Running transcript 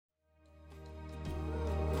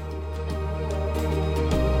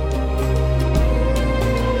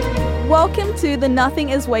Welcome to the Nothing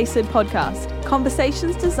is Wasted podcast,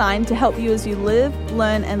 conversations designed to help you as you live,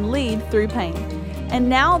 learn, and lead through pain. And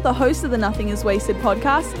now, the host of the Nothing is Wasted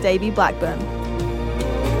podcast, Davey Blackburn.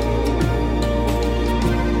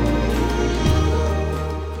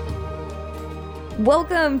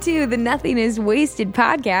 Welcome to the Nothing is Wasted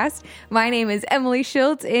podcast. My name is Emily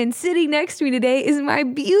Schultz, and sitting next to me today is my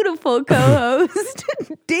beautiful co-host,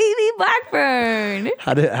 Davey Blackburn.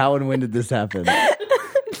 How and when did this happen?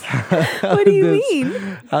 What do you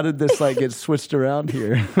mean? How did this get switched around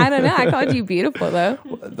here? I don't know. I called you beautiful, though.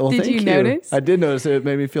 Well, did you notice? I did notice it. It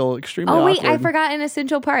made me feel extremely awkward. Oh, wait. I forgot an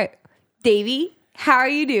essential part. Davey, how are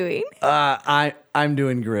you doing? I'm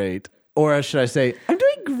doing great. Or should I say, I'm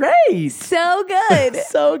doing great. So good.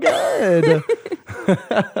 So good.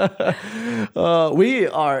 We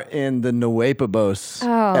are in the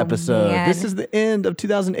Nuepabos episode. Man. This is the end of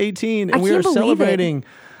 2018, and I we are can't believe celebrating. it.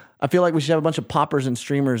 I feel like we should have a bunch of poppers and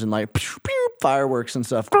streamers and pew, pew, fireworks and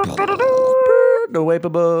stuff. Nuepabos.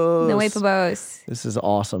 Nuepabos. This is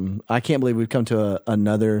awesome. I can't believe we've come to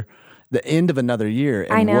the end of another year,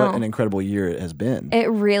 and I know. what an incredible year it has been.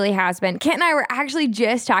 It really has been. Kent and I were actually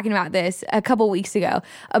just talking about this a couple weeks ago,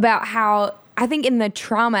 about how I think in the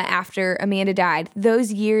trauma after Amanda died,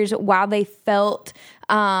 those years, while they felt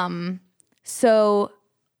so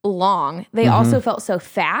long, they also felt so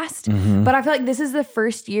fast. But I feel like this is the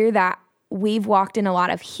first year that we've walked in a lot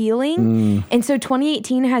of healing. And so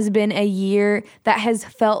 2018 has been a year that has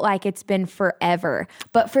felt like it's been forever,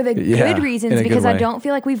 but for the good reasons, because I don't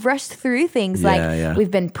feel like we've rushed through things. We've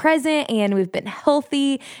been present and we've been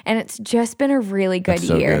healthy, and it's just been a really good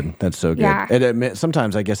year. That's so good. Yeah. And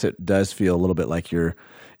sometimes I guess it does feel a little bit like you're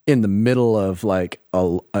in the middle of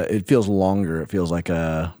it feels longer. It feels like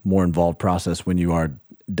a more involved process when you are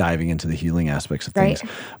diving into the healing aspects of things,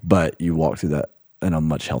 but you walk through that in a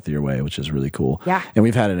much healthier way, which is really cool. Yeah. And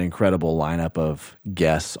we've had an incredible lineup of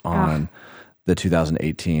guests on the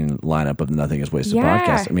 2018 lineup of the Nothing is Wasted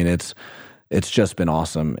podcast. I mean, it's just been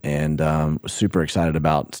awesome, and super excited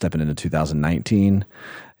about stepping into 2019.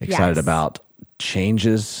 Excited about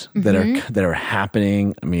changes that are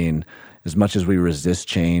happening. I mean, as much as we resist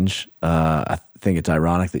change, I think it's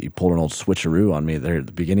ironic that you pulled an old switcheroo on me there at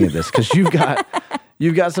the beginning of this, because you've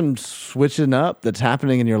got some switching up that's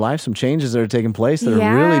happening in your life, some changes that are taking place that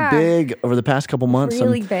are really big over the past couple months.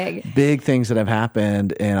 Really some big things that have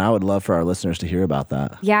happened, and I would love for our listeners to hear about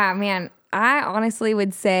that. Yeah, man. I honestly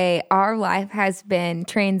would say our life has been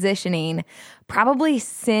transitioning probably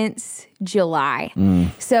since July.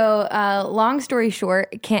 So long story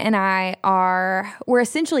short, Kent and I we're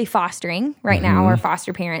essentially fostering right now. We're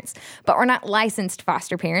foster parents, but we're not licensed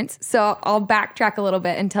foster parents. So I'll backtrack a little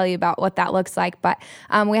bit and tell you about what that looks like. But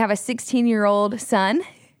we have a 16-year-old son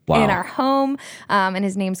in our home, and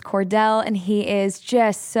his name's Cordell, and he is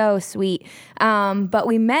just so sweet. But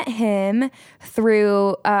we met him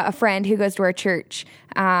through a friend who goes to our church.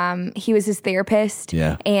 He was his therapist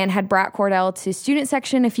and had brought Cordell to student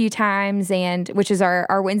section a few times, which is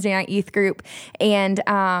our Wednesday night youth group, and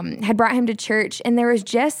had brought him to church. And there was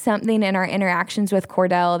just something in our interactions with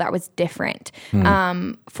Cordell that was different.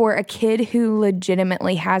 For a kid who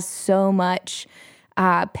legitimately has so much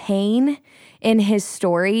pain in his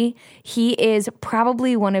story, he is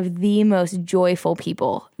probably one of the most joyful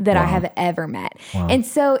people that I have ever met. And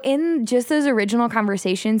so in just those original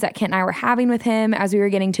conversations that Kent and I were having with him as we were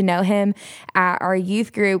getting to know him at our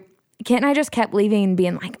youth group, Kent and I just kept leaving and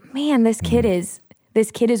being like, man, this kid is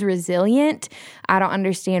resilient. I don't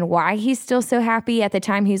understand why he's still so happy. At the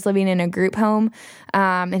time, he was living in a group home,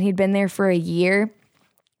 and he'd been there for a year.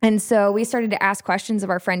 And so we started to ask questions of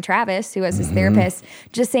our friend Travis, who was his therapist,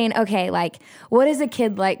 just saying, okay, what does a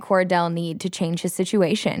kid like Cordell need to change his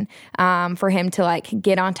situation? For him to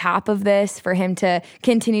get on top of this, for him to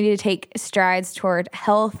continue to take strides toward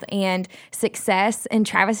health and success. And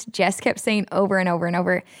Travis just kept saying over and over and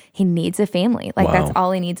over, he needs a family. That's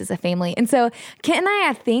all he needs is a family. And so Kent and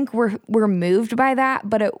I think we're moved by that,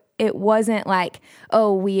 but it wasn't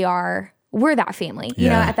we're that family. You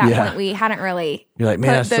know, at that point, we hadn't really. You're like,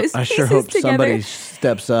 man, I sure hope together. Somebody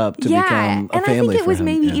steps up to become a family. And I think it was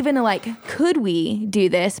maybe Yeah. even could we do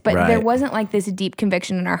this? But there wasn't this deep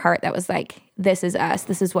conviction in our heart that was this is us.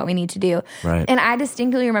 This is what we need to do. Right. And I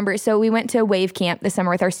distinctly remember, so we went to Wave Camp this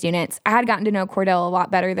summer with our students. I had gotten to know Cordell a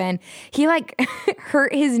lot better then. He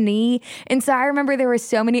hurt his knee. And so I remember there were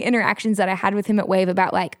so many interactions that I had with him at Wave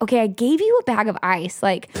about okay, I gave you a bag of ice.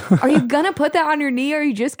 Are you going to put that on your knee, or are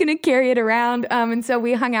you just going to carry it around? And so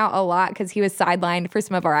we hung out a lot because he was sidelined for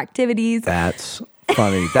some of our activities. That's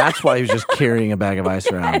funny. That's why he was just carrying a bag of ice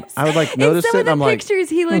around. I would like notice some it. of the I'm like, pictures,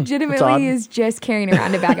 he legitimately is just carrying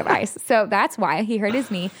around a bag of ice. So that's why he hurt his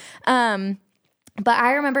knee. But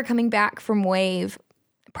I remember coming back from Wave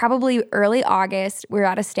probably early August. We were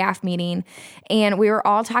at a staff meeting and we were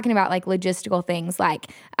all talking about like logistical things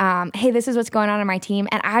like, hey, this is what's going on in my team.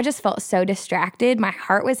 And I just felt so distracted. My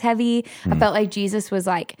heart was heavy. I felt like Jesus was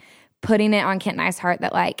like putting it on Kent and I's heart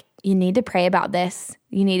that like, you need to pray about this.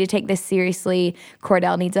 You need to take this seriously.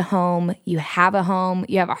 Cordell needs a home. You have a home.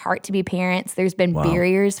 You have a heart to be parents. There's been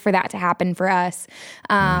barriers for that to happen for us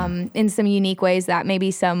in some unique ways that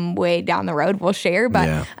maybe some way down the road we'll share.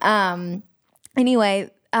 But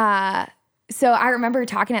anyway, so I remember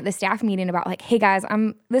talking at the staff meeting about like, hey guys,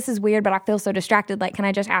 this is weird, but I feel so distracted. Like, can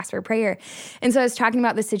I just ask for prayer? And so I was talking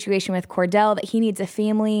about the situation with Cordell, that he needs a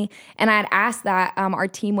family. And I had asked that our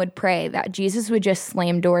team would pray that Jesus would just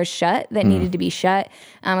slam doors shut that needed to be shut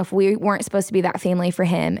if we weren't supposed to be that family for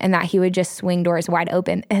him, and that he would just swing doors wide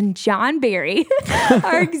open. And John Barry,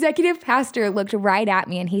 our executive pastor, looked right at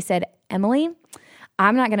me and he said, Emily,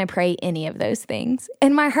 I'm not going to pray any of those things.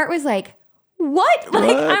 And my heart was like, what?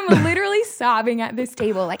 Like, I'm literally sobbing at this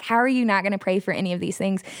table. Like, how are you not going to pray for any of these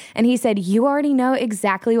things? And he said, you already know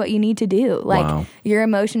exactly what you need to do. Like, your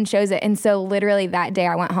emotion shows it. And so literally that day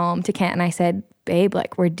I went home to Kent and I said, babe,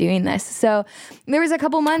 like, we're doing this. So there was a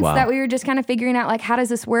couple months that we were just kind of figuring out, like, how does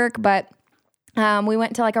this work? But we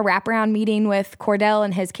went to like a wraparound meeting with Cordell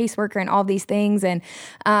and his caseworker and all these things. And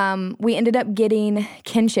we ended up getting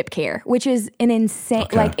kinship care, which is an insane,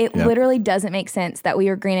 literally doesn't make sense that we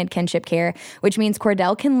were granted kinship care, which means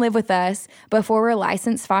Cordell can live with us before we're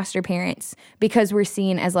licensed foster parents because we're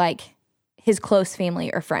seen as like his close family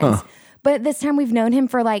or friends. But at this time, we've known him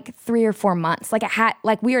for like 3 or 4 months.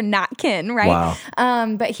 Like we are not kin, right?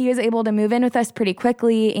 But he was able to move in with us pretty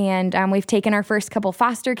quickly, and we've taken our first couple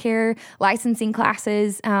foster care licensing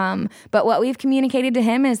classes. But what we've communicated to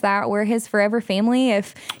him is that we're his forever family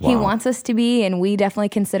if he wants us to be, and we definitely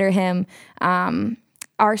consider him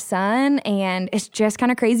our son. And it's just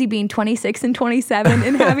kind of crazy being 26 and 27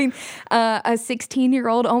 and having a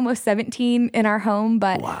 16-year-old, almost 17 in our home.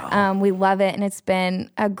 But we love it. And it's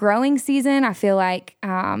been a growing season. I feel like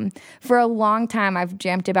for a long time, I've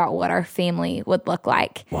dreamt about what our family would look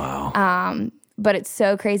like. But it's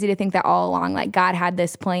so crazy to think that all along, like, God had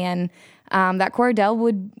this plan that Cordell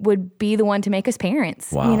would be the one to make us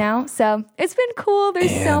parents, you know? So it's been cool.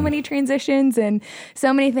 There's so many transitions and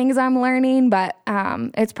so many things I'm learning, but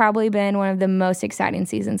it's probably been one of the most exciting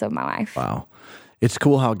seasons of my life. Wow. It's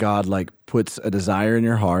cool how God like puts a desire in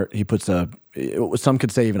your heart. He puts some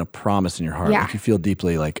could say even a promise in your heart. Like you feel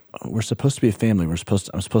deeply like, we're supposed to be a family.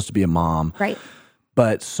 I'm supposed to be a mom. Right.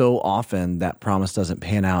 But so often that promise doesn't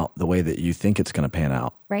pan out the way that you think it's going to pan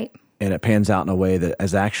out. Right. And it pans out in a way that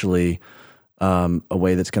is actually a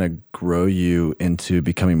way that's going to grow you into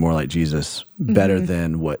becoming more like Jesus, better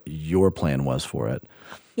than what your plan was for it.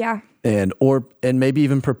 Yeah. And maybe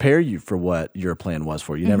even prepare you for what your plan was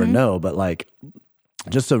for it. You never know, but like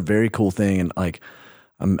just a very cool thing. And like,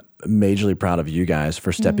 I'm majorly proud of you guys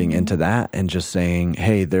for stepping into that and just saying,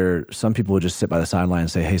 hey, some people would just sit by the sideline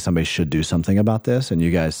and say, hey, somebody should do something about this. And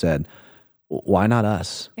you guys said, why not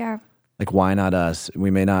us? Yeah. Like, why not us?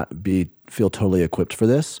 We may not feel totally equipped for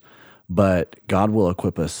this, but God will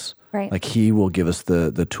equip us. Right. Like he will give us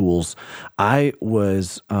the tools. I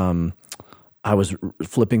was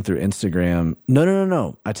flipping through Instagram.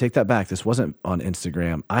 No. I take that back. This wasn't on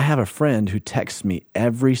Instagram. I have a friend who texts me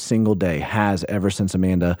every single day, has ever since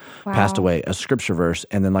Amanda passed away, a scripture verse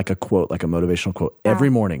and then like a quote, like a motivational quote every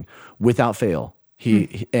morning without fail.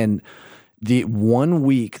 And the 1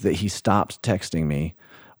 week that he stopped texting me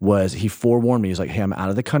was he forewarned me. He's like, hey, I'm out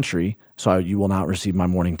of the country, so you will not receive my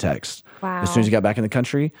morning text. Wow. As soon as he got back in the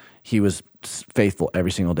country, he was faithful every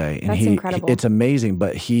single day. And That's incredible. It's amazing.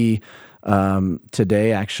 But he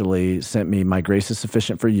today actually sent me, my grace is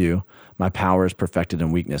sufficient for you. My power is perfected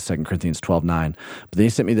in weakness, 2 Corinthians 12:9. But then he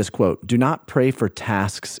sent me this quote, do not pray for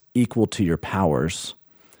tasks equal to your powers.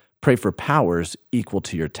 Pray for powers equal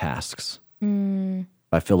to your tasks.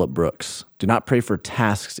 By Philip Brooks. Do not pray for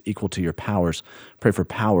tasks equal to your powers. Pray for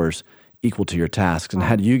powers equal to your tasks. And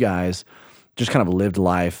had you guys just kind of lived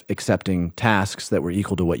life accepting tasks that were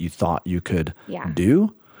equal to what you thought you could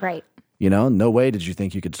do, right? You know, no way did you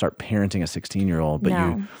think you could start parenting a 16-year-old,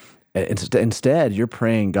 but instead you're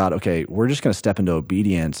praying, God, okay, we're just going to step into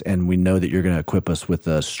obedience, and we know that you're going to equip us with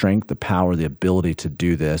the strength, the power, the ability to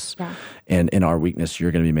do this. Yeah. And in our weakness,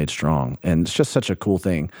 you're going to be made strong. And it's just such a cool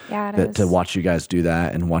thing to watch you guys do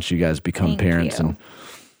that and watch you guys become parents. And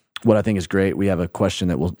what I think is great, we have a question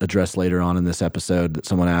that we'll address later on in this episode that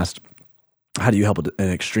someone asked. How do you help an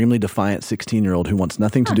extremely defiant 16-year-old who wants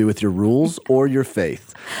nothing to do with your rules or your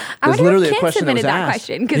faith? There's literally a question that was asked.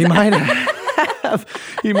 He might have.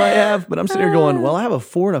 He might have, but I'm sitting here going, well, I have a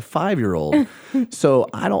 4 and a 5-year-old, so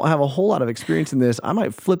I don't have a whole lot of experience in this. I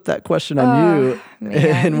might flip that question on you,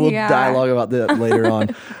 and we'll dialogue about that later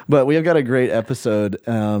on. But we have got a great episode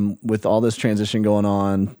with all this transition going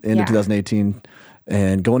on into 2018.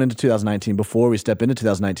 And going into 2019, before we step into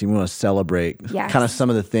 2019, we want to celebrate kind of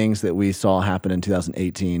some of the things that we saw happen in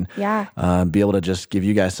 2018. Be able to just give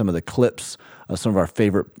you guys some of the clips of some of our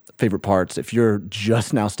favorite parts. If you're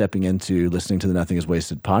just now stepping into listening to the Nothing is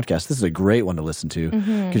Wasted podcast, this is a great one to listen to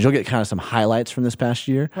because you'll get kind of some highlights from this past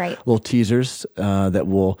year, little teasers that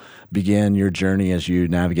will begin your journey as you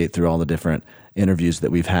navigate through all the different interviews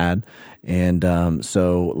that we've had. And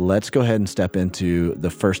so let's go ahead and step into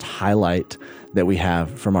the first highlight that we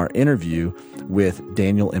have from our interview with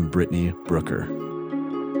Daniel and Brittany Brooker.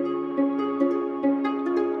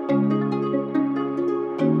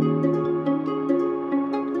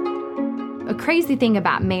 A crazy thing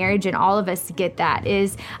about marriage, and all of us get that,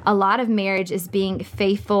 is a lot of marriage is being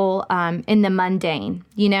faithful in the mundane,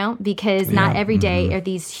 because not every day are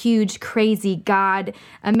these huge, crazy, God,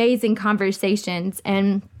 amazing conversations.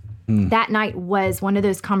 And that night was one of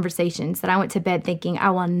those conversations that I went to bed thinking I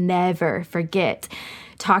will never forget,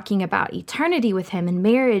 talking about eternity with him and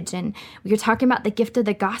marriage. And we were talking about the gift of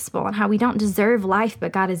the gospel and how we don't deserve life,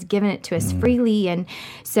 but God has given it to us freely. And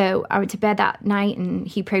so I went to bed that night and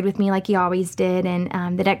he prayed with me like he always did.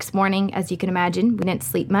 And the next morning, as you can imagine, we didn't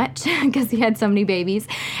sleep much because he had so many babies.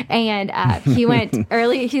 And he went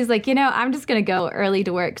early. He's like, I'm just going to go early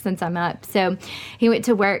to work since I'm up. So he went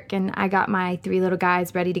to work and I got my 3 little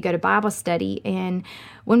guys ready to go to Bible study. And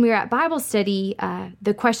when we were at Bible study,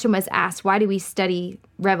 the question was asked, why do we study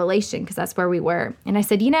Revelation? Because that's where we were. And I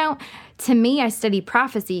said, to me, I study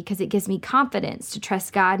prophecy because it gives me confidence to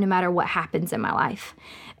trust God no matter what happens in my life.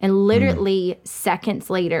 And literally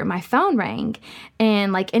seconds later, my phone rang.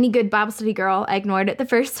 And like any good Bible study girl, I ignored it the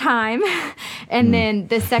first time. And then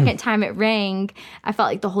the second time it rang, I felt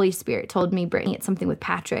like the Holy Spirit told me, Brittany, it's something with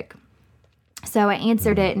Patrick. So I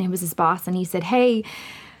answered it, and it was his boss. And he said, hey,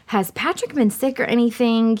 has Patrick been sick or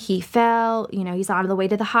anything? He fell, he's on the way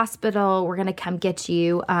to the hospital. We're going to come get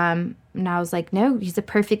you. And I was like, no, he's a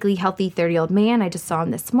perfectly healthy 30-year-old man. I just saw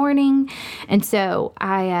him this morning. And so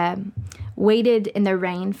I waited in the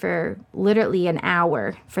rain for literally an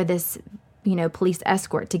hour for this, police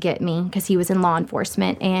escort to get me because he was in law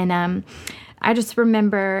enforcement. And I just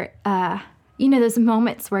remember, those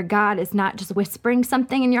moments where God is not just whispering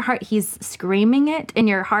something in your heart, he's screaming it in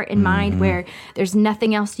your heart and mind where there's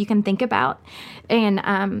nothing else you can think about. And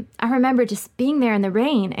I remember just being there in the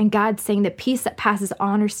rain and God saying, the peace that passes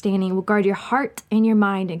all understanding will guard your heart and your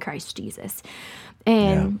mind in Christ Jesus.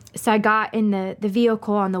 And so I got in the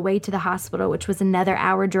vehicle on the way to the hospital, which was another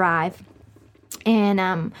hour drive.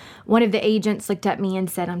 And one of the agents looked at me and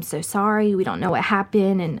said, I'm so sorry. We don't know what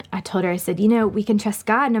happened. And I told her, I said, we can trust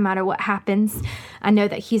God no matter what happens. I know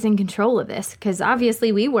that he's in control of this because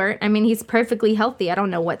obviously we weren't. I mean, he's perfectly healthy. I don't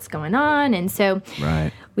know what's going on. And so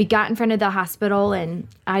we got in front of the hospital and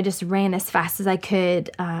I just ran as fast as I could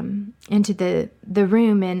into the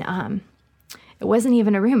room. And it wasn't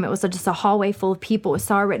even a room. It was just a hallway full of people with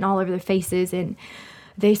sorrow written all over their faces. And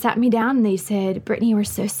they sat me down and they said, Brittany, we're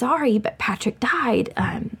so sorry, but Patrick died.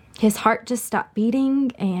 His heart just stopped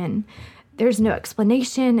beating and there's no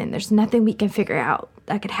explanation and there's nothing we can figure out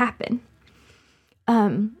that could happen.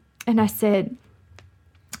 And I said,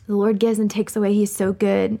 the Lord gives and takes away. He's so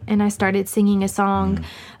good. And I started singing a song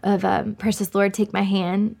of Precious Lord, take my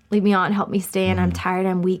hand, lead me on, help me stand. I'm tired,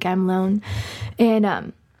 I'm weak, I'm lone.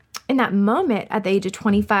 And in that moment, at the age of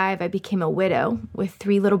 25, I became a widow with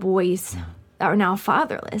 3 little boys that are now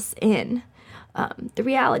fatherless. And the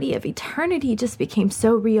reality of eternity just became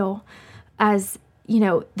so real as,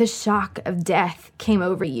 the shock of death came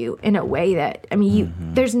over you in a way that,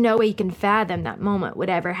 there's no way you can fathom that moment would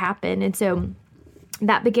ever happen. And so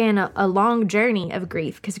that began a long journey of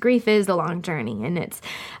grief, because grief is a long journey and it's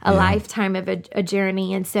a lifetime of a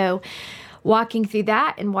journey. And so walking through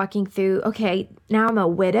that and walking through, okay, now I'm a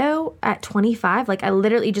widow at 25. Like I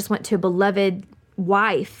literally just went to a beloved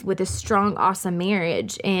wife with a strong, awesome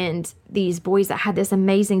marriage and these boys that had this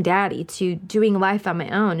amazing daddy to doing life on my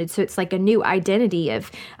own. And so it's like a new identity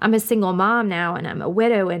of I'm a single mom now and I'm a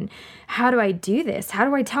widow. And how do I do this? How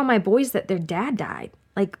do I tell my boys that their dad died?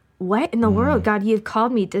 Like what in the world? God, you've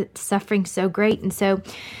called me to suffering so great. And so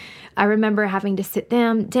I remember having to sit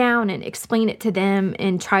them down and explain it to them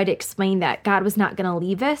and try to explain that God was not going to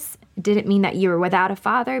leave us. It didn't mean that you were without a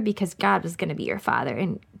father, because God was going to be your father.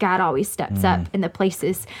 And God always steps up in the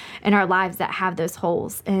places in our lives that have those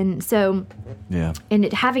holes. And so,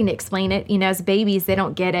 having to explain it, as babies, they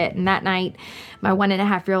don't get it. And that night, my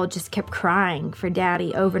 1.5-year-old just kept crying for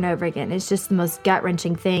daddy over and over again. It's just the most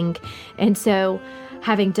gut-wrenching thing. And so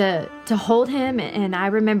having to hold him, and I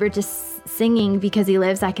remember just singing, because he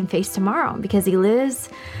lives, I can face tomorrow. Because he lives,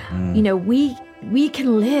 we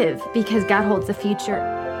can live because God holds the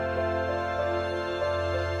future.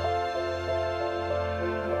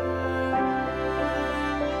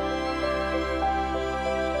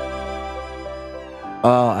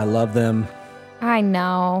 Oh, I love them. I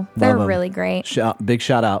know. They're really great. Big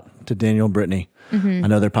shout out to Daniel and Brittany. I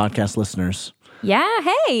know they're podcast listeners. Yeah,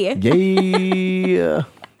 hey. Yeah.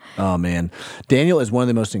 Oh, man. Daniel is one of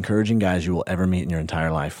the most encouraging guys you will ever meet in your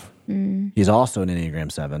entire life. He's also an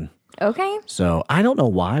Enneagram 7. Okay. So I don't know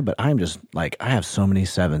why, but I'm just I have so many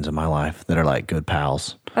 7s in my life that are good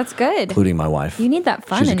pals. That's good. Including my wife. You need that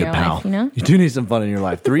fun She's in your life, You do need some fun in your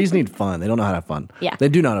life. 3s need fun. They don't know how to have fun. Yeah. They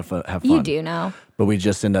do not have fun. You do know. But we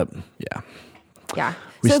just end up, Yeah.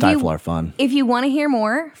 We stifle our fun. If you want to hear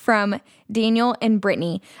more from Daniel and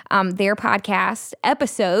Brittany, their podcast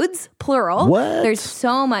episodes, plural. What? There's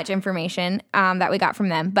so much information that we got from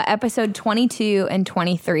them. But episode 22 and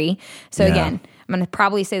 23. So again, I'm going to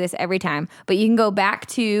probably say this every time, but you can go back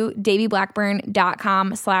to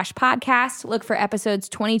daveyblackburn.com/podcast, look for episodes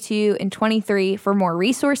 22 and 23 for more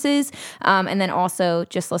resources. And then also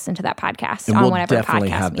just listen to that podcast and on we'll whatever definitely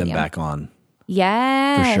podcast have medium. them back on.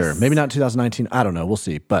 Yes. For sure. Maybe not 2019. I don't know. We'll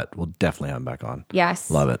see. But we'll definitely have them back on. Yes.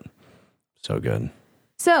 Love it. So good.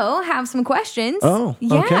 So, have some questions. Oh,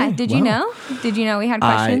 yeah. okay. Did you know? Did you know we had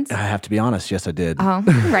questions? I have to be honest. Yes, I did. Oh,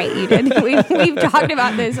 right, you did. We've talked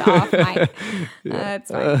about this off mic.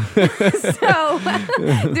 That's fine. So,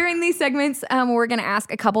 during these segments, we're going to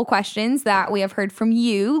ask a couple questions that we have heard from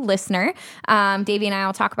you, listener. Davey and I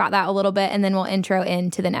will talk about that a little bit, and then we'll intro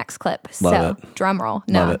into the next clip. Love it. Drum roll.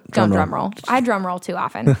 No, Love it. don't Drum drum roll. I drum roll too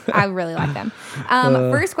often. I really like them.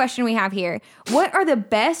 First question we have here: what are the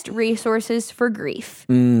best resources for grief?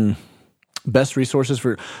 Best resources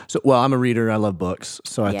for I'm a reader. I love books,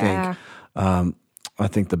 so I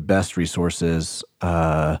think the best resources.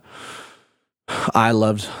 I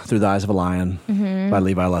loved Through the Eyes of a Lion by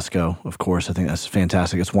Levi Lesko. Of course, I think that's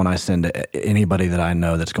fantastic. It's one I send to anybody that I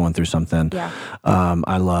know that's going through something. Yeah.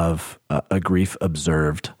 I love A Grief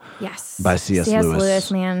Observed. Yes. By C.S.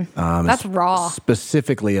 Lewis. Man. That's raw.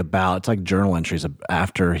 Specifically it's like journal entries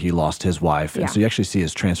after he lost his wife. And so you actually see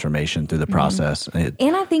his transformation through the process.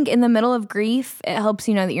 And I think in the middle of grief, it helps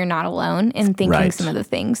you know that you're not alone in thinking some of the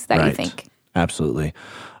things that you think. Absolutely.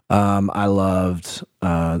 I loved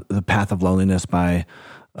The Path of Loneliness by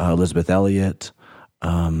Elizabeth Elliot.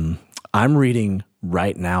 I'm reading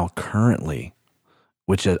right now currently,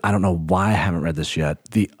 which is, I don't know why I haven't read this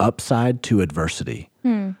yet, The Upside to Adversity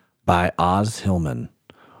by Oz Hillman.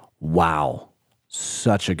 Wow.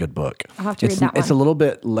 Such a good book. I'll have to read that one. It's a little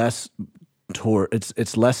bit less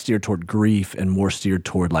it's less steered toward grief and more steered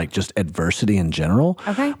toward just adversity in general.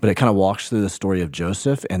 Okay. But it kind of walks through the story of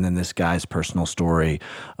Joseph and then this guy's personal story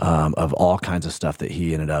of all kinds of stuff that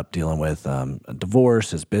he ended up dealing with, a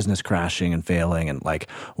divorce, his business crashing and failing, and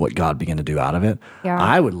what God began to do out of it. Yeah.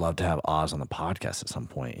 I would love to have Oz on the podcast at some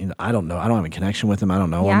point. I don't know. I don't have a connection with him. I don't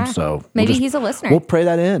know him. So maybe he's a listener. We'll pray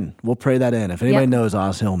that in. If anybody knows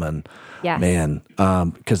Oz Hillman, man,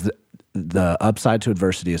 because the Upside to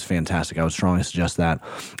Adversity is fantastic. I would strongly suggest that.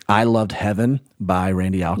 I loved Heaven by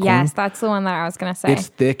Randy Alcorn. Yes, that's the one that I was going to say. It's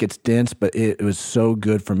thick, it's dense, but it was so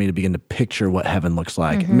good for me to begin to picture what heaven looks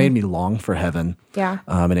like. It made me long for heaven. Yeah.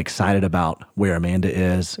 And excited about where Amanda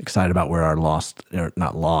is, excited about where our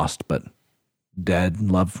not lost, but dead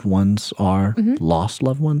loved ones are, lost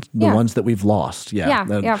loved ones, the ones that we've lost. Yeah,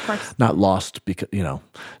 of course. Not lost because,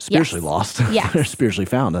 spiritually lost. Yes. They're spiritually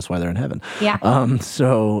found. That's why they're in heaven. Yeah.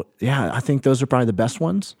 I think those are probably the best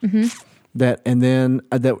ones. And then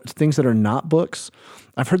things that are not books.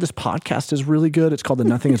 I've heard this podcast is really good. It's called the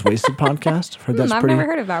Nothing Is Wasted podcast. I've heard that's I've never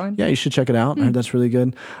heard of that one. Yeah, you should check it out. I heard that's really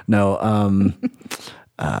good. No,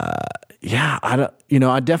 I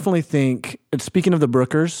definitely think, speaking of the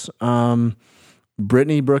Brookers,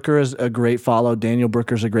 Brittany Brooker is a great follow. Daniel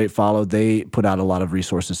Brooker is a great follow. They put out a lot of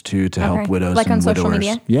resources too to help widows and on widowers. Social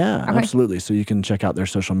media? Yeah, absolutely. So you can check out their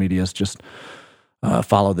social medias. Just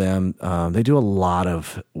follow them. They do a lot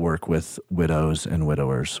of work with widows and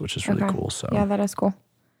widowers, which is really cool. So yeah, that is cool.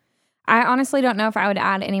 I honestly don't know if I would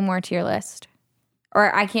add any more to your list,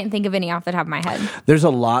 or I can't think of any off the top of my head. There's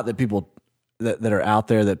a lot that people that are out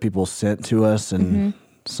there that people sent to us, and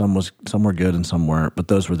some were good and some weren't, but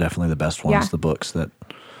those were definitely the best ones. The books that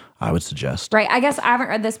I would suggest. Right. I guess I haven't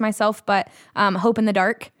read this myself, but Hope in the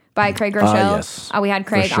Dark by Craig Rochelle. Yes, we had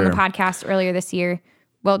Craig sure. on the podcast earlier this year.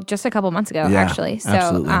 Well, just a couple months ago, actually. So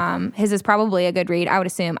absolutely. His is probably a good read, I would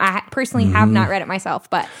assume. I personally have not read it myself,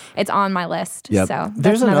 but it's on my list. Yep. So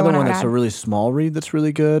there's another one that's that's a really small read that's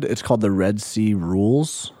really good. It's called The Red Sea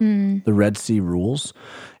Rules. The Red Sea Rules.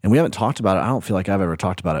 And we haven't talked about it. I don't feel like I've ever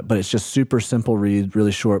talked about it, but it's just super simple read,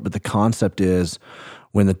 really short. But the concept is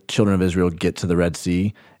when the children of Israel get to the Red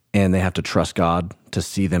Sea and they have to trust God to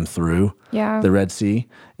see them through the Red Sea.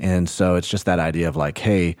 And so it's just that idea of like,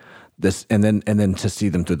 hey, this, and then to see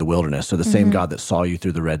them through the wilderness. So the same God that saw you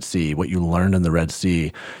through the Red Sea, what you learned in the Red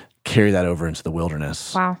Sea, carry that over into the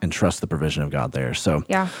wilderness and trust the provision of God there. So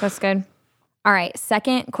yeah, that's good. All right,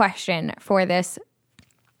 second question for this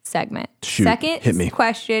segment. Shoot, second hit me.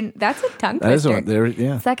 Question. That's a tongue that is twister. one there.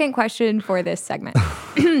 Yeah. Second question for this segment.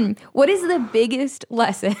 What is the biggest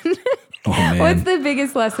lesson? Oh, man. What's the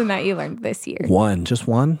biggest lesson that you learned this year? Just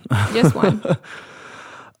one. Just one.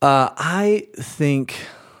 I think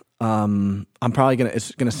I'm probably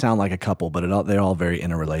it's gonna sound like a couple, but they're all very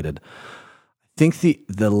interrelated. I think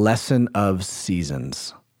the lesson of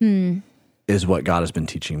seasons is what God has been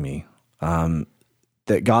teaching me.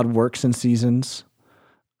 That God works in seasons.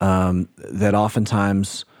 That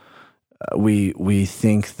oftentimes we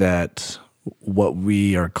think that what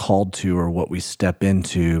we are called to or what we step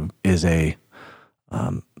into is a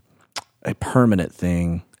permanent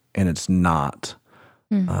thing, and it's not.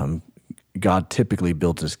 God typically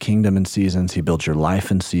builds his kingdom in seasons. He builds your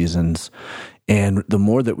life in seasons. And the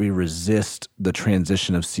more that we resist the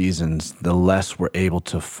transition of seasons, the less we're able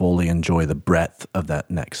to fully enjoy the breadth of that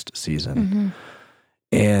next season.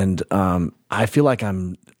 And I feel like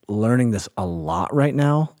I'm learning this a lot right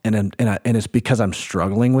now, and it's because I'm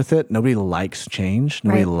struggling with it. Nobody likes change.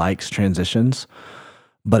 Nobody likes transitions,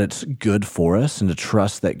 but it's good for us, and to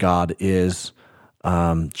trust that God is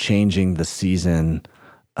changing the season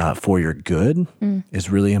for your good is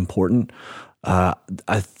really important. I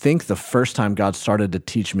think the first time God started to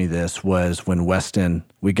teach me this was when Weston,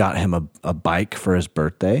 we got him a bike for his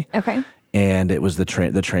birthday. Okay. And it was the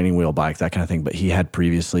training wheel bike, that kind of thing. But he had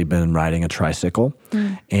previously been riding a tricycle.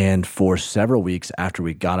 And for several weeks after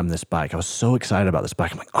we got him this bike, I was so excited about this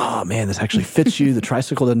bike. I'm like, oh, man, this actually fits you. The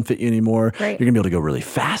tricycle doesn't fit you anymore. You're going to be able to go really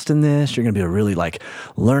fast in this. You're going to be able to really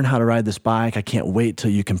learn how to ride this bike. I can't wait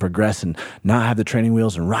till you can progress and not have the training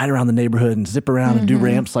wheels and ride around the neighborhood and zip around and do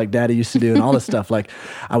ramps like Daddy used to do and all this stuff.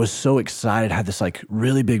 I was so excited, had this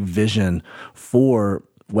really big vision for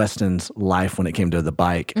Weston's life when it came to the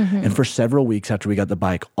bike. And for several weeks after we got the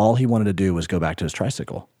bike, all he wanted to do was go back to his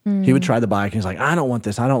tricycle. He would try the bike and he's like, I don't want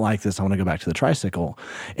this. I don't like this. I want to go back to the tricycle.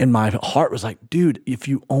 And my heart was like, dude, if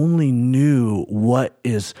you only knew what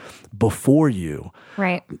is before you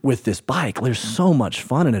with this bike, there's so much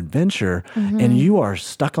fun and adventure. And you are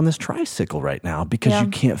stuck on this tricycle right now because you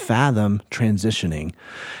can't fathom transitioning.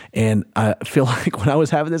 And I feel like when I was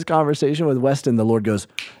having this conversation with Weston, the Lord goes,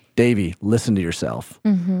 Davey, listen to yourself.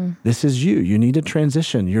 This is you. You need to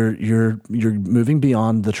transition. You're moving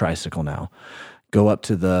beyond the tricycle now. Go up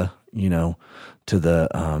to the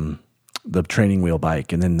training wheel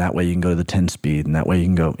bike, and then that way you can go to the 10-speed, and that way you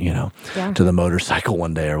can go, to the motorcycle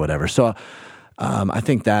one day or whatever. So I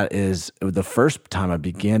think that is the first time I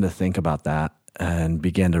began to think about that and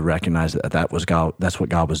began to recognize that was God. That's what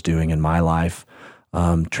God was doing in my life.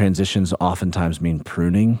 Transitions oftentimes mean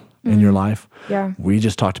pruning in your life. We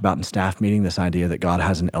just talked about in staff meeting this idea that God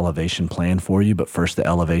has an elevation plan for you, but first the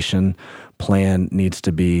elevation plan needs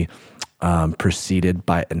to be preceded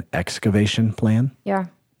by an excavation plan.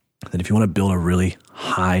 That if you want to build a really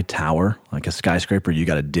high tower, like a skyscraper, you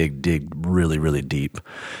got to dig really, really deep.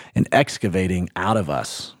 And excavating out of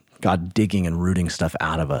us, God digging and rooting stuff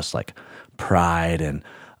out of us, like pride and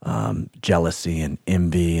jealousy and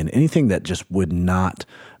envy and anything that just would not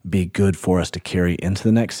be good for us to carry into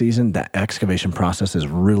the next season. That excavation process is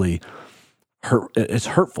really it's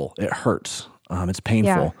hurtful. It hurts. It's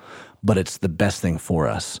painful, but it's the best thing for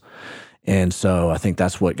us. And so I think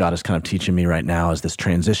that's what God is kind of teaching me right now is this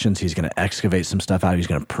transitions. He's going to excavate some stuff out. He's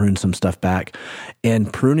going to prune some stuff back.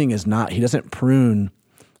 And pruning is not, he doesn't prune.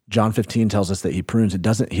 John 15 tells us that he prunes. He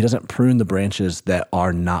doesn't prune the branches that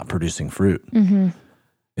are not producing fruit.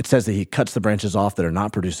 It says that he cuts the branches off that are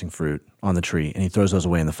not producing fruit on the tree, and he throws those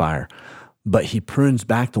away in the fire. But he prunes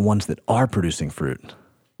back the ones that are producing fruit.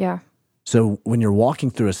 So when you're walking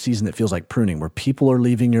through a season that feels like pruning, where people are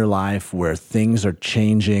leaving your life, where things are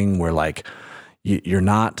changing, where you're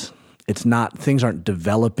not things aren't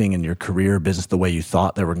developing in your career business the way you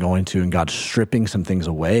thought they were going to, and God's stripping some things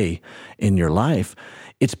away in your life,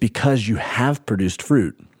 it's because you have produced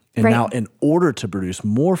fruit. And now in order to produce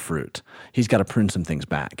more fruit, he's got to prune some things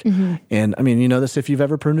back. And I mean, you know this if you've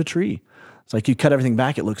ever pruned a tree. It's like you cut everything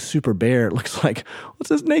back, it looks super bare. It looks like, what's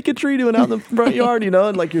this naked tree doing out in the front yard, you know?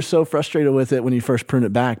 And like you're so frustrated with it when you first prune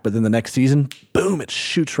it back, but then the next season, boom, it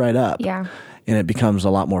shoots right up. Yeah. And it becomes a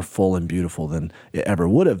lot more full and beautiful than it ever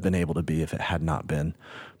would have been able to be if it had not been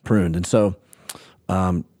pruned. And so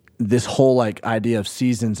this whole like idea of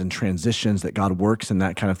seasons and transitions that God works and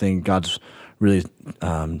that kind of thing, God's really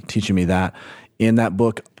teaching me that. In that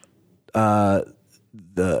book, the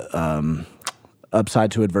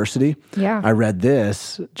Upside to Adversity, I read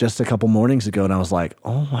this just a couple mornings ago, and I was like,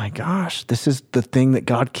 oh my gosh, this is the thing that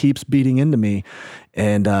God keeps beating into me.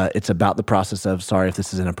 And it's about the process of, sorry if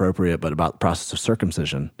this is inappropriate, but about the process of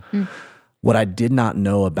circumcision. What I did not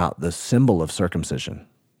know about the symbol of circumcision,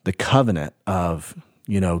 the covenant of,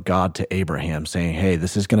 you know, God to Abraham saying, hey,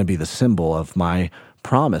 this is going to be the symbol of my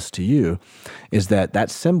promise to you, is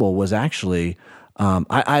that symbol was actually,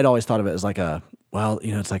 I'd always thought of it as like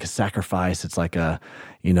it's like a sacrifice. It's like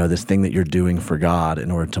this thing that you're doing for God in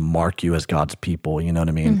order to mark you as God's people, you know what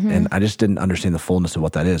I mean? And I just didn't understand the fullness of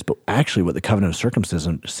what that is. But actually what the covenant of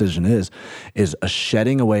circumcision is a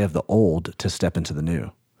shedding away of the old to step into the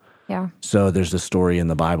new. Yeah. So there's a story in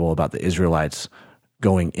the Bible about the Israelites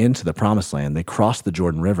going into the promised land. They crossed the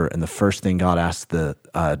Jordan River, and the first thing God asked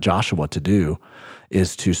Joshua to do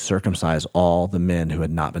is to circumcise all the men who had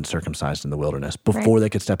not been circumcised in the wilderness before they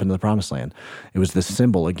could step into the promised land. It was the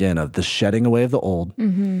symbol, again, of the shedding away of the old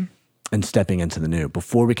and stepping into the new.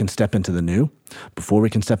 Before we can step into the new, before we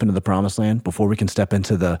can step into the promised land, before we can step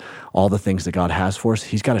into all the things that God has for us,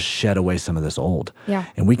 he's got to shed away some of this old. Yeah.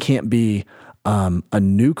 And we can't be a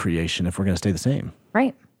new creation if we're going to stay the same.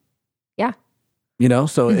 Right. Yeah. You know,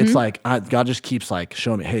 so it's like God just keeps like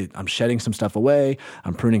showing me, hey, I'm shedding some stuff away,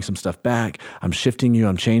 I'm pruning some stuff back, I'm shifting you,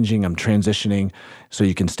 I'm changing, I'm transitioning, so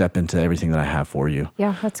you can step into everything that I have for you.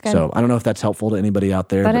 Yeah, that's good. So I don't know if that's helpful to anybody out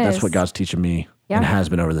there, but that's what God's teaching me and has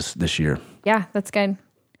been over this year. Yeah, that's good.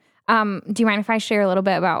 Do you mind if I share a little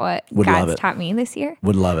bit about what God's taught me this year?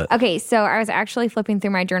 Would love it. Okay, so I was actually flipping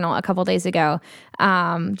through my journal a couple days ago,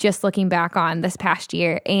 just looking back on this past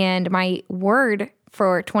year, and my word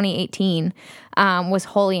for 2018 was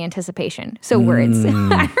holy anticipation. So words.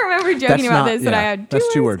 I remember joking about this, that I had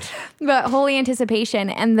two words. But holy anticipation.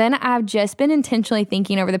 And then I've just been intentionally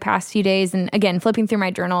thinking over the past few days, and again, flipping through my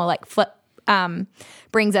journal, like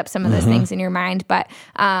brings up some of those things in your mind. But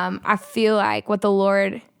I feel like what the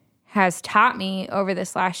Lord has taught me over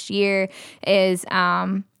this last year is,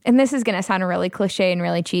 and this is going to sound really cliche and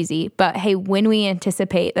really cheesy, but hey, when we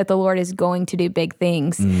anticipate that the Lord is going to do big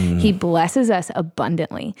things, he blesses us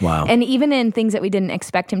abundantly. Wow. And even in things that we didn't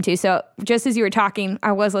expect him to. So just as you were talking,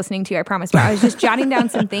 I was listening to you, I promise, but I was just jotting down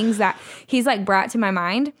some things that he's like brought to my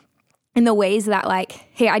mind in the ways that like,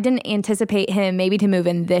 hey, I didn't anticipate him maybe to move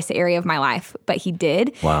in this area of my life, but he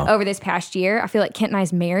did over this past year. I feel like Kent and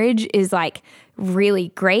I's marriage is like really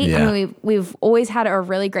great. Yeah. I mean, we've always had a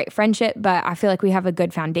really great friendship, but I feel like we have a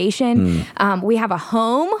good foundation. We have a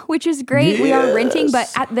home, which is great. We are renting,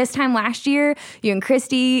 but at this time last year, you and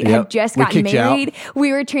Christy had just gotten married.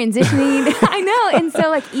 We were transitioning. I know. And so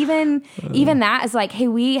like even that is like, hey,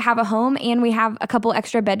 we have a home and we have a couple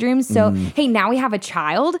extra bedrooms. So hey, now we have a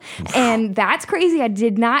child. And that's crazy. I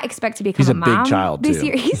did not expect to become a mom big child this too.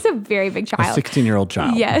 year. He's a very big child. A 16-year-old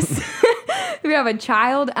child. Yes. We have a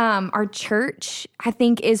child. Our church, I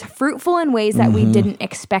think, is fruitful in ways that we didn't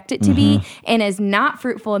expect it to be, and is not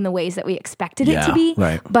fruitful in the ways that we expected it to be.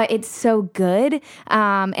 Right. But it's so good.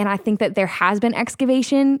 And I think that there has been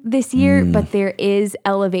excavation this year, but there is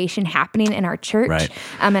elevation happening in our church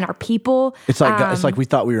and our people. It's like we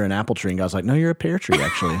thought we were an apple tree, and God's like, no, you're a pear tree,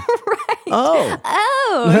 actually. Oh,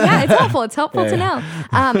 yeah, it's helpful. It's helpful to know.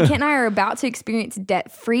 Kent and I are about to experience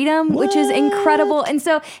debt freedom, which is incredible. And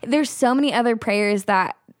so there's so many other prayers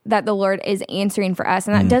that the Lord is answering for us.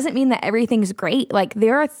 And that doesn't mean that everything's great. Like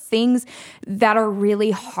there are things that are really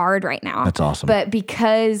hard right now. That's awesome. But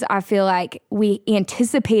because I feel like we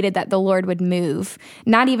anticipated that the Lord would move,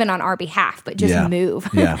 not even on our behalf, but just move.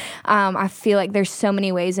 Yeah. I feel like there's so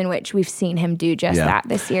many ways in which we've seen him do just that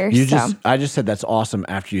this year. I just said that's awesome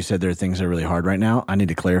after you said there are things that are really hard right now. I need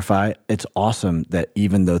to clarify. It's awesome that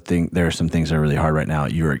even though there are some things that are really hard right now,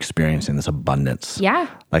 you are experiencing this abundance. Yeah.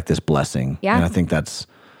 Like this blessing. Yeah. And I think that's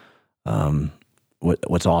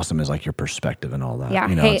what's awesome is like your perspective and all that. Yeah.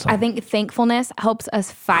 You know, Hey, it's like, I think thankfulness helps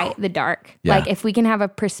us fight the dark. Yeah. Like if we can have a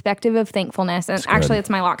perspective of thankfulness, and actually it's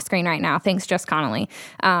my lock screen right now. Thanks, Just Connolly.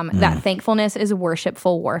 That thankfulness is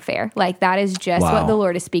worshipful warfare. Like that is just what the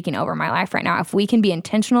Lord is speaking over my life right now. If we can be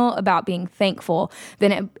intentional about being thankful,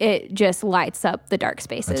 then it just lights up the dark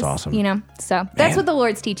spaces. That's awesome. You know? So that's what the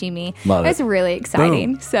Lord's teaching me. Love it. It's really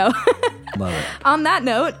exciting. Boom. So love it. on that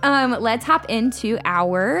note, let's hop into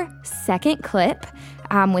our second clip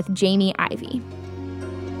with Jamie Ivey.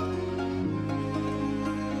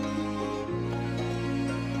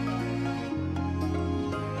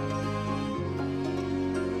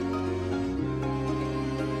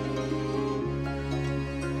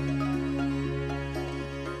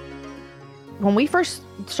 When we first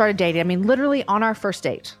started dating, I mean, literally on our first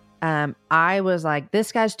date, I was like,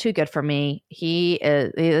 this guy's too good for me. He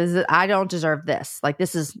is I don't deserve this. Like,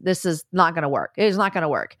 this is not going to work. It is not going to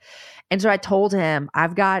work. And so I told him,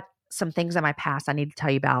 I've got some things in my past I need to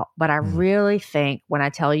tell you about, but I really think when I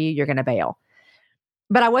tell you, you're going to bail.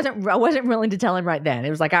 But I wasn't willing to tell him right then.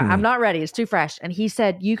 It was like, I'm not ready. It's too fresh. And he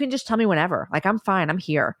said, you can just tell me whenever. Like, I'm fine. I'm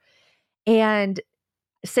here. And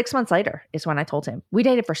 6 months later is when I told him. We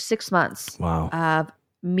dated for 6 months. Wow. Of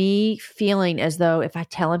me feeling as though if I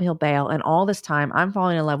tell him, he'll bail. And all this time, I'm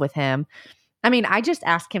falling in love with him. I mean, I just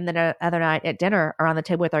asked him the other night at dinner around the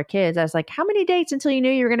table with our kids. I was like, how many dates until you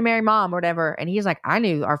knew you were going to marry mom or whatever? And he's like, I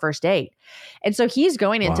knew our first date. And so he's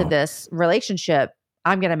going into this relationship.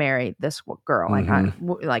 I'm going to marry this girl.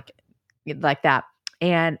 Like that.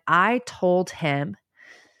 And I told him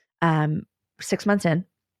 6 months in,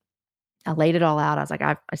 I laid it all out. I was like,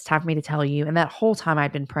 it's time for me to tell you. And that whole time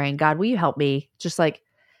I'd been praying, God, will you help me? Just like,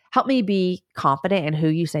 help me be confident in who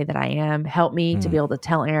you say that I am. Help me to be able to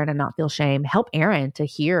tell Aaron and not feel shame. Help Aaron to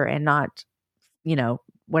hear and not,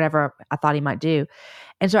 whatever I thought he might do.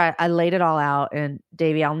 And so I laid it all out. And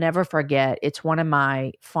Davey, I'll never forget. It's one of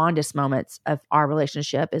my fondest moments of our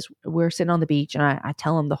relationship is we're sitting on the beach and I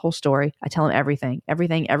tell him the whole story. I tell him everything,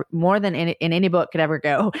 more than in any book could ever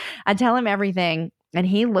go. I tell him everything. And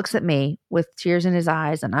he looks at me with tears in his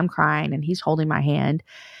eyes and I'm crying and he's holding my hand.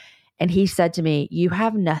 And he said to me, you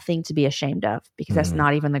have nothing to be ashamed of because that's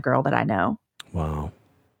not even the girl that I know. Wow.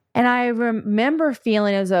 And I remember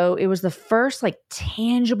feeling as though it was the first like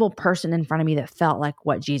tangible person in front of me that felt like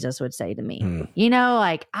what Jesus would say to me.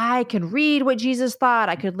 Like I could read what Jesus thought.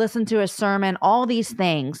 I could listen to a sermon, all these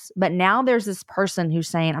things. But now there's this person who's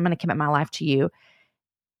saying, I'm going to commit my life to you.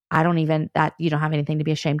 You don't have anything to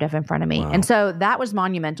be ashamed of in front of me. Wow. And so that was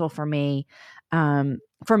monumental for me.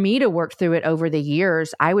 For me to work through it over the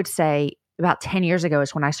years, I would say about 10 years ago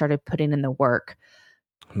is when I started putting in the work.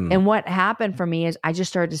 And what happened for me is I just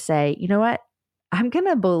started to say, you know what? I'm going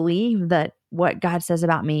to believe that what God says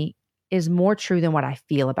about me is more true than what I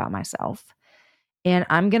feel about myself. And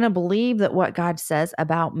I'm going to believe that what God says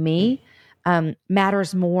about me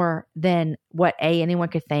matters more than what anyone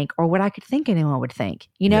could think or what I could think anyone would think,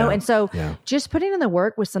 And so just putting in the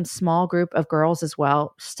work with some small group of girls as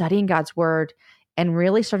well, studying God's word and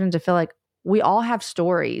really starting to feel like we all have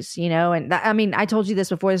stories, and I told you this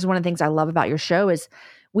before. This is one of the things I love about your show is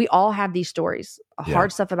we all have these stories,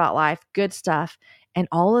 hard stuff about life, good stuff, and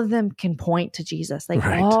all of them can point to Jesus. They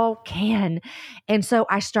all can. And so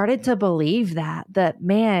I started to believe that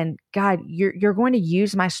man, God, you're going to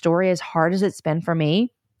use my story as hard as it's been for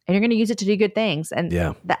me, and you're going to use it to do good things. And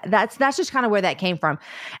that's just kind of where that came from.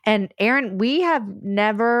 And Aaron, we have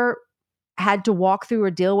never had to walk through or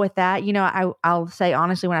deal with that. I'll say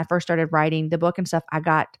honestly, when I first started writing the book and stuff, I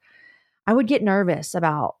would get nervous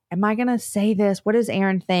about, am I going to say this? What does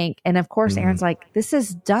Aaron think? And of course, Aaron's like, this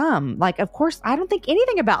is dumb. Like, of course, I don't think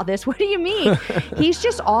anything about this. What do you mean? He's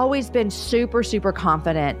just always been super, super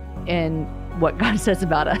confident in what God says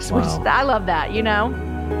about us, which I love that,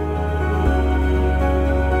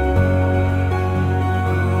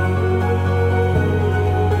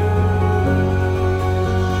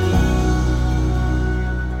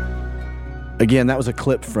 Again, that was a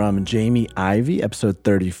clip from Jamie Ivey, episode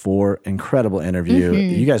 34. Incredible interview.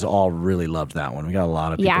 You guys all really loved that one. We got a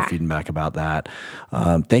lot of people feeding back about that.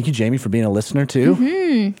 Thank you, Jamie, for being a listener, too.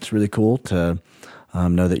 It's really cool to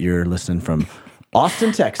know that you're listening from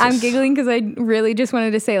Austin, Texas. I'm giggling because I really just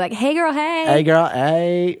wanted to say like, hey, girl, hey. Hey, girl,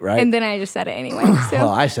 hey. Right. And then I just said it anyway. So. Well,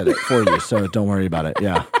 I said it for you, so don't worry about it.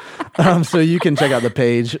 Yeah. So you can check out the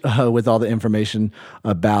page with all the information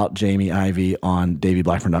about Jamie Ivey on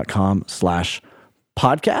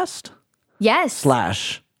daveyblackburn.com/podcast. Yes.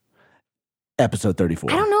 episode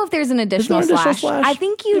 34. I don't know if there's an additional slash. I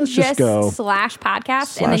think you just go slash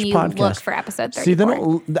podcast and then you look for episode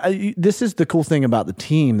 34. See, this is the cool thing about the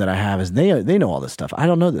team that I have is they know all this stuff. I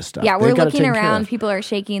don't know this stuff. Yeah, we're looking around. People are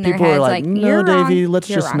shaking their heads like, no, you're Davey, wrong. let's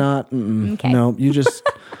You're just wrong. not. Okay. No, you just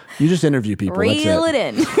interview people. Reel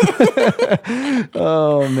That's it in.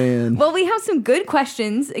 Oh, man. Well, we have some good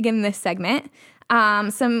questions again in this segment.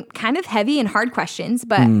 Some kind of heavy and hard questions,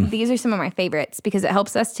 but these are some of my favorites because it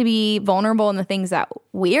helps us to be vulnerable in the things that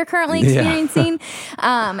we are currently experiencing.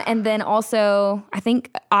 And then also, I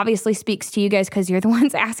think obviously speaks to you guys because you're the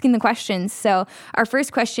ones asking the questions. So our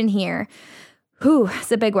first question here,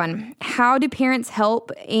 it's a big one. How do parents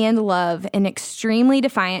help and love an extremely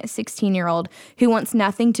defiant 16-year-old who wants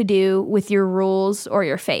nothing to do with your rules or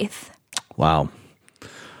your faith? Wow.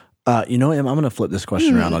 Em, I'm going to flip this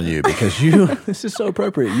question around on you because this is so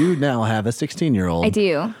appropriate. You now have a 16-year-old. I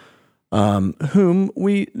do. Whom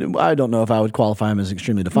I don't know if I would qualify him as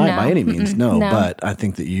extremely defiant by any means. No, but I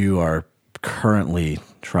think that you are currently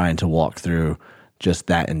trying to walk through just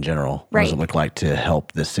that in general. What does it look like to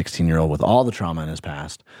help this 16-year-old with all the trauma in his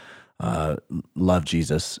past, love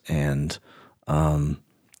Jesus and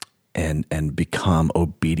become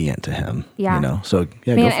obedient to him. Yeah. So go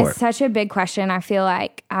for it. It's such a big question. I feel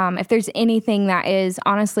like if there's anything that is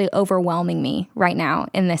honestly overwhelming me right now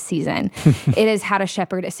in this season, it is how to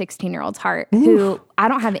shepherd a 16-year-old's heart who I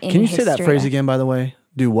don't have any Can you history say that phrase with. again, by the way?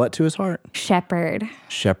 Do what to his heart? Shepherd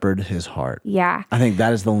His heart. Yeah. I think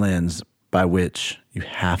that is the lens by which you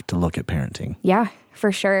have to look at parenting. Yeah,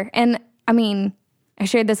 for sure. And I mean, I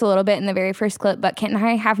shared this a little bit in the very first clip, but Kent and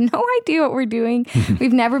I have no idea what we're doing.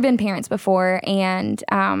 We've never been parents before. And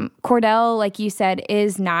Cordell, like you said,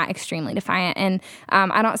 is not extremely defiant. And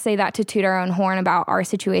I don't say that to toot our own horn about our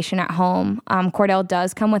situation at home. Cordell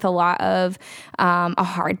does come with a lot of a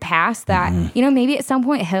hard past that, maybe at some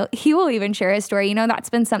point he will even share his story. That's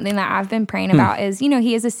been something that I've been praying about is,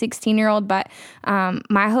 he is a 16-year-old, but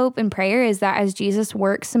my hope and prayer is that as Jesus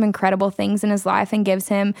works some incredible things in his life and gives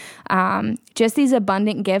him just these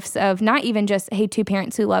abundant gifts of not even just, hey, two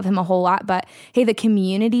parents who love him a whole lot, but hey, the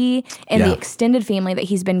community and the extended family that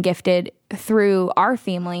he's been gifted through our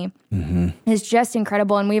family is just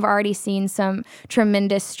incredible. And we've already seen some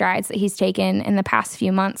tremendous strides that he's taken in the past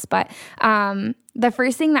few months. But the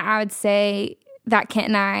first thing that I would say that Kent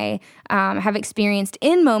and I have experienced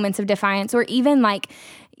in moments of defiance, or even like,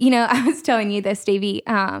 I was telling you this, Davey,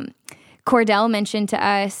 Cordell mentioned to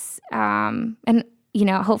us, and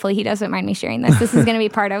hopefully he doesn't mind me sharing this. This is going to be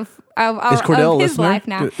part of his life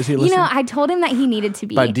now. Is he listening? I told him that he needed to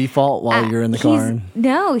be. By default while you're in the car?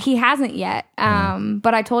 No, he hasn't yet.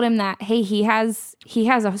 But I told him that, hey, he has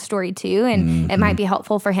a story too, and it might be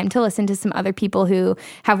helpful for him to listen to some other people who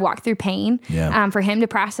have walked through pain, for him to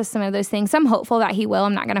process some of those things. I'm hopeful that he will.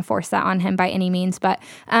 I'm not going to force that on him by any means, but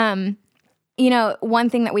one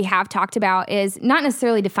thing that we have talked about is not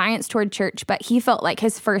necessarily defiance toward church, but he felt like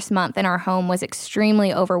his first month in our home was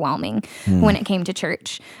extremely overwhelming when it came to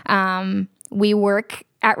church. We work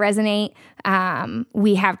at Resonate.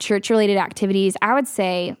 We have church-related activities. I would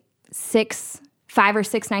say 5 or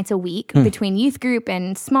 6 nights a week between youth group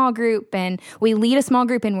and small group. And we lead a small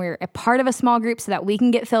group and we're a part of a small group so that we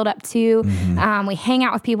can get filled up too. We hang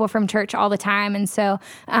out with people from church all the time. And so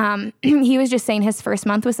he was just saying his first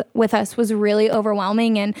month with us was really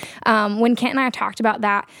overwhelming. And when Kent and I talked about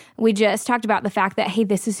that, we just talked about the fact that, hey,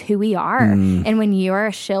 this is who we are. And when you're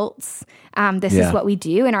a Schultz, this is what we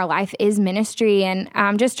do, and our life is ministry. And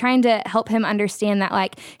just trying to help him understand that,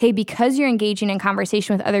 like, hey, because you're engaging in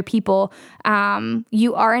conversation with other people,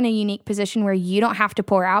 you are in a unique position where you don't have to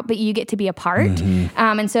pour out, but you get to be a part.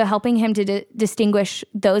 And so helping him to distinguish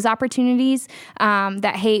those opportunities,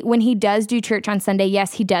 that, hey, when he does do church on Sunday,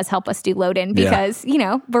 yes, he does help us do load in because,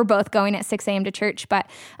 we're both going at 6 a.m. to church, but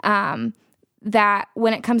that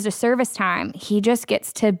when it comes to service time, he just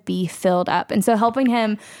gets to be filled up. And so helping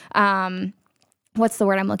him, what's the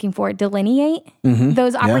word I'm looking for? Delineate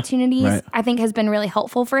those opportunities, I think has been really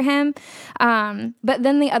helpful for him. But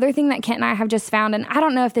then the other thing that Kent and I have just found, and I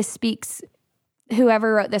don't know if this speaks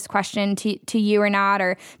whoever wrote this question to you or not,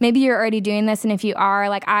 or maybe you're already doing this, and if you are,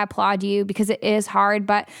 like, I applaud you because it is hard,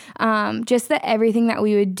 but just that everything that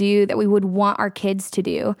we would do, that we would want our kids to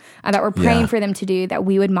do, that we're praying for them to do, that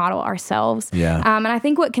we would model ourselves. And I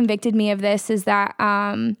think what convicted me of this is that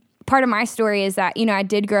part of my story is that, I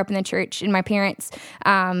did grow up in the church, and my parents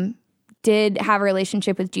did have a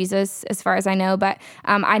relationship with Jesus as far as I know, but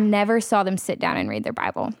I never saw them sit down and read their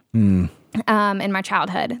Bible. In my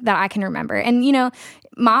childhood that I can remember. And,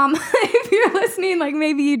 Mom, if you're listening, like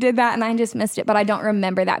maybe you did that and I just missed it, but I don't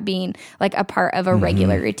remember that being like a part of a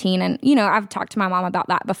regular routine. And, I've talked to my mom about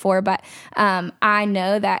that before, but I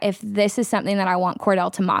know that if this is something that I want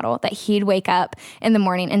Cordell to model, that he'd wake up in the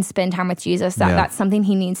morning and spend time with Jesus, that's something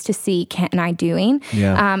he needs to see Kent and I doing.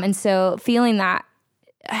 Yeah. And so feeling that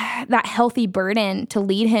healthy burden to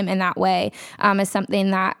lead him in that way is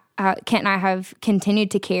something that Kent and I have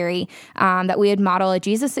continued to carry, that we would model a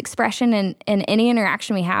Jesus expression in any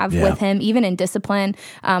interaction we have with him, even in discipline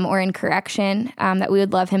or in correction, that we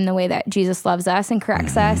would love him the way that Jesus loves us and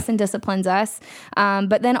corrects us and disciplines us.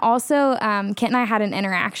 But then also, Kent and I had an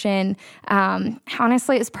interaction.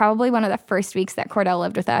 Honestly, it was probably one of the first weeks that Cordell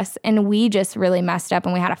lived with us, and we just really messed up,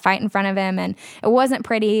 and we had a fight in front of him, and it wasn't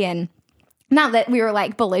pretty, and not that we were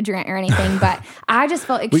like belligerent or anything, but I just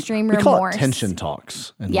felt extreme remorse. We call it tension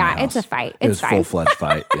talks. It's a fight. It was full-fledged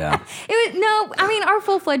fight, yeah. Our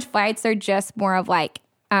full-fledged fights are just more of like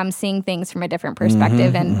seeing things from a different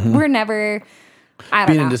perspective, and we're never,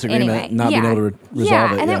 being in disagreement, not being able to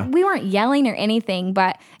resolve it. And then we weren't yelling or anything,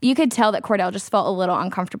 but you could tell that Cordell just felt a little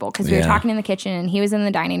uncomfortable because we were talking in the kitchen and he was in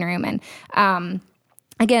the dining room, and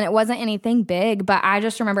again, it wasn't anything big, but I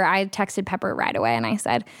just remember I texted Pepper right away and I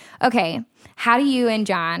said, okay, how do you and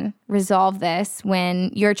John resolve this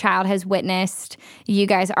when your child has witnessed you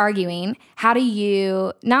guys arguing? How do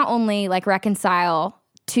you not only like reconcile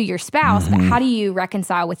to your spouse, but how do you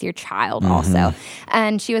reconcile with your child also?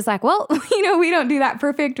 And she was like, well, we don't do that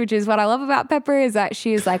perfect, which is what I love about Pepper, is that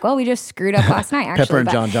she's like, well, we just screwed up last night, actually.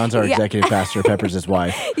 Pepper and John's our executive pastor. Pepper's his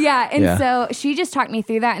wife. Yeah. And so she just talked me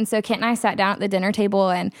through that. And so Kent and I sat down at the dinner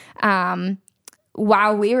table, and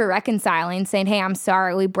while we were reconciling, saying, hey, I'm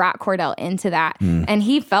sorry, we brought Cordell into that. And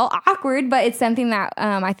he felt awkward, but it's something that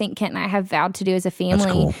I think Kent and I have vowed to do as a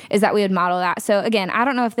family, is that we would model that. So again, I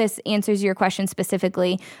don't know if this answers your question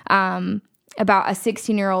specifically about a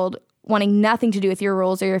 16-year-old wanting nothing to do with your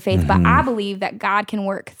rules or your faith, but I believe that God can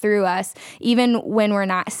work through us, even when we're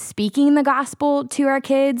not speaking the gospel to our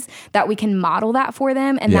kids, that we can model that for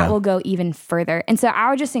them, and that will go even further. And so I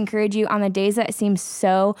would just encourage you, on the days that it seems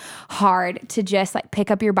so hard to just like pick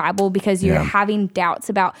up your Bible because you're having doubts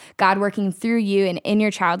about God working through you and in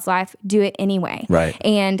your child's life, do it anyway. Right.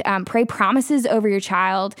 And pray promises over your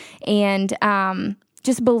child, and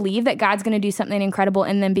just believe that God's going to do something incredible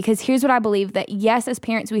in them. Because here's what I believe, that yes, as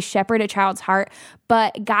parents, we shepherd a child's heart,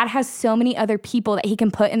 but God has so many other people that he can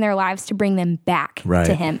put in their lives to bring them back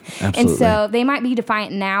to him. Absolutely. And so they might be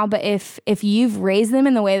defiant now, but if you've raised them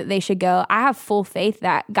in the way that they should go, I have full faith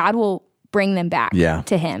that God will bring them back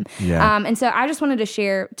to him. Yeah. And so I just wanted to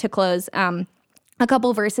share, to close, a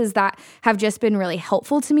couple verses that have just been really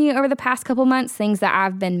helpful to me over the past couple months, things that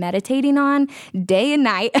I've been meditating on day and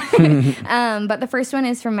night. But the first one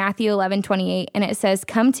is from Matthew 11:28, and it says,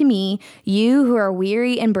 come to me, you who are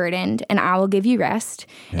weary and burdened, and I will give you rest.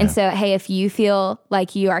 Yeah. And so, hey, if you feel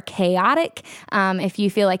like you are chaotic, if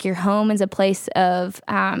you feel like your home is a place of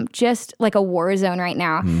just like a war zone right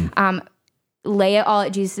now, lay it all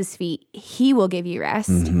at Jesus' feet. He will give you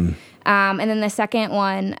rest. And then the second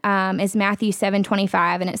one is Matthew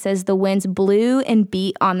 7:25, and it says, the winds blew and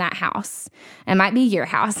beat on that house. It might be your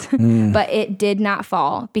house, but it did not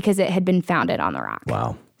fall because it had been founded on the rock.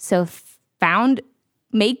 Wow. So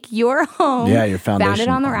make your home your foundation founded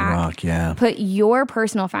on the rock. Yeah. Put your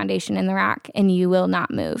personal foundation in the rock, and you will not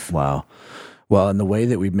move. Wow. Well, and the way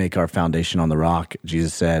that we make our foundation on the rock,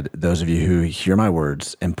 Jesus said, those of you who hear my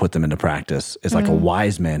words and put them into practice, is like a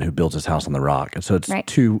wise man who builds his house on the rock. And so it's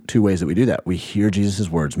two ways that we do that. We hear Jesus'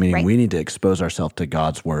 words, meaning we need to expose ourselves to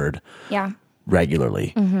God's word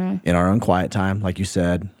regularly in our own quiet time, like you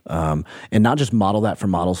said, and not just model that for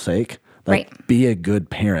model's sake. Like, be a good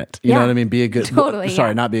parent. You know what I mean? Be a good,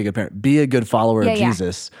 not be a good parent. Be a good follower of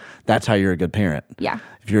Jesus. That's how you're a good parent. Yeah.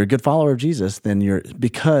 If you're a good follower of Jesus, then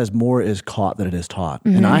because more is caught than it is taught.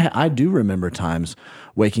 And I do remember times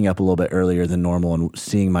waking up a little bit earlier than normal and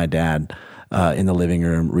seeing my dad in the living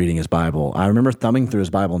room reading his Bible. I remember thumbing through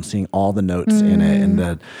his Bible and seeing all the notes in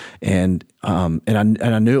it, and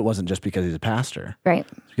I knew it wasn't just because he's a pastor, right?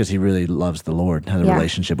 It's because he really loves the Lord, has a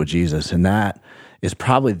relationship with Jesus, and that is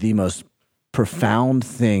probably the most profound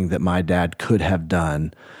thing that my dad could have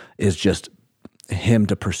done, is just him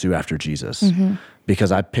to pursue after Jesus,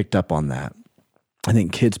 because I picked up on that. I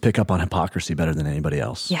think kids pick up on hypocrisy better than anybody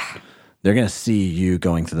else. Yeah. They're going to see you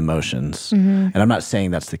going through the motions. And I'm not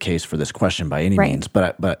saying that's the case for this question by any means,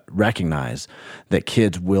 but recognize that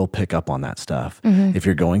kids will pick up on that stuff. If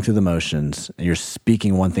you're going through the motions, you're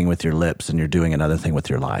speaking one thing with your lips and you're doing another thing with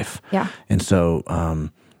your life. Yeah. And so,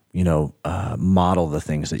 model the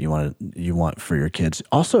things that you want for your kids.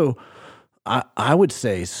 Also, I would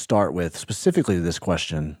say specifically to this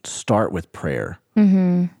question, start with prayer.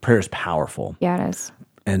 Prayer is powerful. Yeah, it is.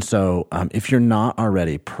 And so if you're not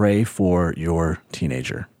already, pray for your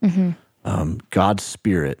teenager. God's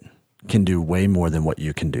Spirit can do way more than what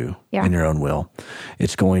you can do in your own will.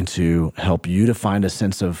 It's going to help you to find a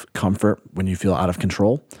sense of comfort when you feel out of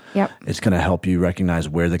control. Yep. It's going to help you recognize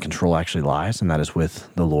where the control actually lies, and that is with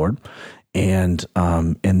the Lord. And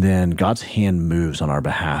then God's hand moves on our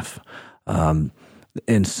behalf.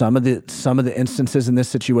 In some of the instances in this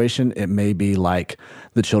situation, it may be like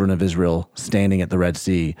the children of Israel standing at the Red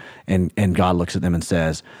Sea, and God looks at them and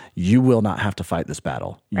says, "You will not have to fight this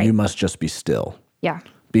battle. Right. You must just be still. Yeah,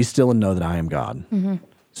 be still and know that I am God."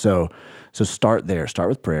 So start there. Start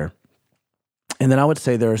with prayer, and then I would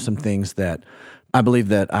say there are some things that I believe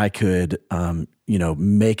that I could,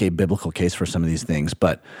 make a biblical case for some of these things,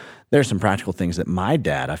 but there's some practical things that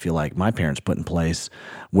I feel like my parents put in place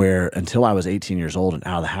where until I was 18 years old and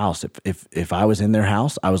out of the house, if I was in their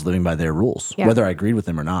house, I was living by their rules, whether I agreed with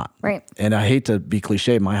them or not. Right. And I hate to be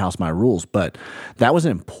cliche, my house, my rules, but that was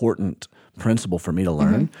an important principle for me to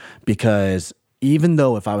learn because even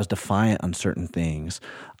though if I was defiant on certain things,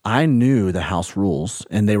 I knew the house rules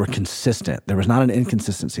and they were consistent. There was not an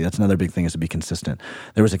inconsistency. That's another big thing, is to be consistent.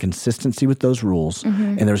 There was a consistency with those rules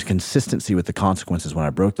and there was a consistency with the consequences when I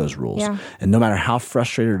broke those rules. Yeah. And no matter how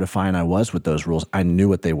frustrated or defiant I was with those rules, I knew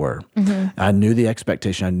what they were. I knew the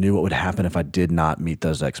expectation. I knew what would happen if I did not meet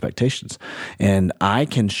those expectations. And I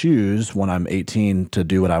can choose when I'm 18 to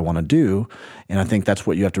do what I want to do. And I think that's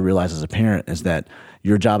what you have to realize as a parent, is that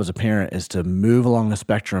your job as a parent is to move along the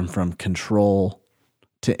spectrum from control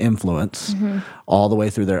to influence all the way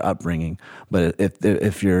through their upbringing. But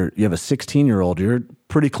if you have a 16-year-old, you're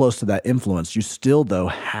pretty close to that influence. You still, though,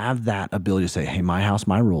 have that ability to say, hey, my house,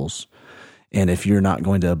 my rules. And if you're not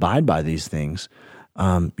going to abide by these things,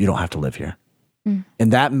 you don't have to live here.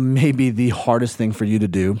 And that may be the hardest thing for you to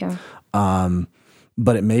do. Yeah.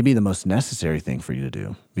 But it may be the most necessary thing for you to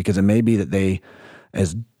do, because it may be that they,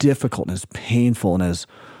 as difficult and as painful and as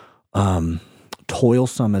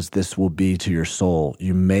toilsome as this will be to your soul,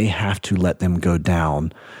 you may have to let them go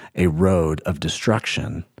down a road of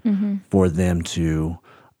destruction for them to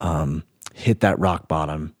hit that rock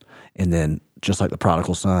bottom, and then, just like the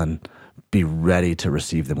prodigal son, be ready to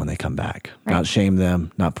receive them when they come back. Right. Not shame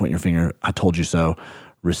them, not point your finger, I told you so.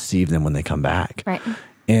 Receive them when they come back. Right.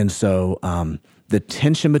 And so the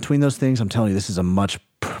tension between those things, I'm telling you, this is a much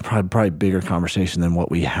probably bigger conversation than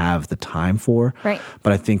what we have the time for. Right.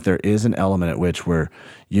 But I think there is an element at which where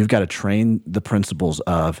you've got to train the principles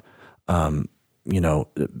of, helping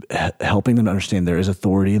them to understand there is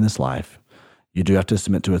authority in this life. You do have to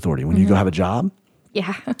submit to authority. When you go have a job, you're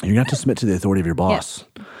going to have to submit to the authority of your boss.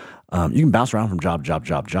 Yes. You can bounce around from job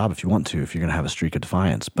if you want to, if you're going to have a streak of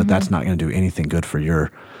defiance, but that's not going to do anything good for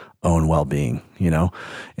your own well-being,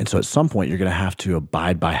 And so at some point you're going to have to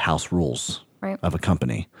abide by house rules. Right. Of a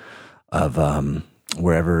company, of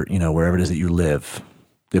wherever it is that you live,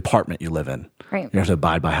 the apartment you live in. Right. You have to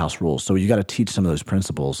abide by house rules. So you got to teach some of those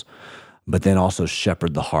principles, but then also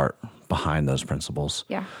shepherd the heart behind those principles.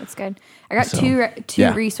 Yeah, that's good. I got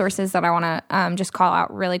two resources that I want to just call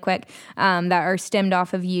out really quick that are stemmed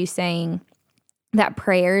off of you saying that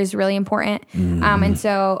prayer is really important. And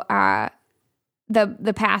so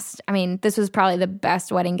the past, this was probably the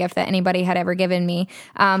best wedding gift that anybody had ever given me.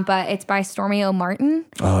 But it's by Stormy O. Martin.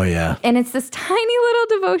 Oh, yeah. And it's this tiny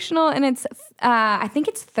little devotional, and it's, I think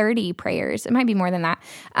it's 30 prayers. It might be more than that.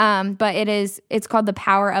 But it's called The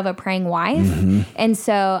Power of a Praying Wife. And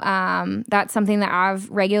so that's something that I've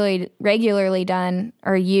regularly done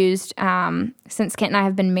or used since Kent and I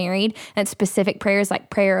have been married. And it's specific prayers like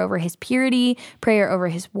prayer over his purity, prayer over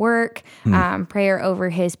his work, prayer over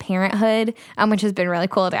his parenthood, which has been really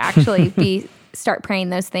cool to actually start praying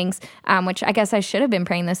those things, which I guess I should have been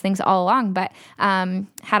praying those things all along, but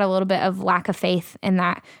had a little bit of lack of faith in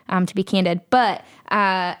that, to be candid. But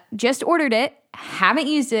just ordered it, haven't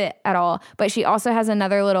used it at all, but she also has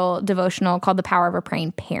another little devotional called The Power of a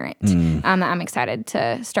Praying Parent that I'm excited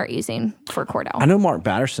to start using for Cordell. I know Mark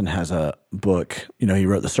Batterson has a book, he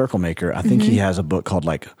wrote The Circle Maker. I think he has a book called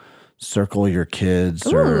Circle Your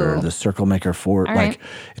Kids or The Circle Maker for,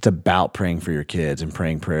 it's about praying for your kids and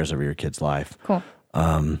praying prayers over your kid's life. Cool.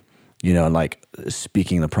 And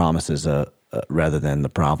speaking the promises rather than the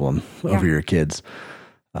problem over your kids.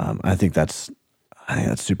 I think that's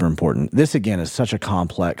super important. This, again, is such a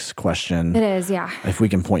complex question. It is, yeah. If we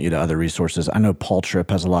can point you to other resources. I know Paul Tripp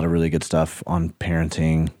has a lot of really good stuff on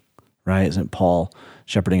parenting, right? Isn't Paul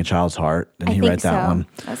Shepherding a Child's Heart? Didn't he write that one?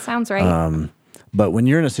 That sounds right. But when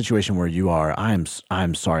you're in a situation where you are, I'm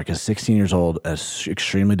sorry, because 16 years old,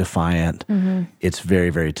 extremely defiant, it's very,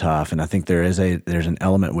 very tough. And I think there's an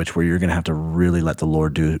element where you're going to have to really let the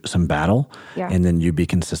Lord do some battle, and then you be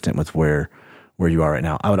consistent with where you are right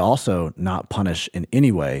now. I would also not punish in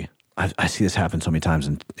any way. I see this happen so many times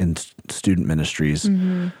in student ministries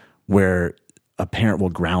where a parent will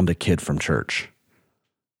ground a kid from church.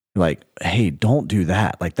 Like, hey, don't do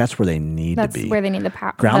that. Like, that's where they need to be. That's where they need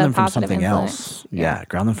the ground them from positive something influence. else. Yeah,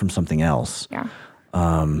 ground them from something else. Yeah.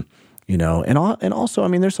 And also, I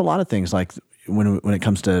mean, there's a lot of things like when it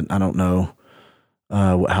comes to, I don't know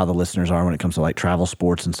how the listeners are when it comes to like travel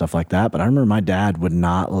sports and stuff like that. But I remember my dad would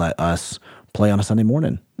not let us play on a Sunday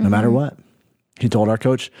morning, no matter what. He told our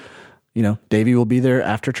coach, Davey will be there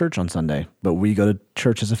after church on Sunday, but we go to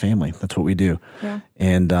church as a family. That's what we do. Yeah.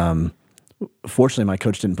 And fortunately, my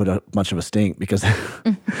coach didn't put up much of a stink because,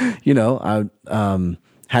 I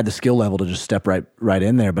had the skill level to just step right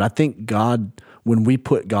in there. But I think God, when we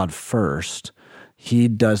put God first, He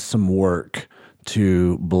does some work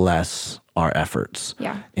to bless our efforts.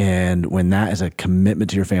 Yeah. And when that is a commitment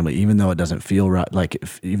to your family, even though it doesn't feel right,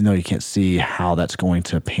 even though you can't see how that's going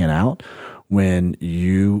to pan out, when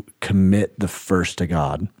you commit the first to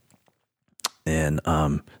God, and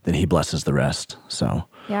then He blesses the rest. So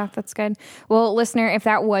yeah, that's good. Well, listener, if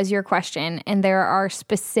that was your question and there are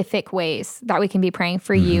specific ways that we can be praying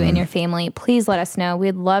for you and your family, please let us know.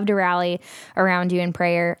 We'd love to rally around you in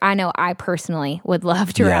prayer. I know I personally would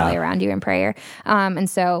love to rally around you in prayer. And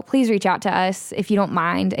so please reach out to us if you don't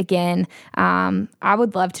mind. Again, I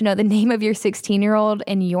would love to know the name of your 16-year-old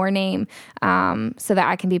and your name so that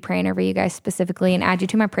I can be praying over you guys specifically and add you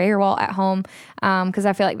to my prayer wall at home because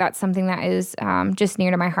I feel like that's something that is just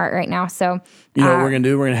near to my heart right now. So you know what we're going to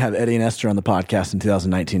do? We're going to have Eddie and Esther on the podcast in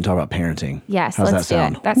 2019 talk about parenting. Yes, How's let's that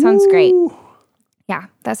sound? do it. That sounds great. Yeah,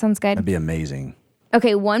 that sounds good. That'd be amazing.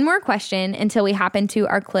 Okay, one more question until we hop into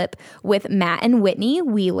our clip with Matt and Whitney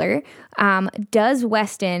Wheeler. Does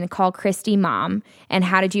Weston call Christy mom, and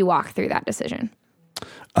how did you walk through that decision?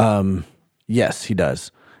 Yes, he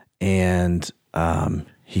does. And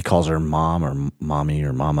he calls her mom or mommy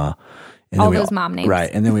or mama. And all those mom names.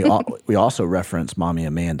 Right. And then we also reference Mommy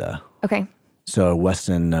Amanda. Okay. So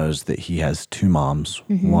Weston knows that he has two moms,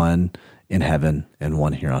 one in heaven and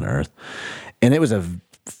one here on earth. And it was a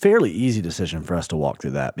fairly easy decision for us to walk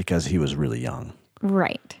through that because he was really young.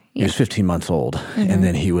 Right. He was 15 months old, and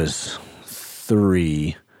then he was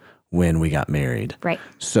 3 when we got married. Right.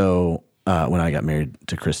 So when I got married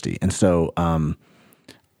to Christy. And so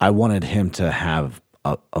I wanted him to have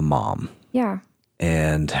a mom. Yeah.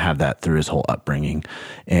 And have that through his whole upbringing.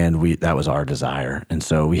 And that was our desire. And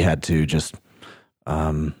so we had to just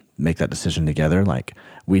make that decision together. Like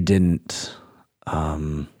we didn't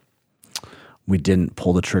pull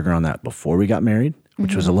the trigger on that before we got married,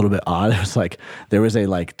 which was a little bit odd. It was like, there was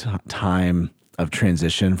a time of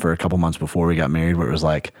transition for a couple months before we got married where it was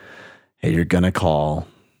like, hey, you're going to call,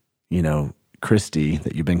 Christy,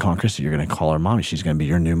 that you've been calling Christy, you're going to call her mommy. She's going to be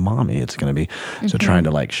your new mommy. It's going to be, so trying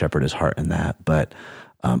to shepherd his heart in that. But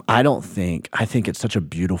I think it's such a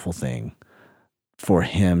beautiful thing for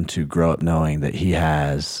him to grow up knowing that he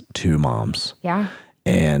has two moms. Yeah.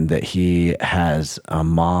 And that he has a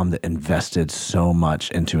mom that invested so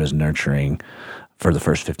much into his nurturing for the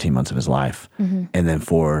first 15 months of his life. And then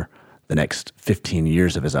for the next 15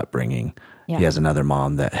 years of his upbringing, he has another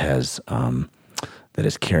mom that has, that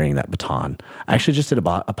is carrying that baton. I actually just did a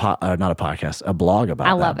blog about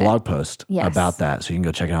that. Blog post about that. So you can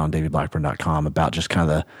go check it out on davidblackburn.com about just kind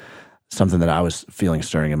of something that I was feeling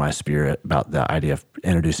stirring in my spirit about the idea of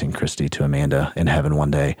introducing Christy to Amanda in heaven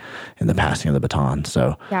one day and the passing of the baton.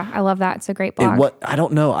 So yeah, I love that. It's a great blog. I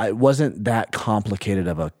don't know. It wasn't that complicated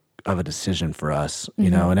of a decision for us,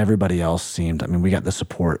 and everybody else seemed, we got the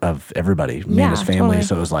support of everybody, Amanda's family. Totally.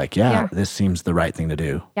 So it was like, this seems the right thing to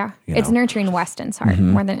do. Yeah. It's nurturing Weston's heart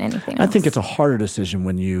more than anything else. I think it's a harder decision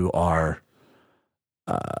when you are,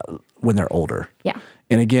 when they're older. Yeah.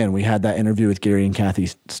 And again, we had that interview with Gary and Kathy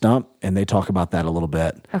Stump, and they talk about that a little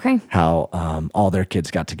bit. Okay. How all their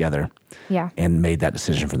kids got together and made that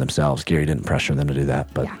decision for themselves. Gary didn't pressure them to do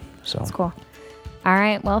that, but so that's cool. All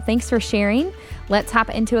right. Well, thanks for sharing. Let's hop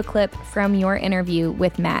into a clip from your interview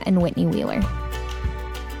with Matt and Whitney Wheeler.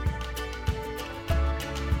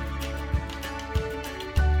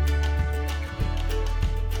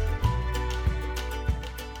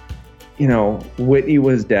 Whitney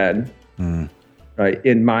was dead. Right?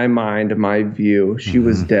 In my mind, my view, she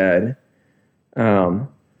was dead. And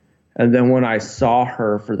then when I saw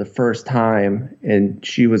her for the first time and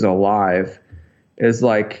she was alive, is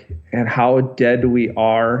and how dead we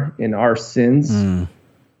are in our sins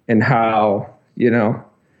and how,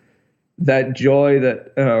 that joy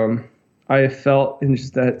that I felt, and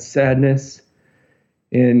just that sadness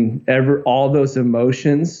and all those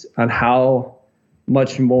emotions, on how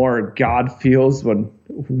much more God feels when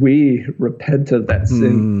we repent of that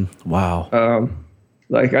sin. Wow.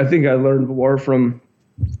 Like, I think I learned more from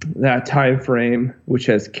that time frame, which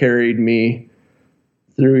has carried me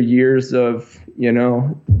through years of,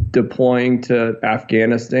 deploying to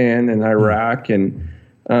Afghanistan and Iraq, and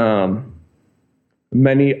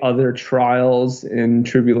many other trials and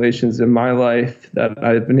tribulations in my life, that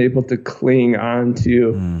I've been able to cling on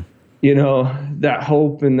to, that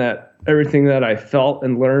hope and that everything that I felt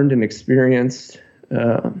and learned and experienced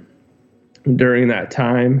during that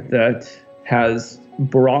time, that has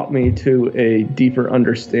brought me to a deeper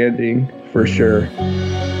understanding, for sure.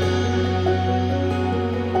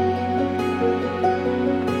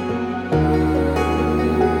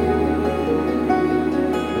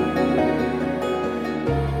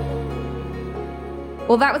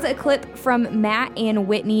 Well, that was a clip from Matt and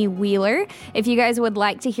Whitney Wheeler. If you guys would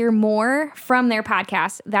like to hear more from their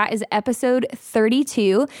podcast, that is episode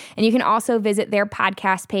 32. And you can also visit their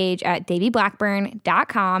podcast page at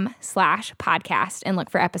daveyblackburn.com/podcast and look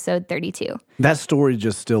for episode 32. That story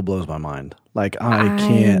just still blows my mind. Like, I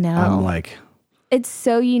can't, know. I'm like. It's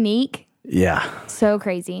so unique. Yeah. So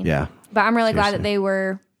crazy. Yeah. But I'm really glad that they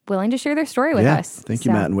were willing to share their story with us. Thank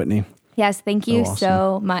you, Matt and Whitney. Yes, thank you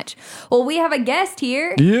so much. Well, we have a guest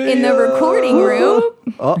here Yeah. in the recording room.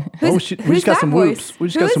 We just got some whoops. We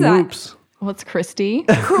just got some whoops. Well, it's Christy.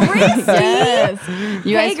 Christy? Yes.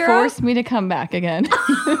 You Hey, guys girl. forced me to come back again.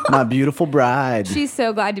 My beautiful bride. She's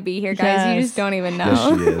so glad to be here, guys. You Yes. just don't even know. Yes,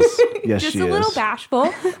 she is. Yes, Just she a is. little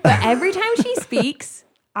bashful. But every time she speaks,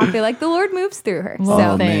 I feel like the Lord moves through her. Well,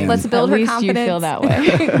 So man. let's build At her least confidence. you feel that way.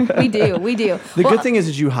 We do. The good thing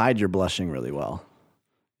is you hide your blushing really well.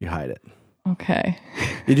 You hide it. Okay.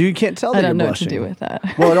 You can't tell that I don't you're know blushing. what to do with that.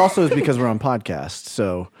 Well, it also is because we're on podcast,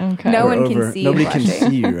 so Okay. No we're one can see you Nobody can blushing.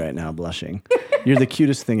 see you right now blushing. You're the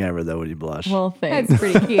cutest thing ever, though, when you blush. Well, thanks. That's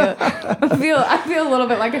pretty cute. I feel a little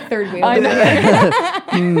bit like a third wheel. I know.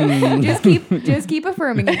 just keep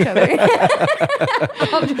affirming each other.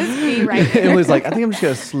 I'll just be right there. Emily's like, I think I'm just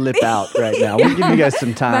going to slip out right now. We'll give you guys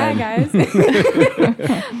some Bye, time. guys.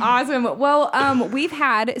 Awesome. Well, we've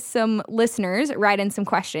had some listeners write in some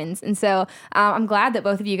questions. And so I'm glad that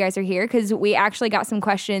both of you guys are here, because we actually got some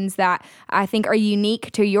questions that I think are unique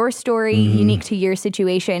to your story, unique to your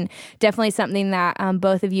situation. Definitely something that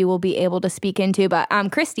both of you will be able to speak into. But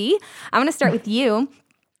Christy, I'm going to start with you.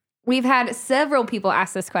 We've had several people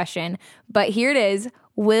ask this question, but here it is.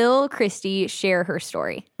 Will Christy share her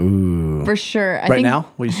story? For sure. I Right think, now?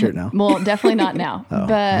 Will you share it now? Well, definitely not now.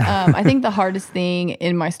 But I think the hardest thing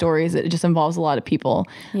in my story is that it just involves a lot of people.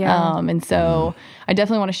 Yeah. And so I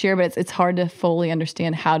definitely want to share, but it's hard to fully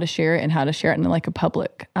understand how to share it and how to share it in like a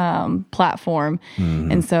public platform.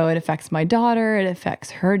 And so it affects my daughter, it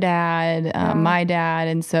affects her dad, my dad.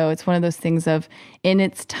 And so it's one of those things of, in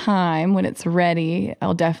its time, when it's ready,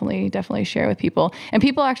 I'll definitely share with people. And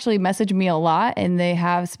people actually message me a lot, and they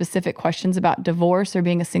have specific questions about divorce or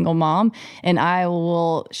being a single mom, and I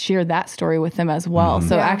will share that story with them as well.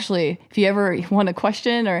 So actually, if you ever want a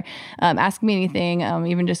question or ask me anything,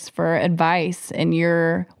 even just for advice in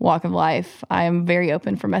your walk of life, I am very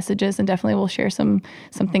open for messages, and definitely will share some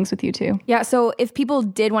things with you too. Yeah. So if people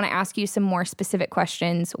did want to ask you some more specific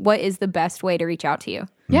questions, what is the best way to reach out to you?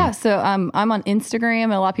 Yeah, so I'm on Instagram,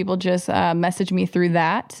 and a lot of people just message me through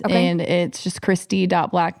that, and it's just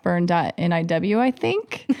christy.blackburn.niw, I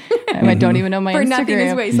think. I don't even know my For Instagram. nothing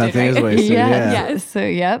is wasted. Nothing right? is wasted.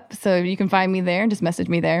 Yeah. So you can find me there and just message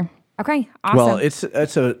me there. Okay. Awesome. Well, I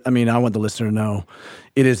want the listener to know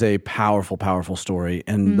it is a powerful, powerful story.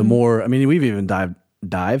 And the more, we've even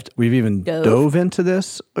we've even dove into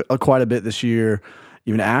this quite a bit this year,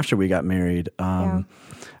 even after we got married.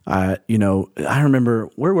 I remember,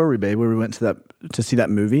 where were we, babe? Where we went to see that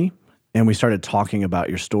movie, and we started talking about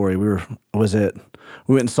your story. We went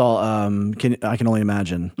and saw I Can Only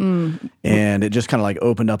Imagine, and it just kind of like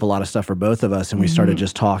opened up a lot of stuff for both of us, and we started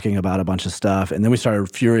just talking about a bunch of stuff, and then we started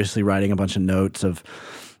furiously writing a bunch of notes of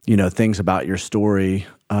things about your story,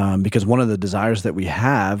 because one of the desires that we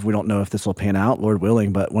have, we don't know if this will pan out, Lord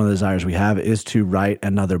willing, but one of the desires we have is to write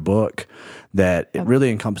another book that it really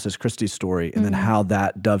encompasses Christy's story, and then how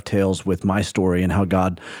that dovetails with my story and how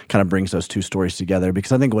God kind of brings those two stories together.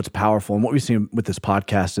 Because I think what's powerful and what we've seen with this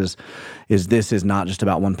podcast is this is not just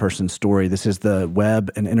about one person's story. This is the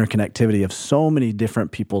web and interconnectivity of so many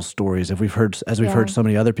different people's stories. As we've heard so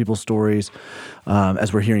many other people's stories,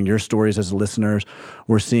 as we're hearing your stories as listeners,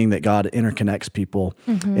 we're seeing that God interconnects people,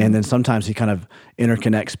 and then sometimes He kind of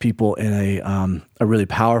interconnects people in a really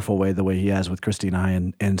powerful way, the way He has with Christy and I,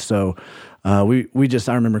 and so I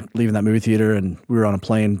remember leaving that movie theater, and we were on a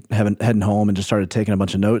plane heading home, and just started taking a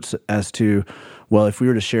bunch of notes as to, well, if we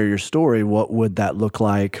were to share your story, what would that look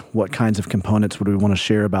like? What kinds of components would we want to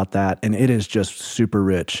share about that? And it is just super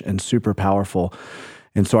rich and super powerful.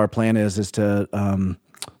 And so our plan is to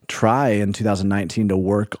try in 2019 to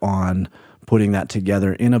work on putting that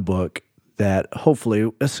together in a book that hopefully,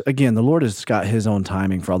 again, the Lord has got His own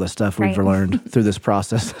timing for all this stuff we've learned through this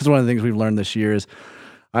process. That's one of the things we've learned this year is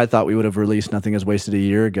I thought we would have released Nothing Is Wasted a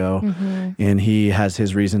year ago, and He has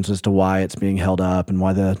His reasons as to why it's being held up and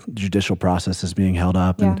why the judicial process is being held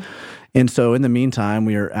up. And so in the meantime,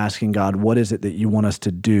 we are asking God, what is it that you want us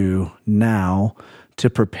to do now to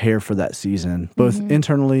prepare for that season, both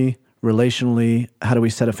internally, relationally? How do we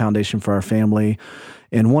set a foundation for our family?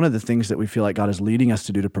 And one of the things that we feel like God is leading us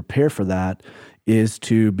to do to prepare for that is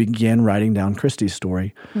to begin writing down Christy's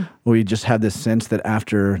story. We just have this sense that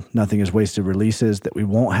after Nothing Is Wasted releases, that we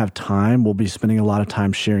won't have time. We'll be spending a lot of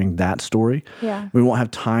time sharing that story. We won't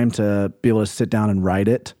have time to be able to sit down and write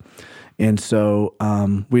it. And so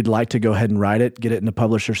we'd like to go ahead and write it, get it in the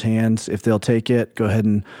publisher's hands. If they'll take it, go ahead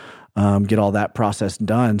and get all that process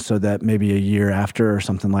done so that maybe a year after or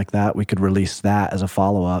something like that, we could release that as a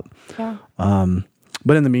follow-up.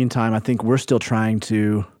 But in the meantime, I think we're still trying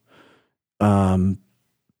to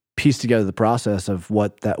piece together the process of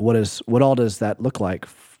what all does that look like,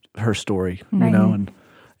 her story, you know,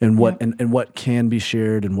 and what can be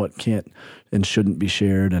shared and what can't and shouldn't be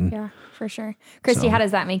shared. And yeah, for sure. Christy, how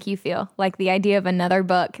does that make you feel? Like the idea of another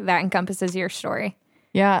book that encompasses your story?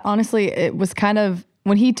 Yeah, honestly, it was kind of,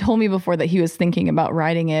 when he told me before that he was thinking about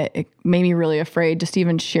writing it, it made me really afraid just to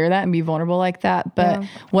even share that and be vulnerable like that. But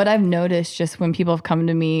what I've noticed just when people have come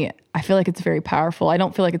to me, I feel like it's very powerful. I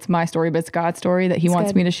don't feel like it's my story, but it's God's story that He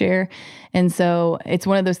wants me to share. And so it's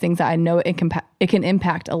one of those things that I know it can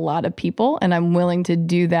impact a lot of people, and I'm willing to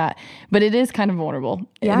do that. But it is kind of vulnerable.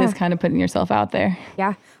 It is kind of putting yourself out there.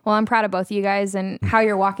 Yeah. Well, I'm proud of both of you guys and how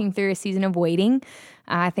you're walking through a season of waiting.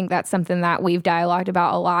 I think that's something that we've dialogued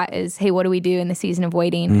about a lot is, hey, what do we do in the season of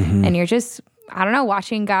waiting? And you're just, I don't know,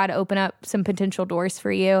 watching God open up some potential doors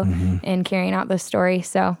for you and carrying out this story.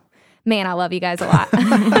 So, man, I love you guys a lot.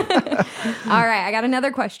 All right, I got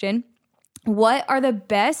another question. What are the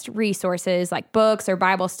best resources, like books or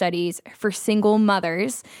Bible studies, for single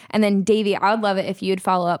mothers? And then, Davey, I would love it if you'd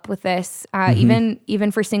follow up with this,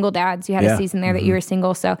 even for single dads. You had a season there that you were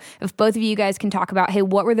single. So if both of you guys can talk about, hey,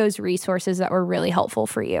 what were those resources that were really helpful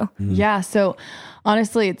for you? Yeah, so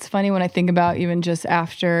honestly, it's funny when I think about even just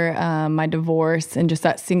after my divorce and just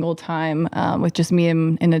that single time with just me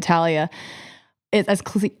and Natalia. It's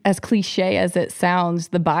as cliche as it sounds,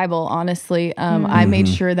 the Bible, honestly, I made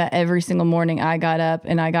sure that every single morning I got up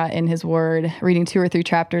and I got in His Word, reading 2 or 3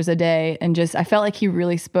 chapters a day. And just, I felt like He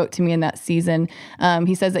really spoke to me in that season.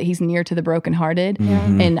 He says that He's near to the brokenhearted.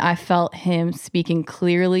 And I felt Him speaking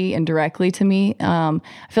clearly and directly to me. I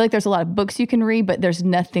feel like there's a lot of books you can read, but there's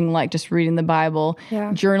nothing like just reading the Bible,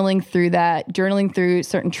 journaling through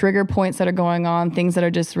certain trigger points that are going on, things that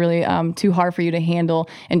are just really too hard for you to handle,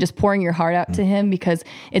 and just pouring your heart out to Him. Because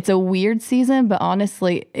it's a weird season, but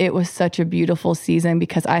honestly, it was such a beautiful season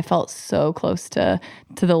because I felt so close to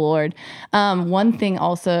the Lord. One thing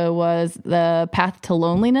also was the Path to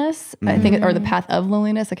Loneliness, I think, or the Path of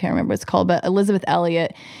Loneliness. I can't remember what it's called, but Elizabeth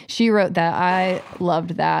Elliot, she wrote that. I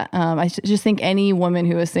loved that. I just think any woman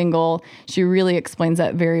who is single, she really explains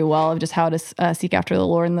that very well of just how to seek after the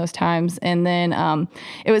Lord in those times. And then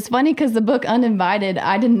it was funny because the book Uninvited,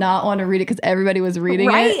 I did not want to read it because everybody was reading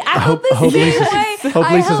it. I hope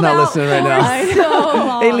Lisa's not listening right now. I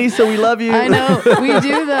know. Hey, Lisa, we love you. I know. We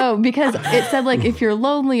do, though, because it said, like, if you're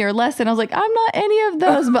lonely or less. And I was like, I'm not any of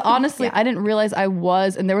those. But honestly, I didn't realize I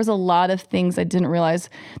was. And there was a lot of things I didn't realize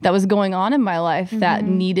that was going on in my life that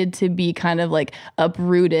needed to be kind of like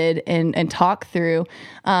uprooted and talked through.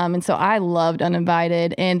 And so I loved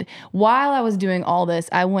Uninvited. And while I was doing all this,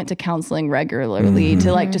 I went to counseling regularly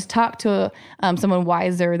to like just talk to someone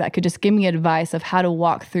wiser that could just give me advice of how to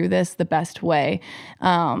walk through this the best way.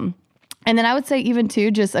 And then I would say even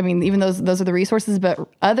too, just, I mean, even those are the resources, but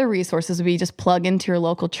other resources would be just plug into your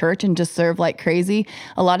local church and just serve like crazy.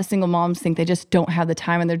 A lot of single moms think they just don't have the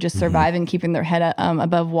time and they're just surviving, keeping their head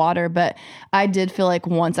above water. But I did feel like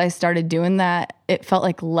once I started doing that, it felt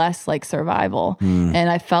like less like survival. And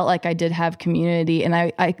I felt like I did have community, and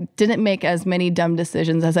I didn't make as many dumb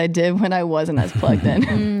decisions as I did when I wasn't as plugged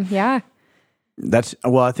in. Yeah.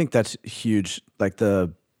 I think that's huge. Like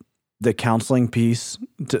the counseling piece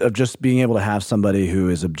of just being able to have somebody who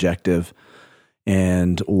is objective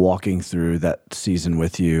and walking through that season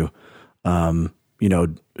with you.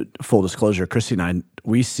 Full disclosure, Christy and I,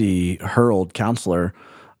 we see her old counselor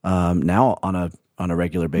now on a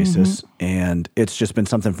regular basis. And it's just been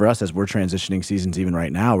something for us as we're transitioning seasons. Even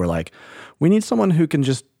right now, we're like, we need someone who can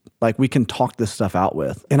just, like, we can talk this stuff out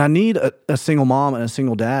with. And I need a single mom and a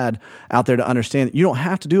single dad out there to understand that you don't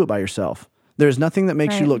have to do it by yourself. There's nothing that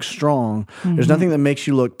makes you look strong. There's nothing that makes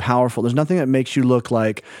you look powerful. There's nothing that makes you look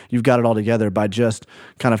like you've got it all together by just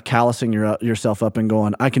kind of callousing yourself up and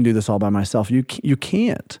going, I can do this all by myself. You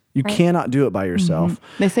can't. You cannot do it by yourself.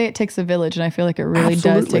 They say it takes a village, and I feel like it really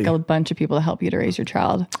does take a bunch of people to help you to raise your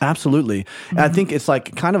child. Absolutely. And I think it's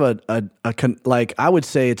like kind of like I would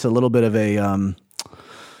say it's a little bit of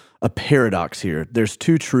a paradox here. There's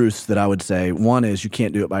two truths that I would say. One is you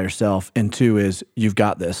can't do it by yourself, and two is you've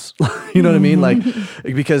got this. You know what I mean? Like,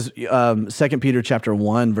 because 2 Peter chapter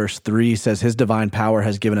 1 verse 3 says his divine power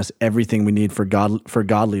has given us everything we need for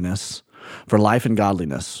godliness, for life and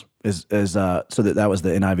godliness. So that was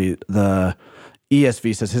the NIV. The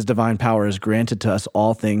ESV says his divine power has granted to us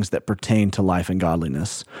all things that pertain to life and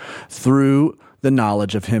godliness through the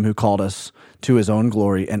knowledge of him who called us to his own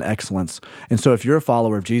glory and excellence. And so if you're a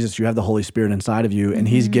follower of Jesus, you have the Holy Spirit inside of you, and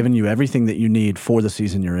he's given you everything that you need for the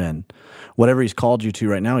season you're in. Whatever he's called you to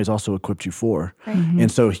right now, he's also equipped you for.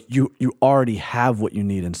 And so you already have what you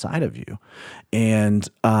need inside of you. And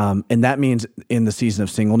that means in the season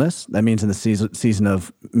of singleness, that means in the season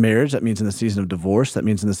of marriage, that means in the season of divorce, that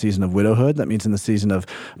means in the season of widowhood, that means in the season of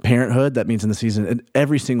parenthood, that means in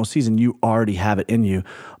every single season, you already have it in you,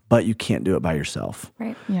 but you can't do it by yourself.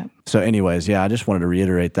 Right. Yeah. So anyways, I just wanted to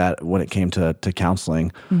reiterate that when it came to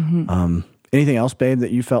counseling. Anything else, babe,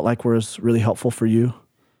 that you felt like was really helpful for you?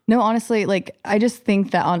 No, honestly, like, I just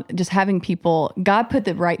think that on just having people, God put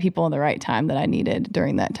the right people in the right time that I needed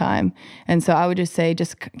during that time. And so I would just say,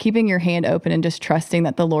 just keeping your hand open and just trusting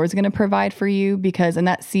that the Lord's going to provide for you, because in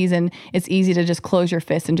that season, it's easy to just close your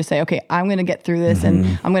fists and just say, okay, I'm going to get through this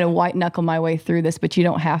and I'm going to white knuckle my way through this, but you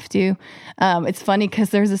don't have to. It's funny because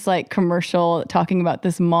there's this like commercial talking about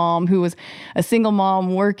this mom who was a single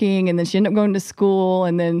mom working, and then she ended up going to school,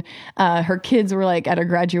 and then her kids were like at her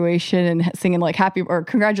graduation and singing like happy or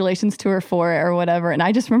congratulations to her for it or whatever. And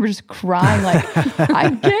I just remember just crying like, I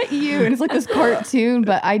get you. And it's like this cartoon,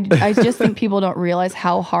 but I just think people don't realize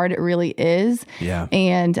how hard it really is. Yeah.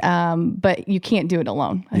 And, but you can't do it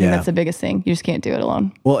alone. I think that's the biggest thing. You just can't do it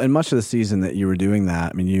alone. Well, in much of the season that you were doing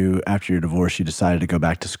that, I mean, after your divorce, you decided to go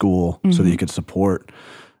back to school so that you could support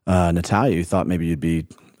Natalia. You thought maybe you'd be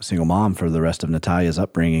a single mom for the rest of Natalia's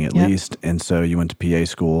upbringing at least. And so you went to PA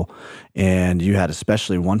school, and you had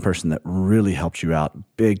especially one person that really helped you out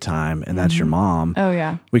big time, and that's your mom. Oh,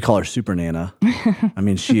 yeah. We call her Super Nana. I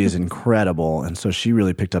mean, she is incredible. And so she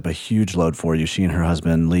really picked up a huge load for you, she and her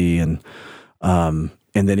husband, Lee. And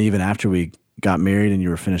then even after we got married and you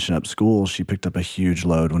were finishing up school, she picked up a huge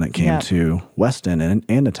load when it came to Weston and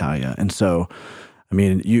Natalia. And so, I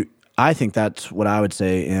mean, I think that's what I would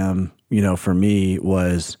say, for me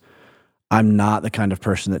was I'm not the kind of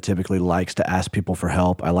person that typically likes to ask people for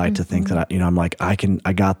help. I like to think that, I'm like, I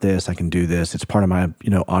got this, I can do this. It's part of my,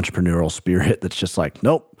 entrepreneurial spirit that's just like,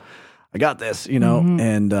 nope, I got this,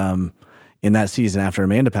 and in that season after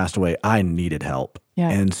Amanda passed away, I needed help. Yeah.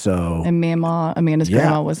 And so... And Amanda's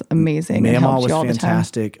grandma was amazing. Mama was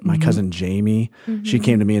fantastic. My cousin Jamie, she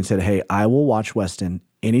came to me and said, hey, I will watch Weston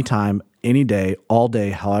anytime, any day, all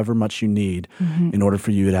day, however much you need in order for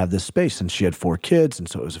you to have this space. And she had 4 kids, and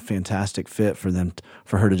so it was a fantastic fit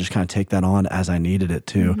for her to just kind of take that on as I needed it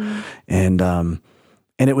too. And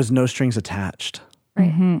it was no strings attached.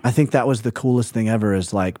 Right. I think that was the coolest thing ever,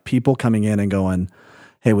 is like people coming in and going,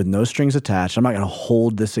 hey, with no strings attached, I'm not going to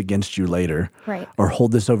hold this against you later, right, or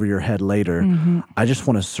hold this over your head later. I just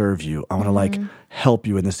want to serve you. I want to like help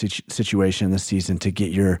you in this situation, this season, to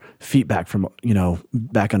get your feet back from,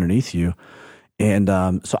 back underneath you. And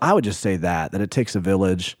so I would just say that it takes a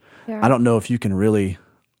village. Yeah. I don't know if you can really,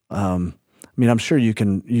 I'm sure you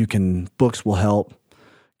can, books will help,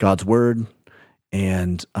 God's word,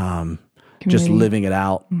 and just living it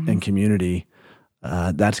out in community.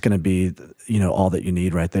 That's going to be, all that you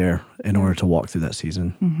need right there in order to walk through that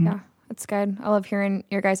season. Yeah. That's good. I love hearing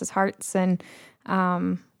your guys' hearts and,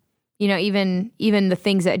 even the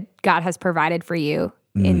things that God has provided for you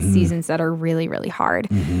in seasons that are really, really hard.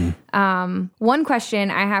 One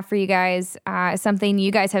question I have for you guys is something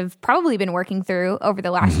you guys have probably been working through over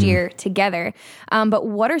the last year together. But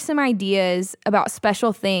what are some ideas about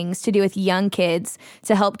special things to do with young kids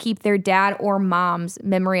to help keep their dad or mom's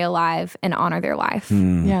memory alive and honor their life?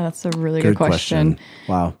 Yeah, that's a really good question.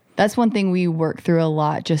 Wow. That's one thing we work through a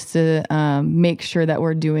lot, just to make sure that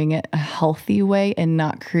we're doing it a healthy way and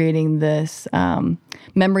not creating this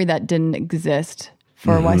memory that didn't exist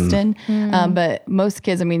for Weston. But most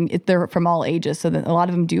kids, they're from all ages, so that a lot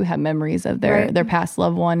of them do have memories of their past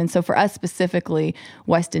loved one. And so for us specifically,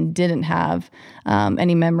 Weston didn't have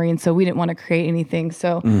any memory, and so we didn't want to create anything.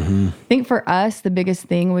 So I think for us, the biggest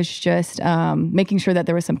thing was just making sure that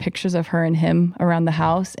there was some pictures of her and him around the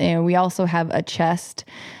house. And we also have a chest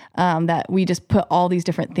that we just put all these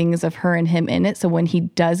different things of her and him in it. So when he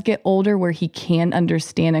does get older, where he can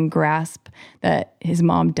understand and grasp that his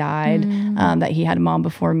mom died, that he had a mom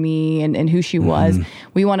before me and who she was,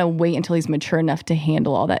 we want to wait until he's mature enough to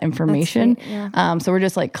handle all that information. So we're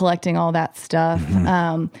just like collecting all that stuff.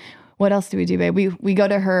 What else do we do, babe? We go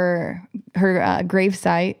to her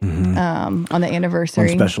gravesite on the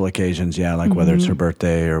anniversary. On special occasions, like whether it's her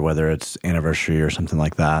birthday or whether it's anniversary or something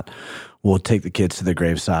like that. We'll take the kids to the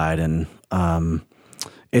graveside, and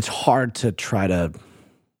it's hard to try to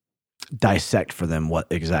dissect for them what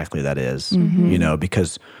exactly that is,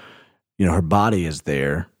 because, her body is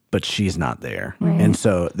there, but she's not there. Right. And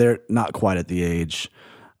so they're not quite at the age,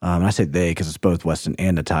 and I say they because it's both Weston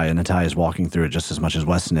and Natalia. Natalia is walking through it just as much as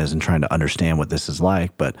Weston is and trying to understand what this is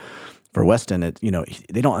like. But for Weston,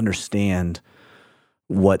 they don't understand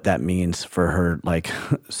what that means for her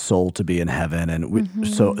soul to be in heaven. And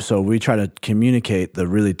so we try to communicate the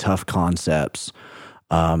really tough concepts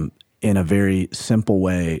in a very simple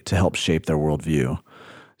way to help shape their worldview.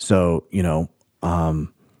 So, your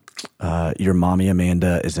mommy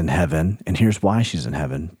Amanda is in heaven, and here's why she's in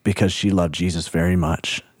heaven: because she loved Jesus very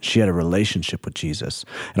much. She had a relationship with Jesus.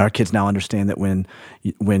 And our kids now understand that when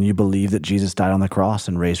you believe that Jesus died on the cross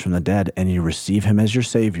and raised from the dead, and you receive him as your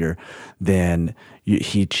Savior, then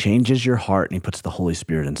he changes your heart and he puts the Holy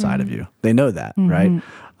Spirit inside of you. They know that, right?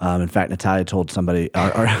 In fact, Natalia told somebody,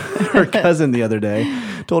 her cousin the other day,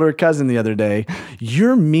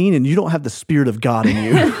 you're mean and you don't have the Spirit of God in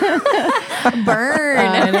you. Burn.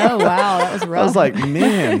 I know. Wow, that was rough. I was like,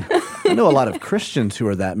 man, I know a lot of Christians who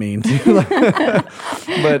are that mean too.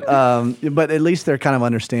 But at least they're kind of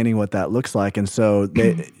understanding what that looks like. And so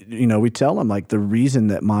they, we tell them the reason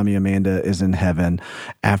that mommy Amanda is in heaven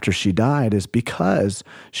after she died is because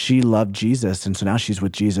she loved Jesus. And so now she's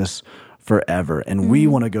with Jesus forever. And we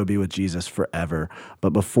want to go be with Jesus forever.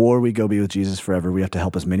 But before we go be with Jesus forever, we have to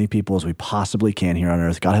help as many people as we possibly can here on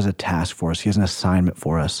earth. God has a task for us. He has an assignment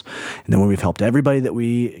for us. And then when we've helped everybody that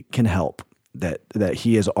we can help, that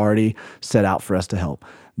he has already set out for us to help,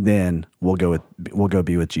 then we'll go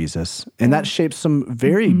be with Jesus. And that shapes some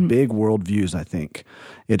very big worldviews, I think.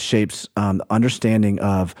 It shapes understanding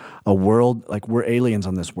of a world, we're aliens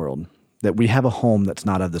on this world, that we have a home that's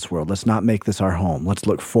not of this world. Let's not make this our home. Let's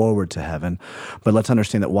look forward to heaven. But let's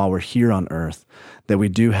understand that while we're here on earth, that we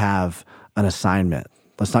do have an assignment.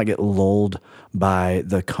 Let's not get lulled by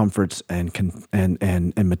the comforts and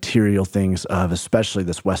material things of especially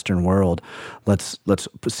this Western world. Let's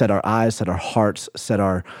set our eyes, set our hearts, set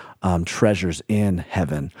our treasures in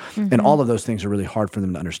heaven. And all of those things are really hard for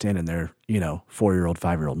them to understand in their 4-year-old,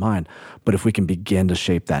 5-year-old mind. But if we can begin to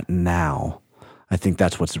shape that now, I think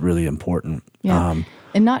that's what's really important. Yeah.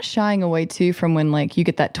 And not shying away too from when you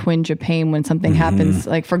get that twinge of pain when something happens.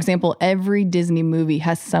 For example, every Disney movie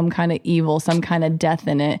has some kind of evil, some kind of death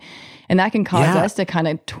in it. And that can cause us to kind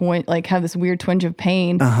of have this weird twinge of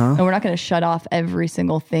pain. And we're not going to shut off every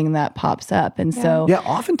single thing that pops up. And so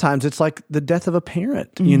oftentimes it's like the death of a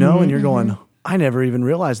parent, and you're going, I never even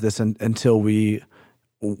realized this until we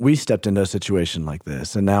stepped into a situation like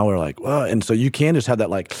this. And now we're like, well, and so you can just have that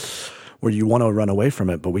where you want to run away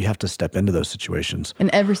from it, but we have to step into those situations.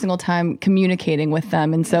 And every single time communicating with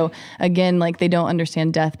them. And so again, they don't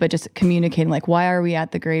understand death, but just communicating, why are we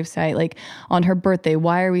at the gravesite? On her birthday,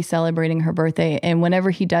 why are we celebrating her birthday? And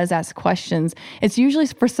whenever he does ask questions, it's usually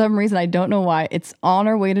for some reason, I don't know why, it's on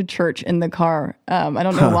our way to church in the car. I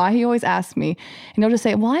don't know why he always asks me. And he'll just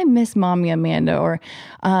say, well, I miss mommy Amanda, or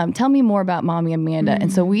tell me more about mommy Amanda.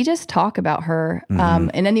 And so we just talk about her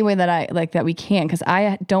in any way that that we can, because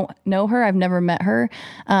I don't know her. I've never met her.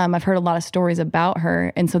 I've heard a lot of stories about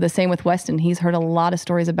her. And so the same with Weston. He's heard a lot of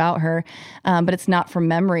stories about her, but it's not from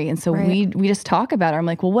memory. And so we just talk about her. I'm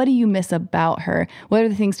like, well, what do you miss about her? What are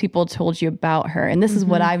the things people told you about her? And this is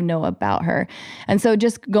what I know about her. And so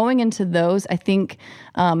just going into those, I think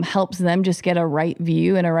helps them just get a right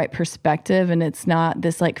view and a right perspective. And it's not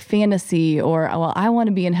this like fantasy or, well, I want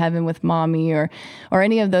to be in heaven with mommy or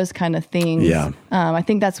any of those kind of things. Yeah. I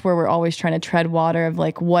think that's where we're always trying to tread water of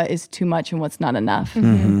like what is too much and what's not enough.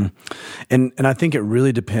 And I think it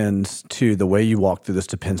really depends too, the way you walk through this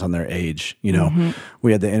depends on their age. You know,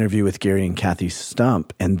 we had the interview with Gary and Kathy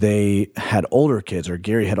Stump, and they had older kids, or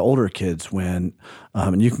Gary had older kids when,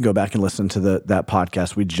 and you can go back and listen to that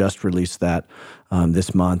podcast. We just released that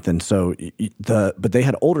this month. And so but they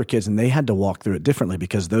had older kids, and they had to walk through it differently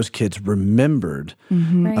because those kids remembered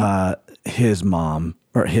his mom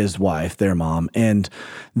or his wife, their mom, and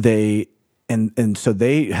so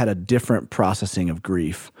they had a different processing of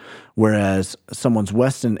grief, whereas someone's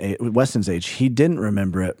Weston's age, he didn't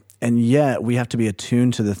remember it, and yet we have to be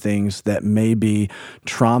attuned to the things that may be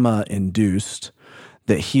trauma-induced,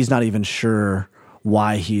 that he's not even sure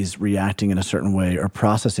why he's reacting in a certain way or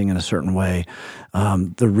processing in a certain way.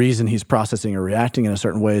 The reason he's processing or reacting in a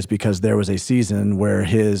certain way is because there was a season where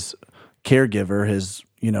his caregiver, his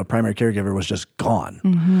primary caregiver, was just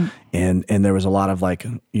gone. And there was a lot of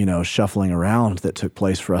shuffling around that took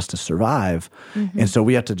place for us to survive. And so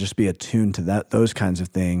we have to just be attuned to those kinds of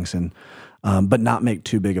things, and but not make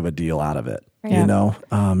too big of a deal out of it. Yeah. Not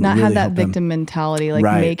really have that victim mentality,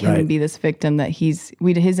 make him be this victim that he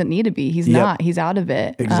doesn't need to be. He's not. He's out of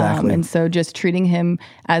it. Exactly. And so just treating him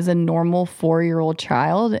as a normal 4-year-old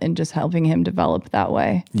child and just helping him develop that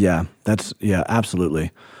way. Yeah,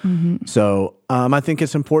 absolutely. So I think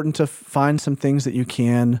it's important to find some things that you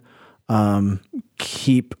can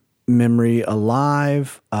keep memory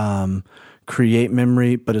alive, create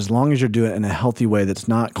memory, but as long as you're doing it in a healthy way that's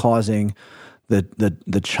not causing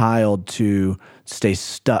the child to stay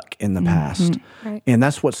stuck in the past. Right. And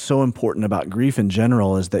that's what's so important about grief in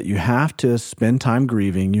general, is that you have to spend time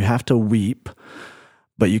grieving, you have to weep,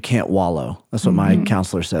 but you can't wallow. That's what my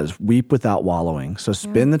counselor says, weep without wallowing. So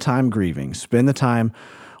spend the time grieving, spend the time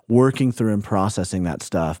working through and processing that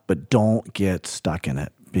stuff, but don't get stuck in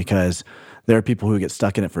it, because there are people who get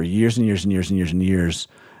stuck in it for years and years and years and years and years,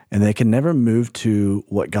 and they can never move to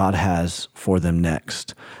what God has for them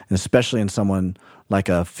next. And especially in someone like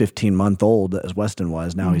a 15-month-old, as Weston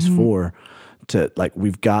was, now he's 4,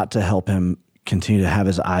 we've got to help him continue to have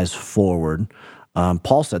his eyes forward.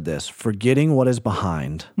 Paul said this, forgetting what is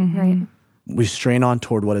behind, we strain on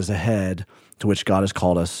toward what is ahead, to which God has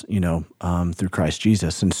called us, through Christ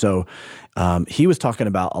Jesus. And so he was talking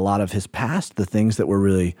about a lot of his past, the things that were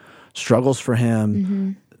really struggles for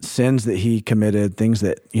him, sins that he committed, things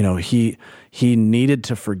that, he needed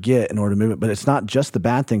to forget in order to move it. But it's not just the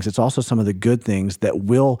bad things. It's also some of the good things that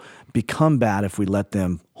will become bad if we let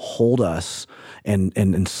them hold us and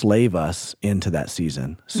enslave us into that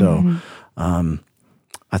season. So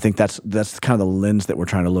I think that's kind of the lens that we're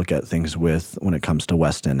trying to look at things with when it comes to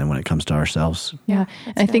Weston and when it comes to ourselves. Yeah.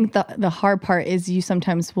 I think the hard part is you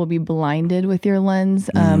sometimes will be blinded with your lens.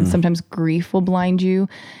 Sometimes grief will blind you.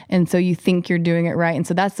 And so you think you're doing it right. And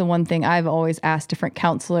so that's the one thing I've always asked different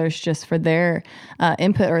counselors just for their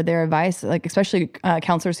input or their advice, especially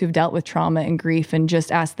counselors who've dealt with trauma and grief, and just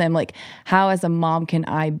ask them how as a mom can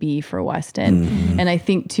I be for Weston? And I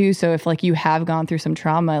think too, so if you have gone through some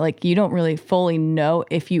trauma, you don't really fully know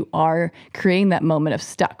if you are creating that moment of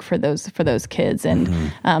stuck for those kids, and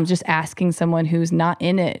just asking someone who's not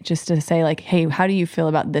in it just to say hey, how do you feel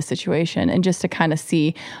about this situation? And just to kind of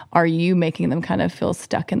see, are you making them kind of feel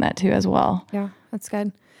stuck in that too as well? Yeah, that's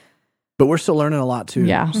good. But we're still learning a lot too.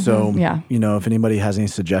 Yeah. So, if anybody has any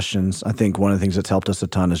suggestions, I think one of the things that's helped us a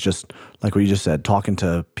ton is just like what you just said, talking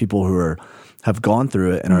to people who have gone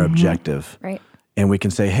through it and are objective. Right. And we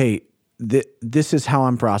can say, hey, this is how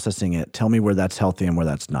I'm processing it. Tell me where that's healthy and where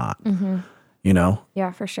that's not.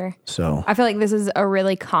 Yeah, for sure. So I feel like this is a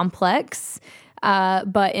really complex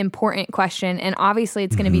but important question. And obviously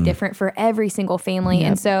it's going to be different for every single family. Yep.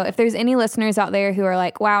 And so if there's any listeners out there who are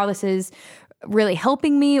like, wow, this is really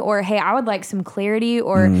helping me, or hey, I would like some clarity,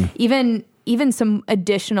 or even some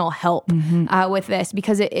additional help with this,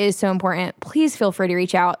 because it is so important, please feel free to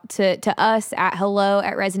reach out to us at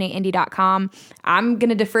hello@resonateindy.com. I'm going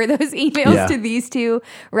to defer those emails to these two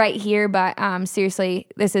right here, but seriously,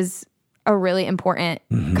 this is a really important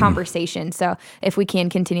conversation. So if we can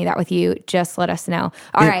continue that with you, just let us know.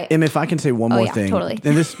 All right. And if I can say one more thing, totally.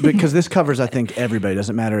 And this, because this covers, I think, everybody. It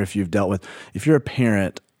doesn't matter if you've dealt with, if you're a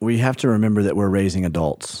parent, we have to remember that we're raising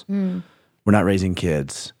adults. We're not raising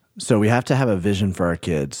kids. So we have to have a vision for our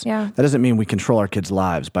kids. Yeah. That doesn't mean we control our kids'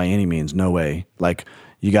 lives by any means. No way. Like,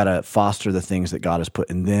 you got to foster the things that God has put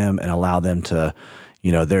in them and allow them to,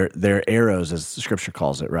 they're arrows, as the scripture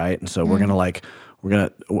calls it, right? And so we're going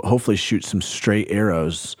to hopefully shoot some straight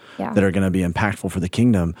arrows that are going to be impactful for the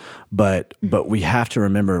kingdom. But we have to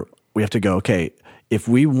remember, we have to go, okay, if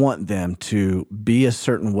we want them to be a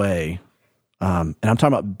certain way, and I'm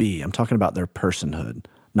talking about their personhood,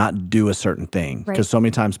 not do a certain thing. Because so many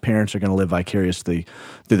times parents are going to live vicariously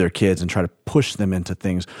through their kids and try to push them into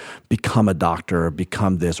things, become a doctor or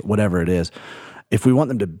become this, whatever it is. If we want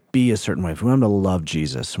them to be a certain way, if we want them to love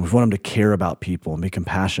Jesus, and we want them to care about people and be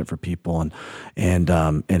compassionate for people and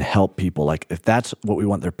help people, like if that's what we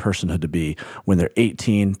want their personhood to be when they're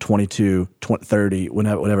 18, 22, 30,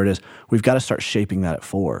 whatever it is, we've got to start shaping that at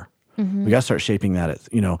 4. We got to start shaping that at,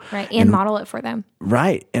 right, and model it for them.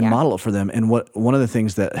 Right, and model it for them. And one of the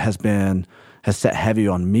things that has set heavy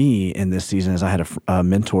on me in this season is I had a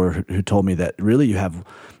mentor who told me that really you have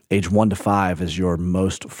age 1 to 5 as your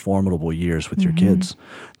most formidable years with your kids.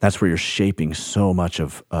 That's where you're shaping so much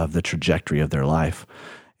of the trajectory of their life.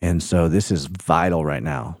 And so this is vital right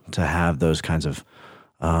now to have those kinds of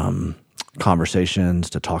conversations,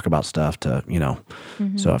 to talk about stuff, to,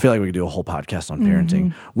 so I feel like we could do a whole podcast on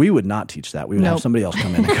parenting. We would not teach that. We would have somebody else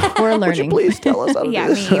come in and go, We're learning. would you please tell us how to do Yeah,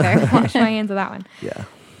 this? me either. Wash my hands of that one. Yeah.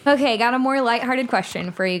 Okay, got a more lighthearted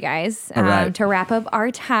question for you guys right. to wrap up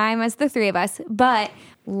our time as the three of us. But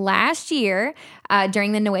last year,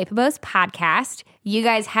 during the Nuepabos podcast, you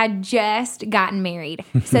guys had just gotten married.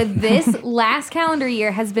 So this last calendar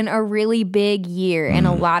year has been a really big year in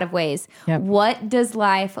a lot of ways. Yep. What does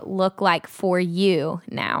life look like for you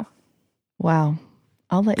now? Wow.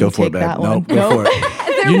 I'll let Go you for it, take babe. that No, one. go for it.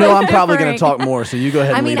 You know I'm probably going to talk more, so you go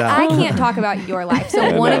ahead and lead out. I can't talk about your life,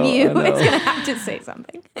 so one of you is going to have to say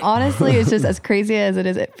something. Honestly, it's just as crazy as it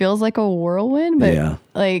is. It feels like a whirlwind, but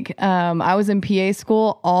I was in PA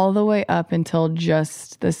school all the way up until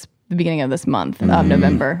just the beginning of this month of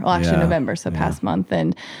November. Well, actually November, so past month.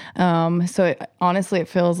 And honestly, it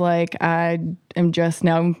feels like I am just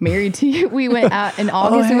now married to you. We went out in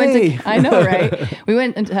August. I know, right? We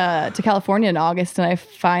went to California in August, and I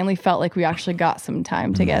finally felt like we actually got some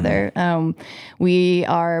time together. We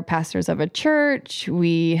are pastors of a church.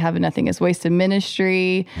 We have a Nothing is Wasted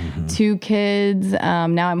ministry, 2 kids.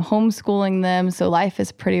 Now I'm homeschooling them, so life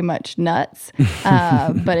is pretty much nuts,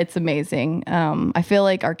 but it's amazing. I feel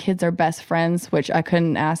like our kids are best friends, which I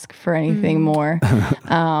couldn't ask for anything more.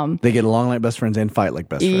 They get along like best friends and fight like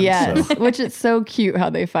best friends. Yes, so. which it's so cute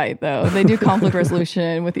how they fight, though. They do conflict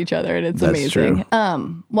resolution with each other, and it's That's amazing. True.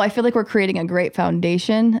 Well, I feel like we're creating a great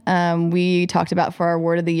foundation. We talked about for our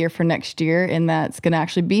word of the year for next year, and that's going to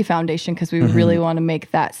actually be foundation because we really want to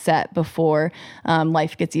make that set before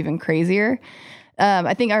life gets even crazier.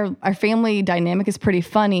 I think our family dynamic is pretty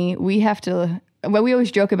funny. We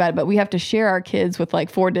always joke about it, but we have to share our kids with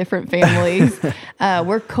like 4 different families.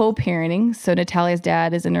 We're co-parenting. So Natalia's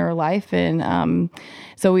dad is in her life. And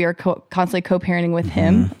so we are constantly co-parenting with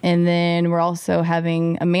him. And then we're also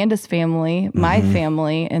having Amanda's family, my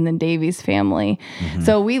family, and then Davey's family.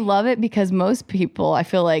 So we love it because most people, I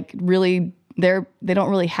feel like, really they don't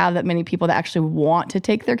really have that many people that actually want to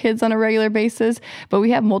take their kids on a regular basis, but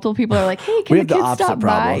we have multiple people that are like, hey, can the kids stop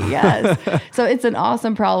by? Yes. So it's an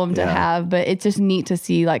awesome problem to have, but it's just neat to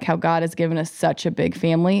see like how God has given us such a big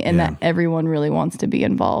family and that everyone really wants to be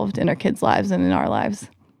involved in our kids' lives and in our lives.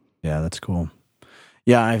 Yeah, that's cool.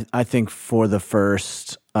 Yeah, I think for the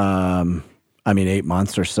first, 8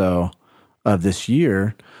 months or so of this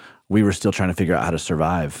year, we were still trying to figure out how to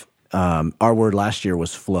survive. Our word last year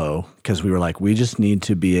was flow, because we were like, we just need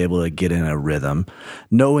to be able to get in a rhythm,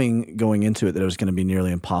 knowing going into it that it was going to be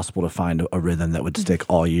nearly impossible to find a rhythm that would stick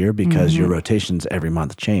all year, because your rotations every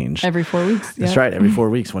month change. Every 4 weeks. That's right. Every 4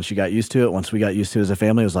 weeks. Once you got used to it, once we got used to it as a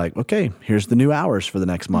family, it was like, okay, here's the new hours for the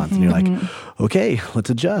next month. And you're like, okay, let's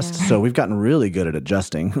adjust. So we've gotten really good at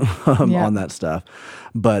adjusting on that stuff.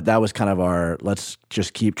 But that was kind of let's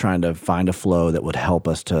just keep trying to find a flow that would help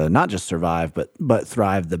us to not just survive, but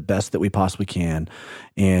thrive the best that we possibly can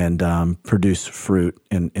and produce fruit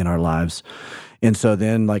in our lives. And so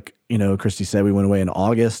then, like, Christy said, we went away in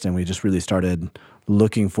August, and we just really started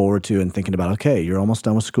looking forward to and thinking about, okay, you're almost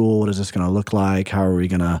done with school. What is this going to look like? How are we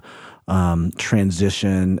going to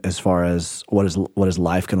transition as far as what is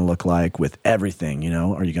life going to look like with everything?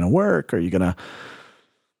 Are you going to work? Are you going to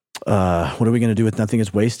what are we going to do with Nothing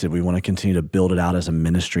is Wasted? We want to continue to build it out as a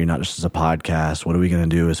ministry, not just as a podcast. What are we going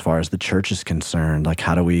to do as far as the church is concerned? Like,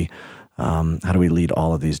 how do we lead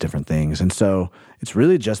all of these different things? And so it's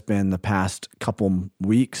really just been the past couple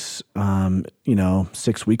weeks,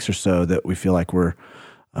 6 weeks or so, that we feel like we're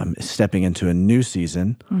stepping into a new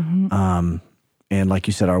season. And like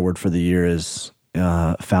you said, our word for the year is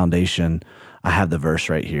foundation. I have the verse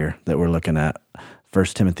right here that we're looking at. 1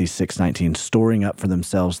 Timothy 6:19, storing up for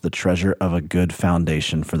themselves the treasure of a good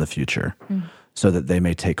foundation for the future, so that they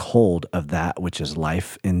may take hold of that which is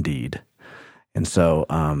life indeed. And so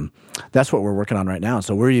that's what we're working on right now.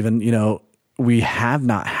 So we're even, we have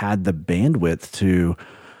not had the bandwidth to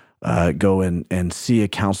go and see a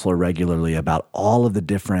counselor regularly about all of the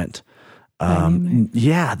different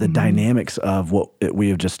dynamics of what we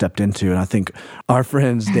have just stepped into. And I think our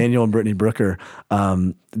friends, Daniel and Brittany Brooker,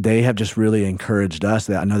 they have just really encouraged us.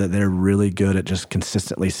 That I know that they're really good at just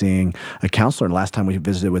consistently seeing a counselor. And last time we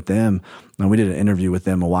visited with them, and we did an interview with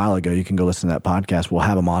them a while ago. You can go listen to that podcast. We'll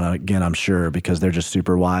have them on again, I'm sure, because they're just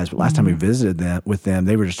super wise. But last time we visited with them,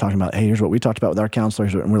 they were just talking about, hey, here's what we talked about with our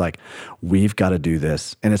counselors. And we're like, we've got to do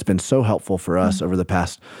this. And it's been so helpful for us over the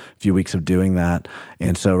past few weeks of doing that.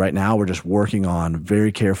 And so right now we're just working on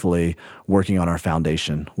our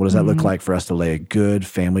foundation. What does that look like for us to lay a good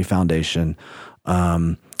family foundation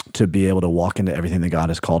to be able to walk into everything that God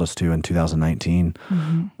has called us to in 2019?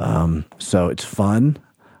 So it's fun.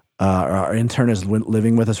 Our intern is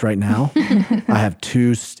living with us right now. I have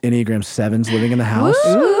 2 Enneagram 7s living in the house.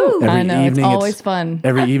 I know, it's always fun.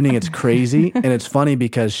 Every evening it's crazy. And it's funny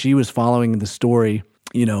because she was following the story,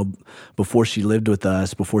 before she lived with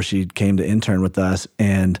us, before she came to intern with us.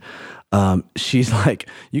 And she's like,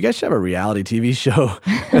 you guys should have a reality TV show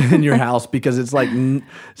in your house, because it's like,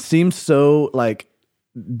 seems so like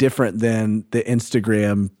different than the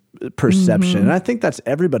Instagram perception. And I think that's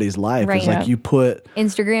everybody's life. Right. It's like you put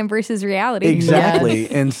Instagram versus reality. Exactly.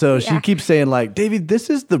 Yes. And so she keeps saying like, David, this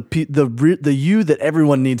is the you that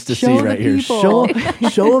everyone needs to see right here. Show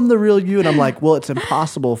them the real you. And I'm like, well, it's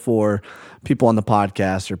impossible for people on the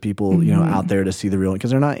podcast or people, out there to see the real, because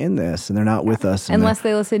they're not in this and they're not with us. Unless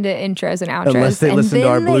they listen to intros and outros. Unless they listen to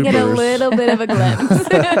our bloopers. And then they get a little bit of a glimpse.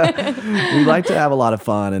 We like to have a lot of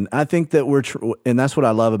fun. And I think that and that's what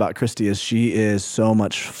I love about Christy, is she is so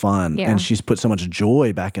much fun and she's put so much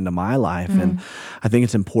joy back into my life. And I think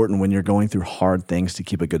it's important when you're going through hard things to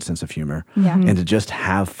keep a good sense of humor and to just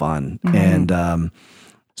have fun. And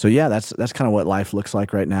so, that's kind of what life looks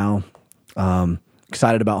like right now.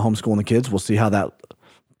 Excited about homeschooling the kids. We'll see how that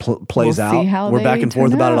plays out. We're back and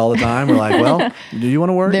forth about it all the time. We're like, well, do you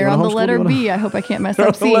want to work? They're on the letter B. I hope I can't mess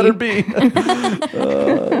up C. The letter B.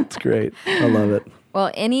 It's great. I love it. Well,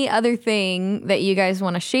 any other thing that you guys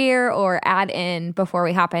want to share or add in before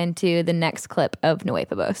we hop into the next clip of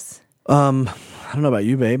Nuevos? I don't know about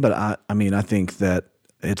you, babe, but I think that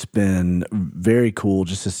it's been very cool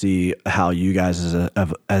just to see how you guys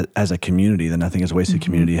as a community, the Nothing is Wasted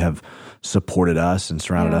community, have supported us and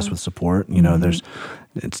surrounded us with support.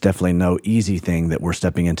 It's definitely no easy thing that we're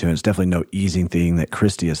stepping into, and it's definitely no easy thing that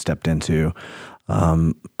Christy has stepped into.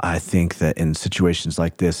 I think that in situations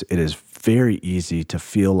like this, it is very easy to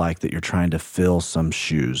feel like that you're trying to fill some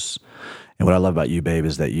shoes. And what I love about you, babe,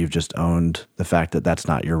 is that you've just owned the fact that that's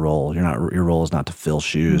not your role. Your role is not to fill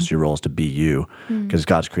shoes. Your role is to be you, because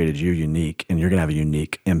God's created you unique, and you're going to have a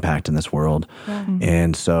unique impact in this world.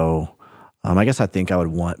 And so I guess I think I would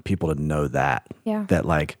want people to know that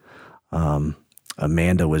like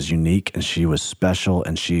Amanda was unique, and she was special,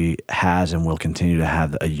 and she has and will continue to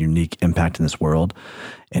have a unique impact in this world.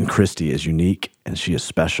 And Christy is unique, and she is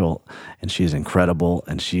special, and she is incredible,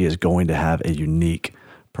 and she is going to have a unique,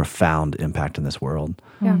 profound impact in this world.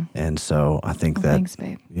 And so I think thanks,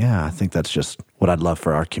 babe. I think that's just what I'd love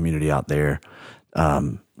for our community out there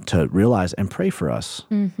to realize and pray for us.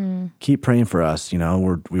 Keep praying for us.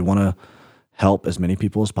 We want to help as many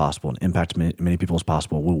people as possible and impact many people as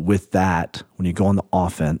possible. Well, with that, when you go on the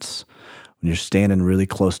offense, when you're standing really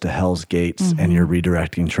close to Hell's Gates and you're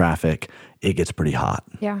redirecting traffic, it gets pretty hot.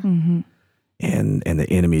 And the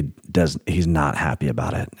enemy he's not happy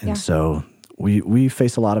about it. And so we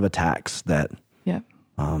face a lot of attacks that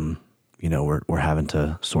we're having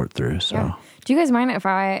to sort through. So do you guys mind if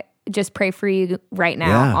I just pray for you right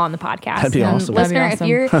now on the podcast? That'd be awesome. Listener, if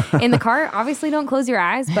you're in the car, obviously don't close your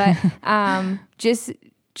eyes, but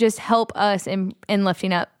just help us in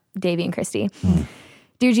lifting up Davey and Christy.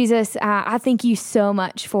 Dear Jesus, I thank you so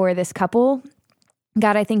much for this couple.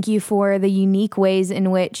 God, I thank you for the unique ways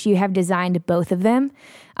in which you have designed both of them,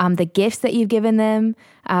 the gifts that you've given them,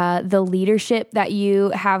 the leadership that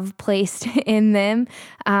you have placed in them.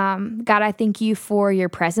 God, I thank you for your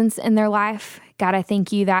presence in their life. God, I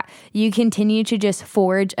thank you that you continue to just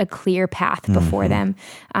forge a clear path before them.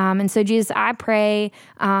 And so, Jesus, I pray,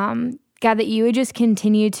 God, that you would just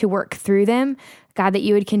continue to work through them. God, that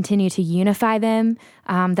you would continue to unify them,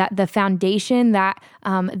 that the foundation that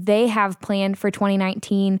they have planned for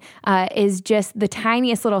 2019 is just the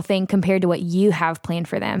tiniest little thing compared to what you have planned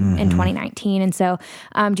for them in 2019. And so,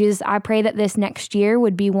 Jesus, I pray that this next year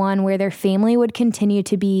would be one where their family would continue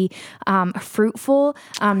to be fruitful,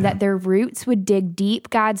 that their roots would dig deep,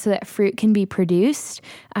 God, so that fruit can be produced.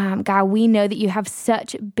 God, we know that you have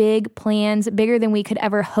such big plans, bigger than we could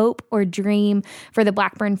ever hope or dream for the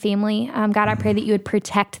Blackburn family. God, I pray that you would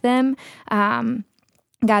protect them.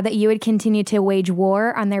 God, that you would continue to wage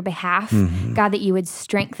war on their behalf. God, that you would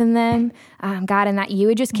strengthen them. God, and that you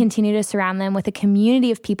would just continue to surround them with a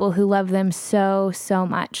community of people who love them so, so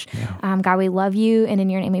much. God, we love you, and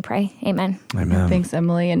in your name we pray. Amen. Amen. Thanks,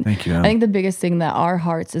 Emily. And thank you, I think the biggest thing that our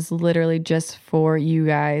hearts is literally just for you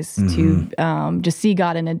guys to just see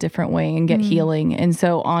God in a different way and get healing. And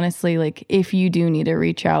so honestly, like if you do need to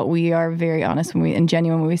reach out, we are very honest and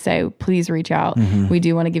genuine when we say, please reach out. We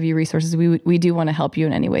do want to give you resources. We do want to help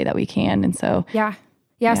you in any way that we can. And so, yeah.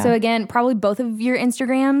 So again, probably both of your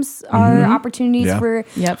Instagrams are opportunities for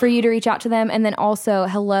you to reach out to them. And then also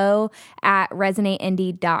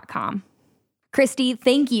hello@resonateindie.com. Christy,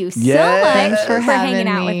 thank you so much for hanging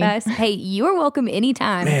out with us. Hey, you are welcome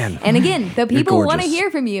anytime. Man, and again, the people want to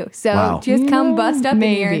hear from you. So just come bust up in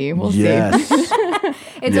here. We'll see.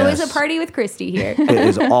 It's always a party with Christy here. It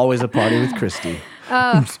is always a party with Christy.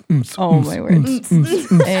 Oh my word.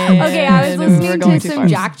 Okay, I was listening to some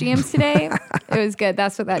jock jams today. It was good.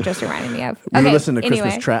 That's what that just reminded me of. We were listening to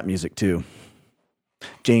Christmas trap music too.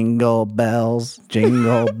 Jingle bells,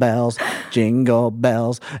 jingle bells, jingle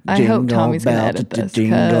bells, I hope Tommy's gonna edit this.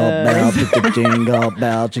 Jingle bells, jingle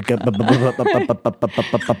bells, jingle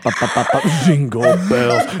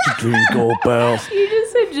bells, jingle bells. You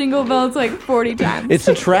just said jingle bells like 40 times. It's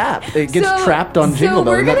a trap. It gets trapped on jingle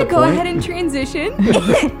bells. So we're going to go ahead and transition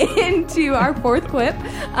into our fourth clip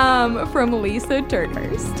from Lisa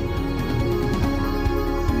Turnhurst.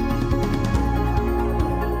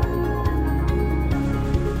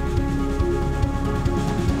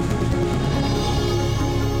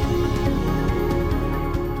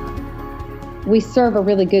 We serve a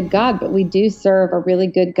really good God, but we do serve a really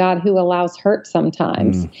good God who allows hurt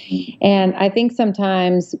sometimes. And I think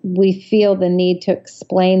sometimes we feel the need to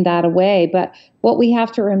explain that away. But what we have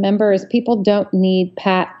to remember is people don't need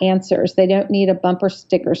pat answers. They don't need a bumper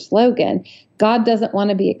sticker slogan. God doesn't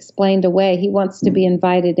want to be explained away. He wants to be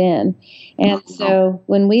invited in. And so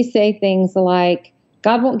when we say things like,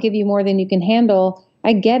 God won't give you more than you can handle,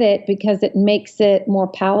 I get it because it makes it more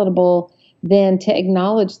palatable than to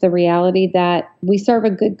acknowledge the reality that we serve a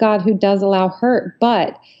good God who does allow hurt,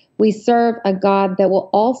 but we serve a God that will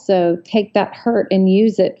also take that hurt and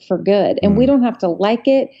use it for good. And we don't have to like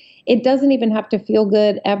it. It doesn't even have to feel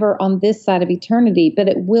good ever on this side of eternity, but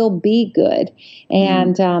it will be good.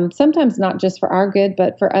 And sometimes not just for our good,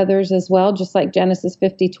 but for others as well, just like Genesis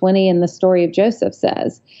 50:20 and the story of Joseph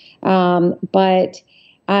says. But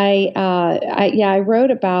I wrote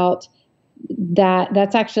about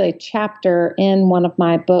that's actually a chapter in one of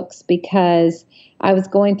my books because I was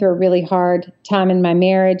going through a really hard time in my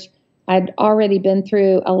marriage. I'd already been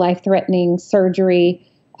through a life-threatening surgery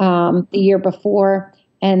the year before.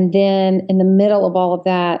 And then in the middle of all of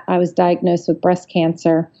that, I was diagnosed with breast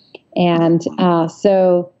cancer. And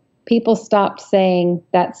so people stopped saying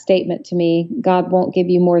that statement to me, God won't give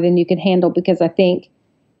you more than you can handle, because I think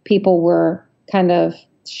people were kind of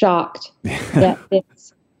shocked that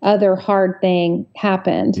this other hard thing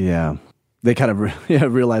happened. Yeah. They kind of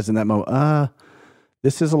realized in that moment,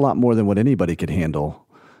 this is a lot more than what anybody could handle,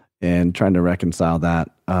 and trying to reconcile that.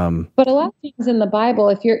 But a lot of things in the Bible,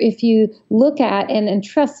 if you look at, and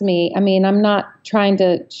trust me, I mean, I'm not trying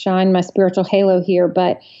to shine my spiritual halo here,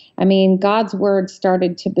 but I mean, God's word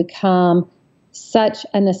started to become such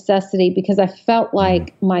a necessity because I felt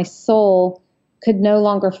like my soul could no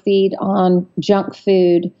longer feed on junk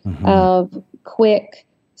food of quick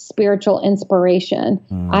spiritual inspiration.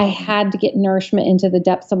 I had to get nourishment into the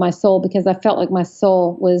depths of my soul because I felt like my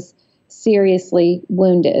soul was seriously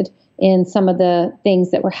wounded in some of the things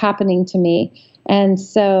that were happening to me. And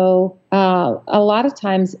so a lot of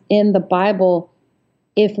times in the Bible,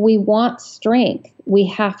 if we want strength, we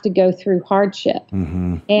have to go through hardship.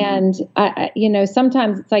 And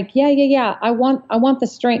sometimes it's like, I want the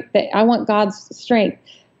strength, that I want God's strength,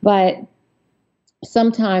 but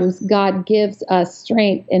sometimes God gives us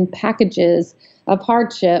strength in packages of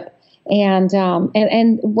hardship.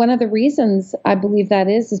 And one of the reasons I believe that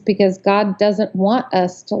is because God doesn't want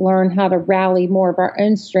us to learn how to rally more of our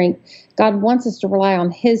own strength. God wants us to rely on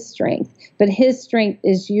His strength, but His strength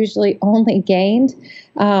is usually only gained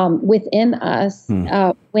within us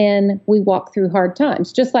when we walk through hard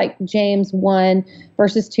times. Just like James 1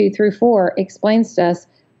 verses 2-4 explains to us,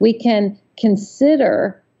 we can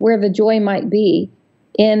consider where the joy might be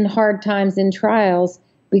in hard times and trials,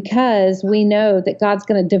 because we know that God's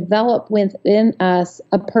going to develop within us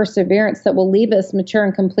a perseverance that will leave us mature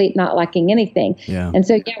and complete, not lacking anything. Yeah. And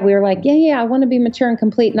so, we were like, I want to be mature and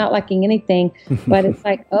complete, not lacking anything. But it's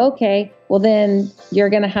like, okay, well, then you're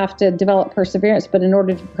going to have to develop perseverance. But in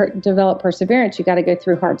order to develop perseverance, you got to go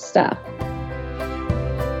through hard stuff.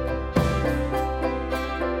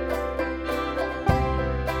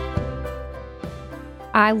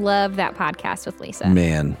 I love that podcast with Lisa.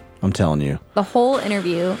 Man, I'm telling you. The whole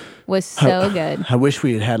interview was so good. I wish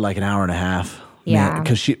we had like an hour and a half. Yeah.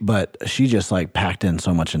 Because she just like packed in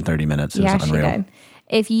so much in 30 minutes. It was unreal. She did.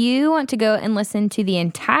 If you want to go and listen to the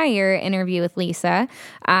entire interview with Lisa,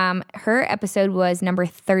 her episode was number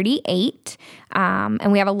 38.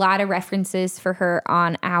 And we have a lot of references for her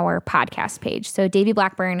on our podcast page. So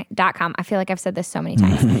daveyblackburn.com. I feel like I've said this so many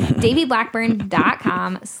times.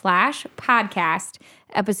 daveyblackburn.com/podcast.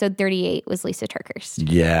 Episode 38 was Lisa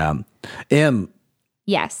Turkhurst. Yeah.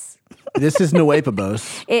 Yes. This is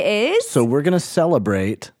Nuepabos. It is? So we're going to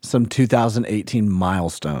celebrate some 2018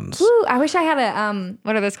 milestones. Ooh, I wish I had a,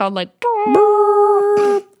 what are those called? Like,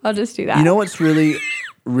 I'll just do that. You know what's really,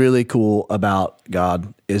 really cool about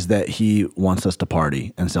God is that He wants us to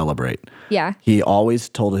party and celebrate. Yeah. He always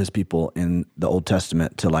told His people in the Old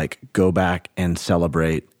Testament to like go back and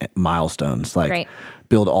celebrate milestones. Like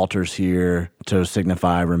build altars here to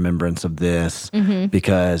signify remembrance of this. Mm-hmm.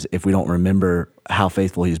 Because if we don't remember how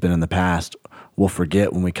faithful He's been in the past, we'll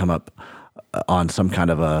forget when we come up on some kind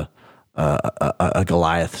of a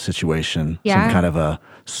Goliath situation, some kind of a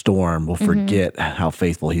storm. We'll forget how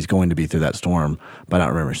faithful He's going to be through that storm by not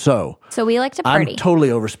remembering. So we like to party. I'm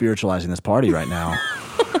totally over spiritualizing this party right now.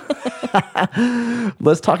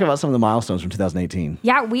 Let's talk about some of the milestones from 2018.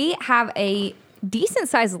 Yeah, we have a decent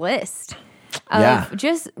sized list of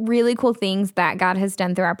just really cool things that God has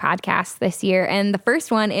done through our podcast this year. And the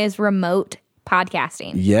first one is remote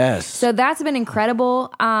podcasting. Yes. So that's been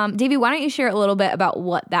incredible. Davey, why don't you share a little bit about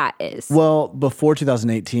what that is? Well, before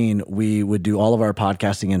 2018, we would do all of our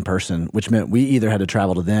podcasting in person, which meant we either had to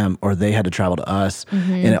travel to them or they had to travel to us.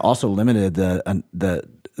 Mm-hmm. And it also limited the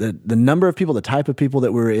number of people, the type of people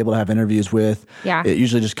that we were able to have interviews with. Yeah. It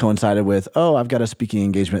usually just coincided with, I've got a speaking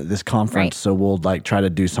engagement at this conference, so we'll like try to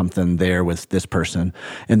do something there with this person.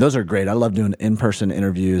 And those are great. I love doing in-person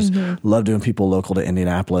interviews, love doing people local to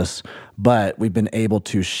Indianapolis. But we've been able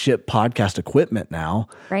to ship podcast equipment now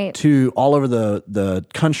to all over the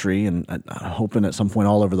country, and hoping at some point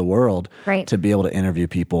all over the world to be able to interview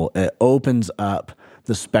people. It opens up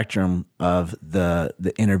the spectrum of the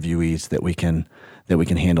interviewees that we can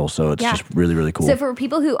handle. So it's just really, really cool. So for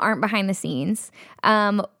people who aren't behind the scenes,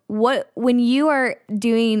 when you are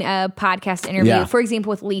doing a podcast interview, for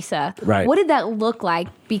example, with Lisa, what did that look like?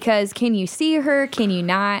 Because can you see her? Can you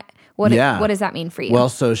not? What does that mean for you? Well,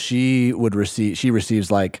 so she receives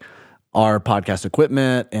like our podcast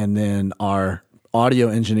equipment, and then our audio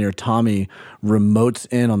engineer, Tommy,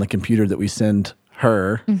 remotes in on the computer that we send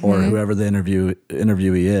her or whoever the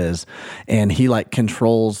interviewee is, and he like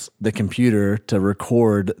controls the computer to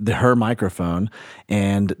record her microphone,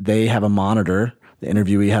 and they have a monitor. The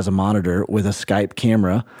interviewee has a monitor with a Skype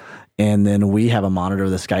camera, and then we have a monitor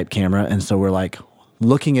with a Skype camera, and so we're like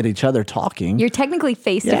looking at each other talking. You're technically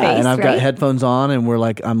face to face, and I've got headphones on, and we're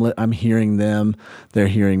like, I'm hearing them, they're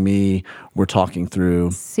hearing me. We're talking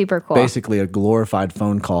through super cool, basically a glorified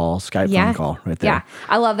phone call, Skype phone call right there. Yeah,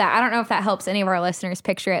 I love that. I don't know if that helps any of our listeners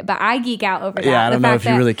picture it, but I geek out over that. Yeah, I don't know if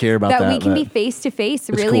you really care about that. That we can be face to face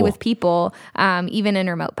really with people, even in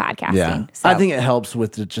remote podcasting. Yeah, so. I think it helps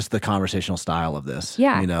with just the conversational style of this.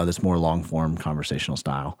 Yeah, this more long form conversational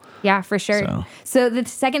style. Yeah, for sure. So the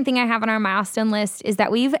second thing I have on our milestone list is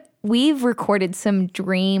that we've recorded some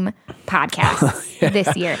dream podcasts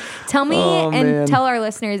this year. Tell me tell our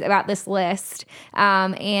listeners about this list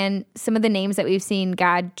and some of the names that we've seen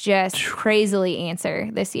God just crazily answer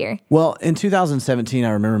this year. Well, in 2017,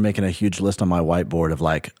 I remember making a huge list on my whiteboard of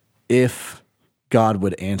like, if God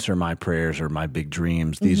would answer my prayers or my big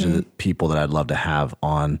dreams, these are the people that I'd love to have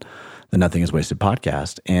on the Nothing is Wasted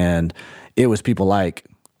podcast. And it was people like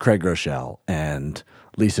Craig Rochelle and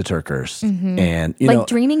Lisa Turkhurst, and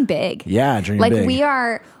dreaming big. Yeah, dreaming big. Like we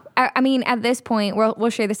are, I mean, at this point, we'll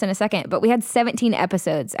share this in a second, but we had 17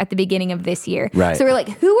 episodes at the beginning of this year. Right. So we're like,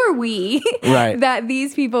 who are we Right. that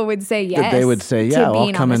these people would say yes? That they would say, to yeah, I'll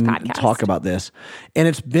being come on this and podcast. talk about this. And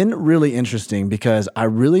it's been really interesting because I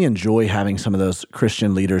really enjoy having some of those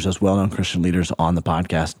Christian leaders, those well-known Christian leaders on the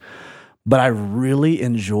podcast. But I really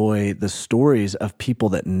enjoy the stories of people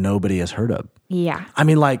that nobody has heard of. Yeah. I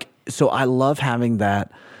mean, like, so I love having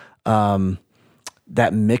that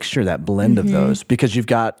that mixture, that blend of those, because you've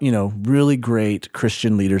got, really great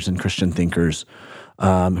Christian leaders and Christian thinkers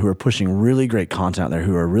who are pushing really great content out there,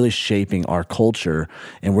 who are really shaping our culture,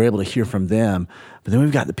 and we're able to hear from them. But then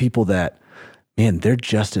we've got the people that, man, they're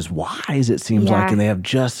just as wise, it seems like, and they have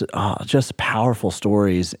just powerful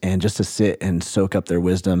stories, and just to sit and soak up their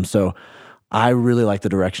wisdom. So I really like the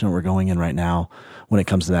direction that we're going in right now when it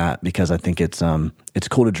comes to that, because I think it's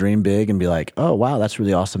cool to dream big and be like, oh, wow, that's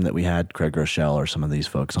really awesome that we had Craig Rochelle or some of these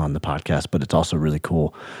folks on the podcast. But it's also really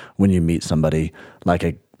cool when you meet somebody like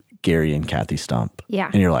a Gary and Kathy Stump. Yeah.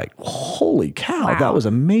 And you're like, holy cow, Wow. that was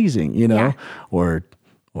amazing, Yeah. or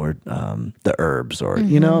the Herbs, or, I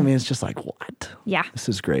mean, it's just like, what? Yeah. This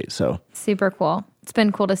is great. So Super cool. It's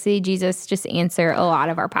been cool to see Jesus just answer a lot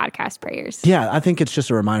of our podcast prayers. yeah, I think it's just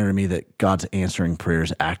a reminder to me that God's answering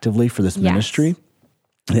prayers actively for this ministry,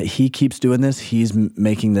 that he keeps doing this. He's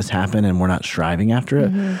making this happen, and we're not striving after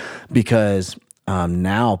it, because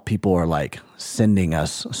now people are like sending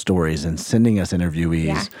us stories and sending us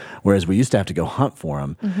interviewees, whereas we used to have to go hunt for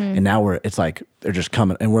them. And now it's like they're just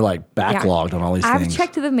coming, and we're like backlogged on all these things. I've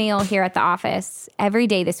checked the mail here at the office every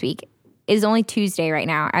day this week. It is only Tuesday right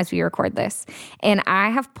now as we record this. And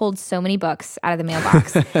I have pulled so many books out of the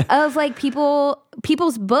mailbox of like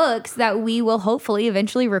people's books that we will hopefully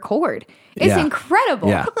eventually record. It's incredible.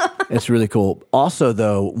 Yeah, it's really cool. Also,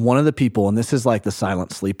 though, one of the people, and this is like the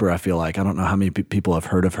silent sleeper, I feel like, I don't know how many people have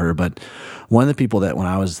heard of her, but one of the people that when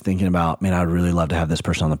I was thinking about, man, I would really love to have this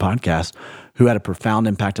person on the podcast, who had a profound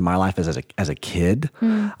impact in my life as a kid.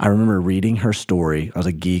 I remember reading her story. I was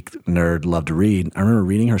a geek, nerd, loved to read. I remember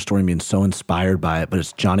reading her story and being so inspired by it, but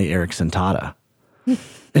it's Johnny Erickson Tata.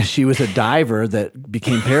 She was a diver that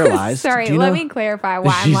became paralyzed. Sorry, let me clarify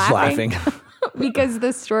why I'm She's laughing. Because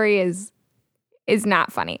the story is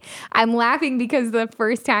not funny. I'm laughing because the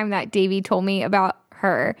first time that Davey told me about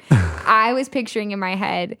her, I was picturing in my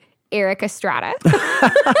head Eric Estrada,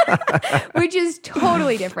 which is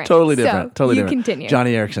totally different. Totally different. So totally you different. continue.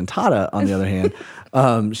 Johnny Erickson Tata, on the other hand,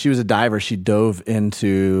 she was a diver. She dove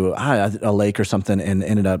into a lake or something and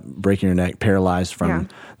ended up breaking her neck, paralyzed from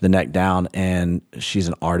the neck down. And she's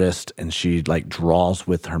an artist, and she like draws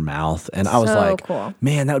with her mouth. And I was like, cool.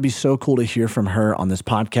 Man, that would be so cool to hear from her on this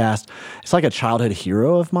podcast. It's like a childhood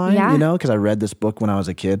hero of mine, because I read this book when I was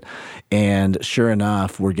a kid. And sure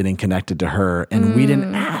enough, we're getting connected to her. And we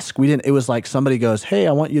didn't ask. It was like somebody goes, hey,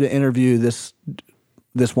 I want you to interview this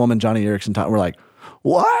woman, Johnny Erickson. We're like,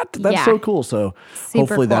 what? That's so cool. So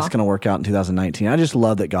hopefully that's going to work out in 2019. I just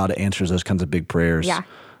love that God answers those kinds of big prayers. Yeah.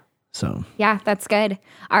 So yeah, that's good.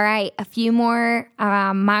 All right, a few more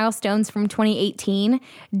milestones from 2018.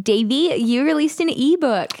 Davey, you released an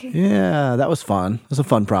ebook. Yeah, that was fun. It was a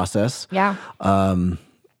fun process. Yeah.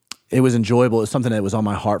 It was enjoyable. It was something that was on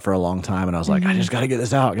my heart for a long time. And I was like, I just got to get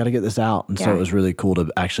this out. And so it was really cool to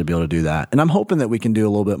actually be able to do that. And I'm hoping that we can do a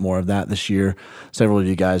little bit more of that this year. Several of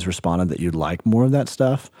you guys responded that you'd like more of that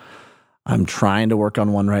stuff. I'm trying to work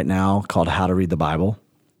on one right now called How to Read the Bible.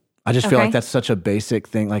 I just feel like that's such a basic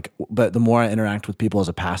thing. But the more I interact with people as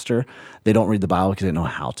a pastor, they don't read the Bible because they don't know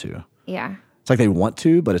how to. Yeah. It's like they want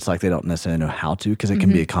to, but it's like they don't necessarily know how to, because it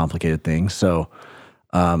can be a complicated thing. So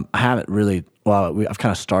I haven't really, I've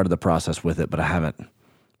kind of started the process with it, but I haven't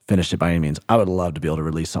finished it by any means. I would love to be able to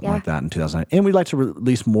release something like that in 2009. And we'd like to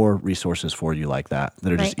release more resources for you like that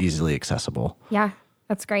are just easily accessible. Yeah.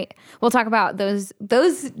 That's great. We'll talk about those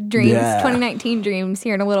dreams, 2019 dreams,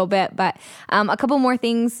 here in a little bit. But a couple more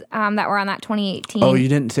things that were on that 2018. Oh, you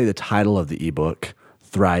didn't say the title of the ebook,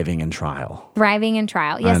 Thriving in Trial. Thriving in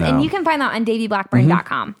Trial. Yes, and you can find that on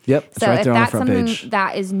daveyblackburn.com. Yep, it's so right if there on the that's front something page.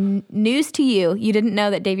 that is news to you, you didn't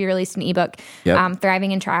know that Davey released an ebook,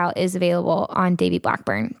 Thriving in Trial is available on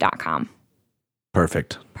daveyblackburn.com.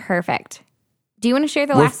 Perfect. Do you want to share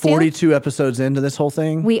the We're last 42 episodes into this whole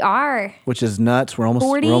thing. We are. Which is nuts. We're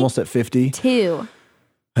almost at 50. 2.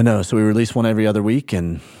 I know. So we release one every other week,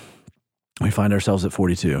 and we find ourselves at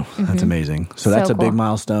 42. That's amazing. So that's a big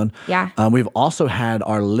milestone. Yeah. We've also had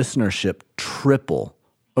our listenership triple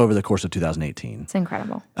over the course of 2018. It's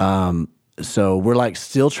incredible. So we're like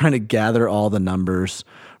still trying to gather all the numbers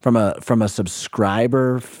from a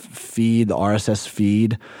subscriber feed, the RSS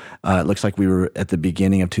feed. It looks like we were at the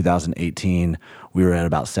beginning of 2018. We were at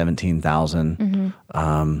about 17,000.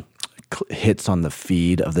 hits on the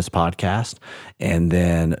feed of this podcast, and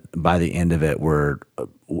then by the end of it, we're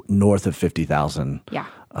north of 50,000. Yeah.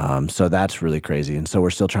 So that's really crazy. And so we're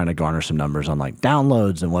still trying to garner some numbers on like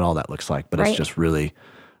downloads and what all that looks like. But it's just really,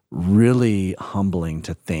 really humbling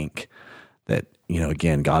to think that,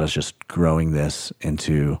 again, God is just growing this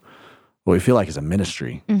into what we feel like is a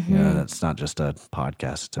ministry. That's not just a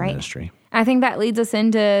podcast, it's a ministry. I think that leads us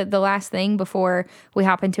into the last thing before we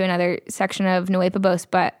hop into another section of Nuevos,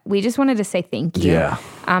 but we just wanted to say thank you to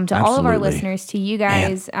all of our listeners, to you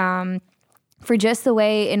guys, for just the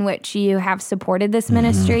way in which you have supported this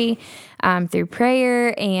ministry through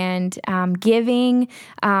prayer and giving.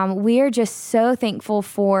 We are just so thankful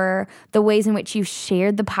for the ways in which you've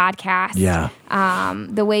shared the podcast,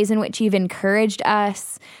 the ways in which you've encouraged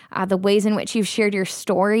us, the ways in which you've shared your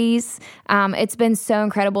stories. It's been so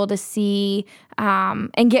incredible to see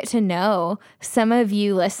and get to know some of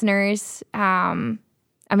you listeners.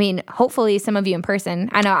 Hopefully some of you in person.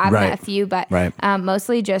 I know I've met a few, but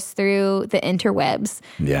mostly just through the interwebs.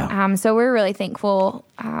 Yeah. So we're really thankful.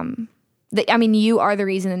 You are the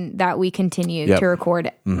reason that we continue to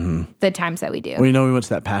record the times that we do. Well, we went to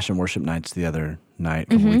that Passion Worship Nights the other night,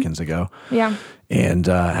 a couple weekends ago. Yeah. And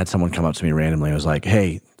had someone come up to me randomly and was like,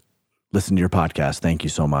 hey, listen to your podcast. Thank you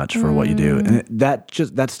so much for what you do. And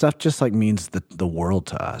that stuff just like means the world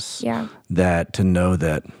to us. Yeah. That to know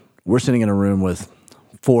that we're sitting in a room with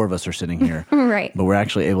 4 of us are sitting here, right? But we're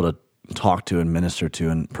actually able to talk to and minister to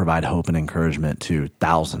and provide hope and encouragement to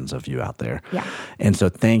thousands of you out there. Yeah. And so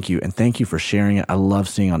thank you. And thank you for sharing it. I love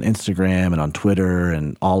seeing on Instagram and on Twitter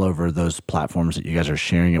and all over those platforms that you guys are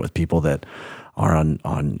sharing it with people that are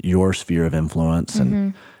on your sphere of influence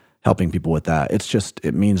and helping people with that.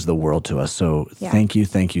 It means the world to us. So thank you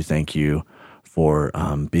for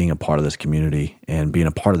being a part of this community and being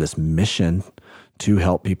a part of this mission to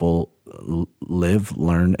help people live,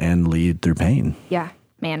 learn, and lead through pain. Yeah.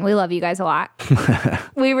 Man, we love you guys a lot.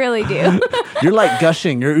 We really do. You're like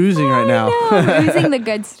gushing. You're oozing right now. We're oozing the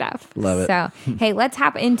good stuff. Love it. So, hey, let's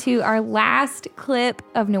hop into our last clip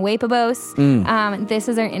of Nuevos. This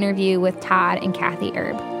is our interview with Todd and Kathy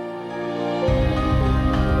Erb.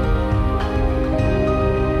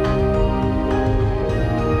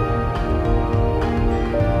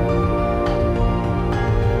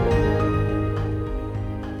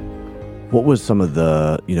 What was some of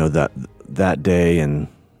the, that day and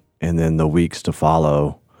then the weeks to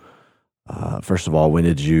follow? First of all, when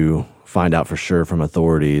did you find out for sure from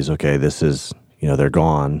authorities, okay, this is, they're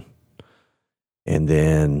gone? And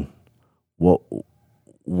then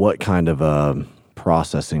what kind of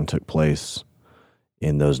processing took place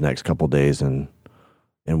in those next couple of days and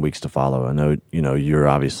weeks to follow? I know, you're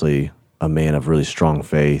obviously a man of really strong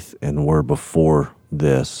faith and were before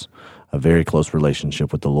this a very close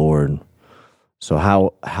relationship with the Lord. So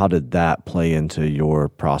how did that play into your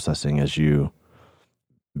processing as you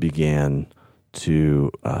began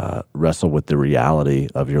to wrestle with the reality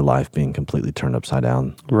of your life being completely turned upside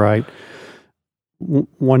down? Right.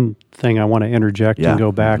 One thing I want to interject and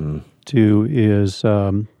go back to is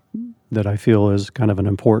that I feel is kind of an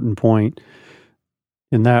important point,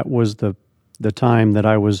 and that was the time that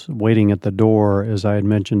I was waiting at the door, as I had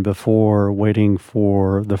mentioned before, waiting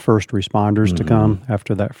for the first responders to come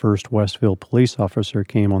after that first Westville police officer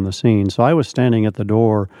came on the scene. So I was standing at the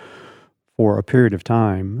door for a period of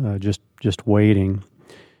time, just waiting.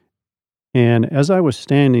 And as I was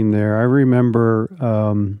standing there, I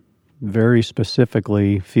remember very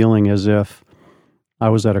specifically feeling as if I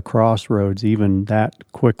was at a crossroads even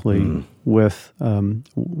that quickly with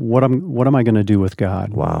what am I going to do with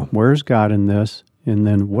God? Wow. Where's God in this? And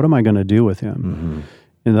then what am I going to do with him?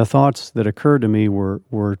 And the thoughts that occurred to me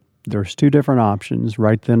were there's 2 different options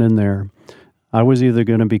right then and there. I was either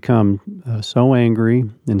going to become so angry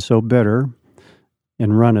and so bitter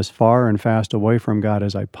and run as far and fast away from God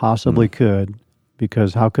as I possibly could,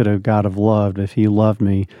 because how could a God have loved if he loved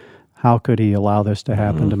me? How could he allow this to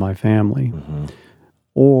happen to my family?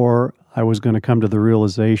 Or I was going to come to the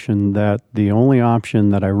realization that the only option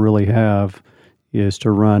that I really have is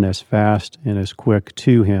to run as fast and as quick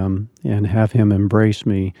to him and have him embrace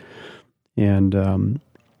me and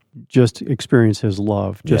just experience his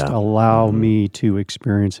love. Just allow me to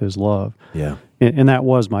experience his love. Yeah. And that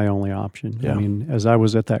was my only option. Yeah. I mean, as I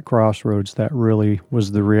was at that crossroads, that really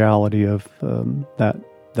was the reality of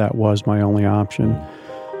that was my only option.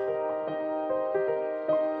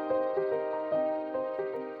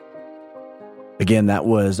 Again, that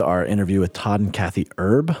was our interview with Todd and Kathy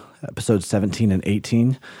Erb, episodes 17 and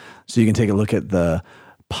 18. So you can take a look at the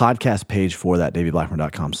podcast page for that,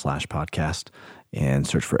 davidblackmer.com/podcast. and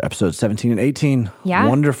search for episodes 17 and 18. Yeah.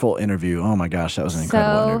 Wonderful interview. Oh my gosh, that was an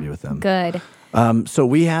incredible interview with them. Good. So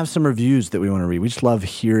we have some reviews that we want to read. We just love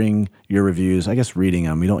hearing your reviews. I guess reading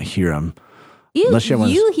them. We don't hear them.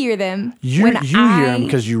 You hear them. You when hear them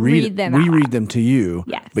because you read them. We read them to you.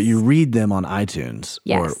 Yes. But you read them on iTunes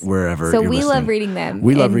or wherever. So you're we listening. love reading them.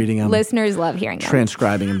 We love reading them. Listeners love hearing them.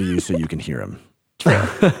 Transcribing them to you so you can hear them. True.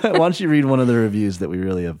 Why don't you read one of the reviews that we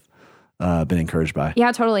really have been encouraged by?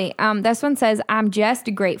 Yeah, totally. This one says, I'm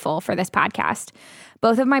just grateful for this podcast.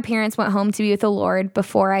 Both of my parents went home to be with the Lord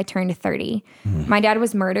before I turned 30. My dad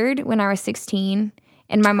was murdered when I was 16,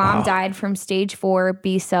 and my mom died from stage 4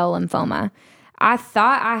 B-cell lymphoma. I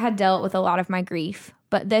thought I had dealt with a lot of my grief,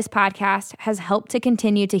 but this podcast has helped to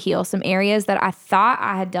continue to heal some areas that I thought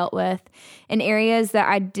I had dealt with and areas that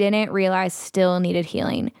I didn't realize still needed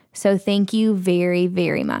healing. So thank you very,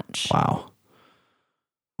 very much. Wow.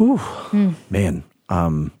 Ooh, man.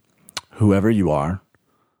 Whoever you are,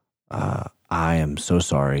 I am so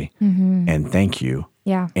sorry and thank you.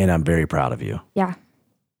 Yeah. And I'm very proud of you. Yeah.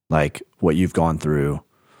 Like what you've gone through,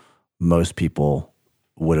 most people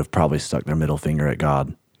would have probably stuck their middle finger at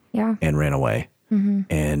God and ran away.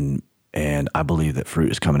 And I believe that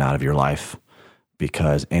fruit is coming out of your life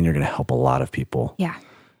and you're going to help a lot of people. Yeah.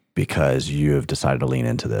 Because you have decided to lean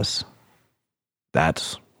into this.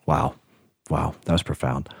 That's wow. That was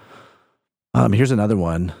profound. Here's another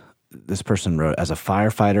one. This person wrote, as a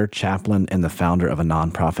firefighter, chaplain, and the founder of a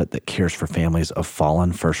nonprofit that cares for families of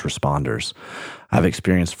fallen first responders, I've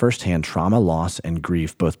experienced firsthand trauma, loss, and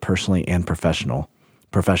grief, both personally and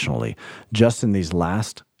professionally. Just in these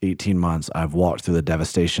last 18 months, I've walked through the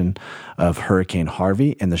devastation of Hurricane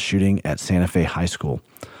Harvey and the shooting at Santa Fe High School.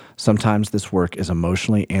 Sometimes this work is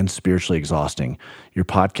emotionally and spiritually exhausting. Your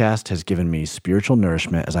podcast has given me spiritual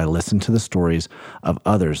nourishment as I listen to the stories of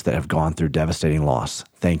others that have gone through devastating loss.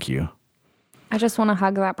 Thank you. I just want to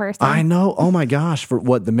hug that person. I know. Oh my gosh. For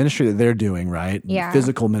what the ministry that they're doing, right? Yeah.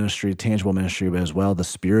 Physical ministry, tangible ministry, but as well the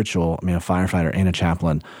spiritual. I mean, a firefighter and a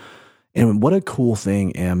chaplain. And what a cool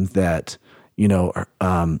thing, Em, that,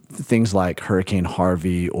 things like Hurricane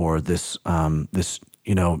Harvey or this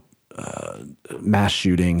mass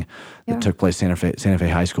shooting that took place at Santa Fe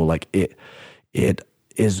High School, like it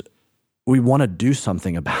is, we want to do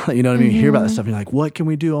something about it. You know what I mean? You hear about this stuff and you're like, what can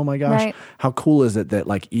we do? Oh my gosh. Right. How cool is it that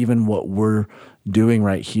like even what we're doing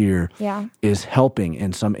right here is helping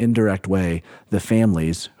in some indirect way the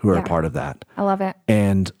families who are a part of that. I love it.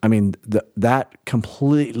 And I mean, that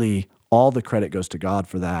completely, all the credit goes to God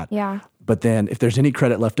for that. Yeah. But then if there's any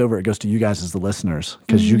credit left over, it goes to you guys as the listeners,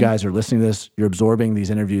 because you guys are listening to this, you're absorbing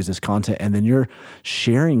these interviews, this content, and then you're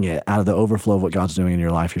sharing it out of the overflow of what God's doing in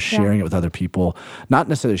your life. You're sharing it with other people, not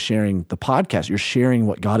necessarily sharing the podcast. You're sharing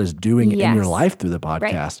what God is doing in your life through the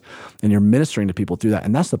podcast, and you're ministering to people through that.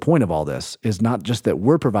 And that's the point of all this, is not just that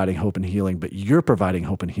we're providing hope and healing, but you're providing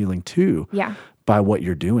hope and healing too. Yeah. By what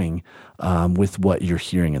you're doing with what you're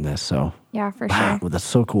hearing in this. So yeah, for sure. Well, that's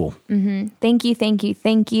so cool. Thank you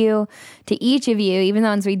to each of you, even the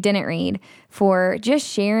ones we didn't read, for just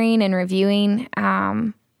sharing and reviewing,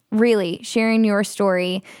 really sharing your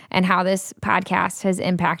story and how this podcast has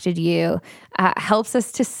impacted you. Helps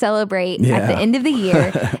us to celebrate at the end of the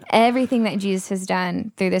year everything that Jesus has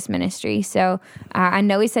done through this ministry. So I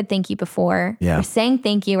know we said thank you before. Yeah. We're saying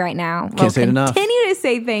thank you right now. Can't say it enough. Continue to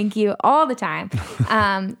say thank you all the time.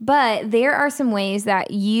 But there are some ways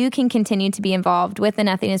that you can continue to be involved with the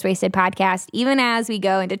Nothing is Wasted podcast, even as we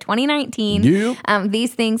go into 2019. Yep.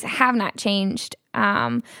 These things have not changed.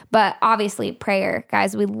 But obviously prayer,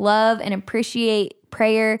 guys, we love and appreciate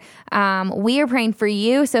prayer. We are praying for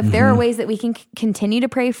you. So if there are ways that we can continue to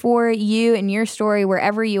pray for you and your story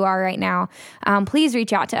wherever you are right now, please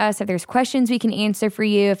reach out to us. If there's questions we can answer for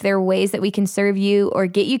you, if there are ways that we can serve you or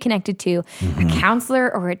get you connected to a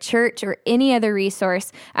counselor or a church or any other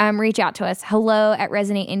resource, reach out to us.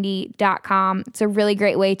 hello@resonateindy.com. It's a really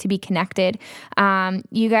great way to be connected.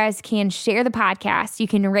 You guys can share the podcast. You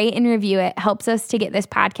can rate and review it. It helps us to get this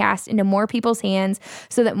podcast into more people's hands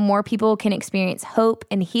so that more people can experience hope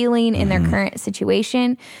and healing in their current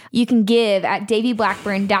situation. You can give at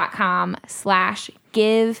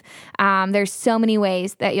daveyblackburn.com/give. There's so many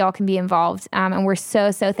ways that y'all can be involved. And we're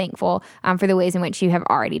so thankful for the ways in which you have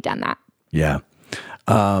already done that. Yeah.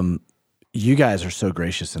 You guys are so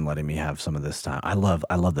gracious in letting me have some of this time. I love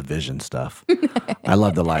the vision stuff. I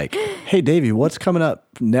love the hey, Davey, what's coming up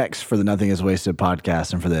next for the Nothing is Wasted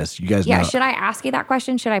podcast and for this? You guys know. Should I ask you that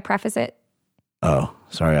question? Should I preface it? Oh,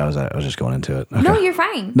 sorry. I was just going into it. Okay. No, you're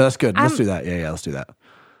fine. No, that's good. Let's do that. Yeah, let's do that.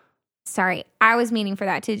 Sorry. I was meaning for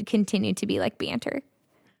that to continue to be like banter.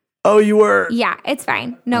 Oh, you were? Yeah, it's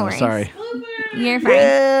fine. No worries. Sorry. You're fine.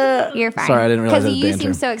 Yeah. You're fine. Sorry, I didn't realize that Because was you banter.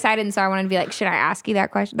 seem so excited, and so I wanted to be like, should I ask you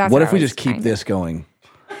that question? That's What if we I was just keep trying. this going?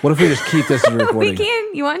 What if we just keep this as a recording? We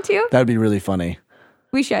can. You want to? That'd be really funny.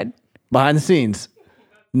 We should. Behind the scenes,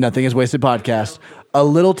 Nothing is Wasted podcast. A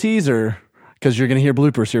little teaser, because you're going to hear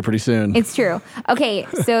bloopers here pretty soon. It's true. Okay,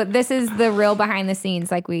 so this is the real behind the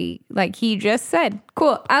scenes, like he just said.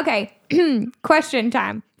 Cool. Okay, question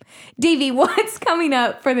time. Davey, what's coming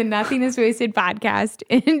up for the Nothing is Wasted podcast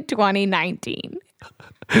in 2019?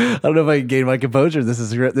 I don't know if I can gain my composure. This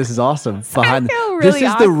is awesome. This is the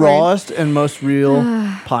awkward. rawest and most real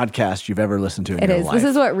podcast you've ever listened to in It your is. life. This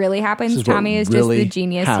is what really happens. This is what Tommy is really just the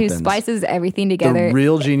genius happens. who splices everything together. The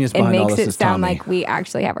real genius and behind all makes this it is sound Tommy. like we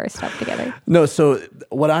actually have our stuff together. No, so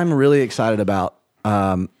what I'm really excited about,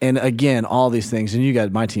 and again, all these things, and you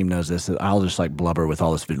guys, my team knows this, that I'll just like blubber with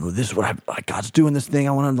all this. This is what God's doing this thing.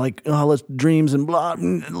 I want to like, let's dreams and blah,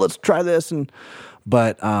 and let's try this.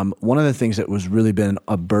 But one of the things that was really been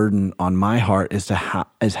a burden on my heart is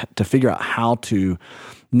to figure out how to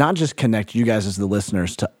not just connect you guys as the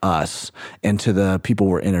listeners to us and to the people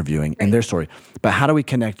we're interviewing and their story, but how do we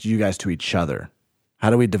connect you guys to each other?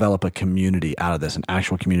 How do we develop a community out of this, an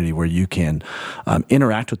actual community where you can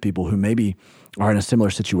interact with people who maybe are in a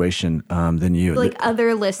similar situation than you? Like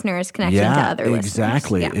other listeners connecting to other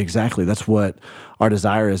listeners. Exactly. That's what our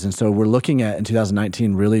desire is. And so we're looking at, in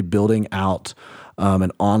 2019, really building out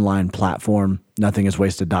an online platform,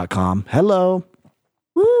 nothingiswasted.com. Hello.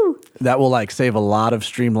 Woo. That will like save a lot of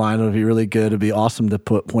streamline. It'll be really good. It'll be awesome to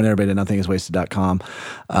point everybody to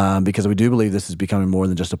nothingiswasted.com because we do believe this is becoming more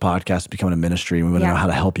than just a podcast, it's becoming a ministry. And we want to know how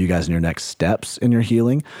to help you guys in your next steps in your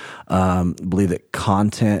healing. Believe that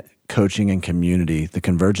content, coaching, and community, the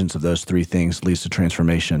convergence of those three things leads to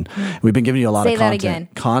transformation. We've been giving you a lot of content. Say that again.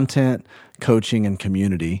 Content, coaching, and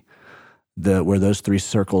community. Where those three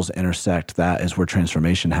circles intersect, that is where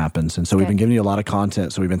transformation happens. And so we've been giving you a lot of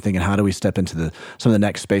content. So we've been thinking, how do we step into some of the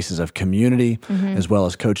next spaces of community as well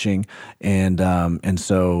as coaching? And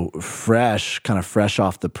so fresh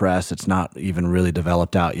off the press, it's not even really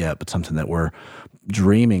developed out yet, but something that we're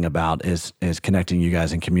dreaming about is connecting you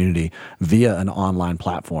guys in community via an online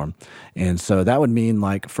platform. And so that would mean,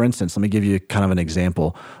 like, for instance, let me give you kind of an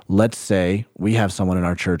example. Let's say we have someone in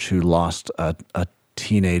our church who lost a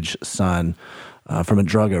teenage son from a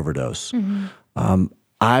drug overdose.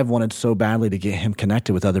 I've wanted so badly to get him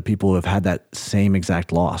connected with other people who have had that same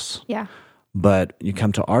exact loss. Yeah. But you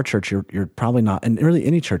come to our church, you're probably not, and really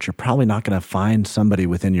any church, you're probably not going to find somebody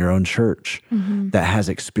within your own church that has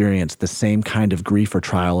experienced the same kind of grief or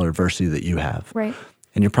trial or adversity that you have. Right.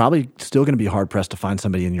 And you're probably still going to be hard-pressed to find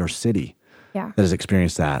somebody in your city that has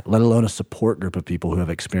experienced that, let alone a support group of people who have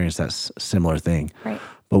experienced that similar thing. Right.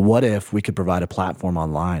 But what if we could provide a platform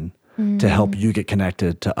online to help you get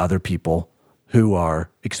connected to other people who are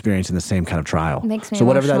experiencing the same kind of trial? Makes me so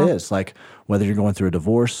whatever that emotional. is, like whether you're going through a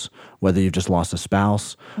divorce, whether you've just lost a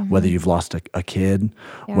spouse, whether you've lost a kid,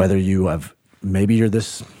 whether you have, maybe you're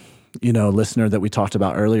this, listener that we talked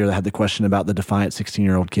about earlier that had the question about the defiant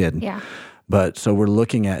 16-year-old kid. Yeah. But so we're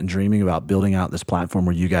looking at and dreaming about building out this platform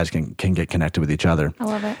where you guys can get connected with each other. I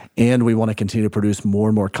love it. And we want to continue to produce more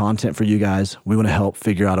and more content for you guys. We want to help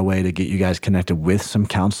figure out a way to get you guys connected with some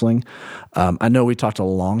counseling. I know we talked a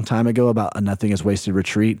long time ago about a Nothing is Wasted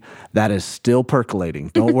retreat. That is still percolating.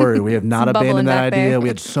 Don't worry. We have not abandoned that idea. We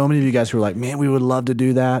had so many of you guys who were like, man, we would love to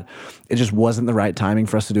do that. It just wasn't the right timing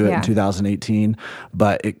for us to do it in 2018.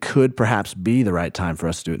 But it could perhaps be the right time for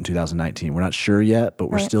us to do it in 2019. We're not sure yet, but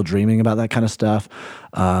we're still dreaming about that kind of stuff.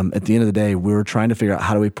 At the end of the day, we're trying to figure out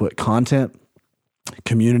how do we put content,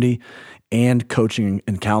 community, and coaching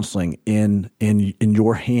and counseling in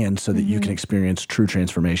your hands so that you can experience true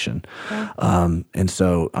transformation. And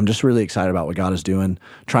so I'm just really excited about what God is doing,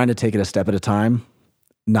 trying to take it a step at a time,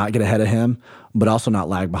 not get ahead of him, but also not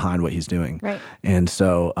lag behind what he's doing. Right. And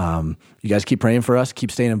so you guys keep praying for us,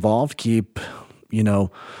 keep staying involved, keep,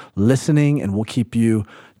 listening, and we'll keep you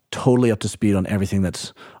totally up to speed on everything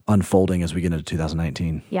that's unfolding as we get into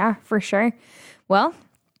 2019. Yeah, for sure. Well,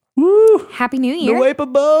 Woo! Happy New Year. The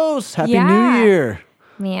Wapabos! Happy New Year!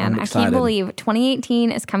 Man, I can't believe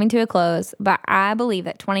 2018 is coming to a close, but I believe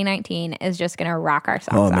that 2019 is just going to rock our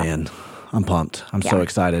socks off. Oh, man. I'm pumped. I'm so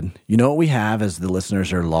excited. You know what we have as the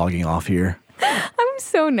listeners are logging off here? I'm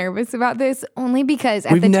so nervous about this only because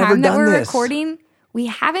at We've the never time that done we're this. recording, we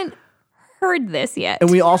haven't heard this yet. And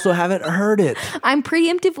we also haven't heard it. I'm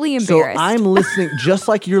preemptively embarrassed. So I'm listening, just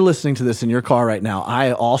like you're listening to this in your car right now.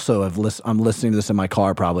 I also I'm listening to this in my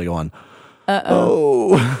car, probably going,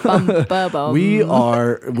 Oh,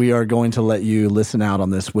 we are going to let you listen out on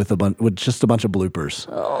this with just a bunch of bloopers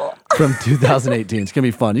from 2018. It's gonna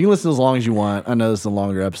be fun. You can listen as long as you want. I know this is a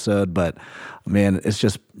longer episode, but man, it's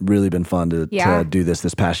just really been fun to do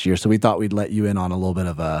this past year. So we thought we'd let you in on a little bit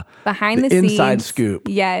of a behind the scenes inside scoop.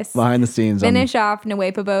 Yes, behind the scenes. Finish off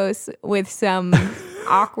Nuepabos with some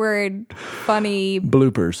awkward, funny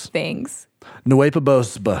bloopers things.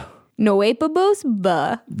 Nuepabos.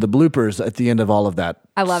 Nuepabos. The bloopers at the end of all of that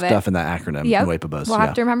I love stuff in that acronym. Yep. Nuepabos. We'll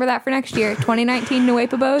have to remember that for next year. 2019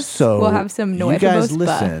 Nuepabos. So we'll have some Nuepabos. You guys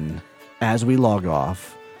listen as we log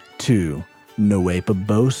off to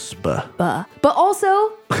Nuepabos. But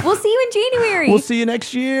also, we'll see you in January. We'll see you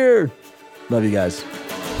next year. Love you guys.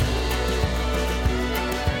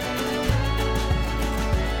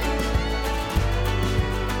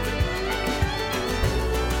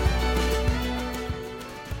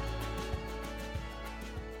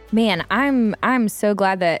 Man, I'm so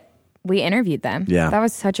glad that we interviewed them. Yeah. That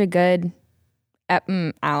was such a good I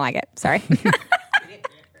don't like it. Sorry.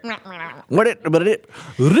 Man,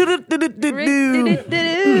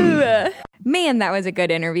 that was a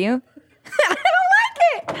good interview. I don't like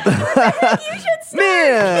it. You should start.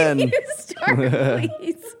 Man. You start,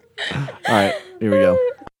 please. All right, here we go.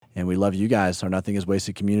 And we love you guys, our Nothing is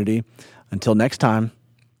Wasted community. Until next time,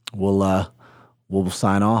 we'll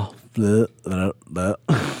sign off.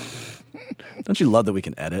 Don't you love that we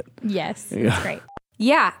can edit? Yes, it's great.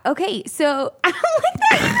 Yeah. Okay. So I don't like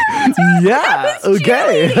that. Yeah.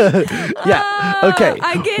 Okay. Yeah. Okay.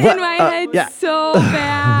 I get in my head so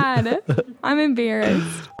bad. I'm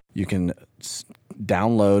embarrassed. You can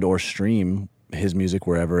download or stream his music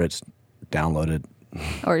wherever it's downloaded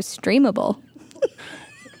or streamable.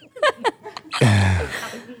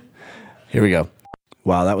 Here we go.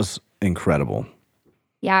 Wow, that was incredible.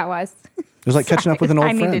 Yeah, it was. It was like catching up with an old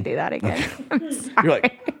friend. I need to do that again. Okay. I'm sorry. You're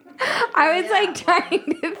like, I was like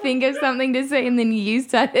trying to think of something to say, and then you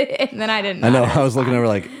said it, and then I didn't. I know. I was looking over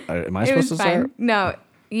like, am I supposed to say it? No.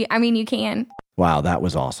 I mean, you can. Wow, that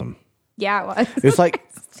was awesome. Yeah, it was. It's like...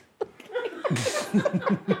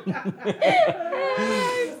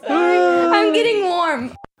 I'm getting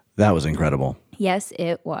warm. That was incredible. Yes,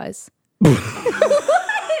 it was.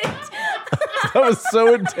 That was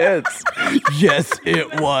so intense. Yes,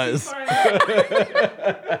 it was.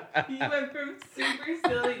 You went from super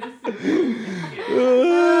silly to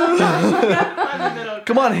super.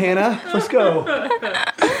 Come on, Hannah. Let's go.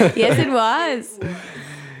 Yes, it was.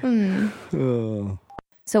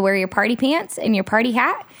 So wear your party pants and your party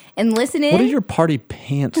hat and listen in. What do your party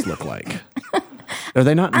pants look like? Are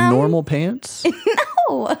they not normal pants?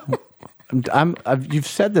 No. You've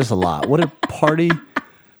said this a lot. What are party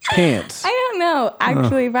pants? I don't know.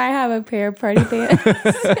 Actually, if I have a pair of party pants,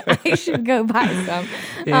 I should go buy some.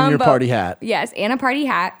 And your party hat. Yes, and a party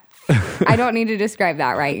hat. I don't need to describe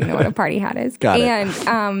that, right? You know what a party hat is. Got it.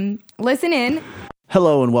 And listen in.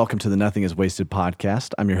 Hello and welcome to the Nothing is Wasted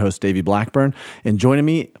podcast. I'm your host, Davey Blackburn. And joining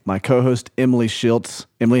me, my co-host, Emily Schiltz.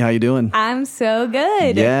 Emily, how you doing? I'm so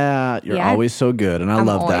good. Yeah, you're always so good. And I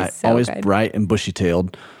love that. So always good. Bright and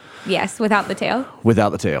bushy-tailed. Yes, without the tail. Without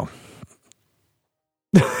the tail.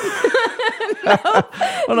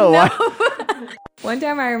 I don't know why. One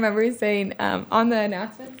time I remember saying on the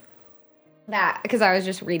announcement that, because I was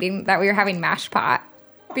just reading that we were having mashed pot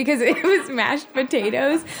because it was mashed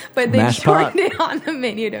potatoes, but they shortened it on the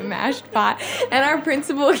menu to mashed pot. And our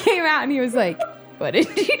principal came out and he was like, what did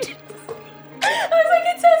you do? I was like,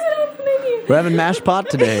 it says it on the menu. We're having mashed pot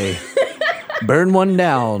today. Burn one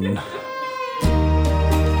down.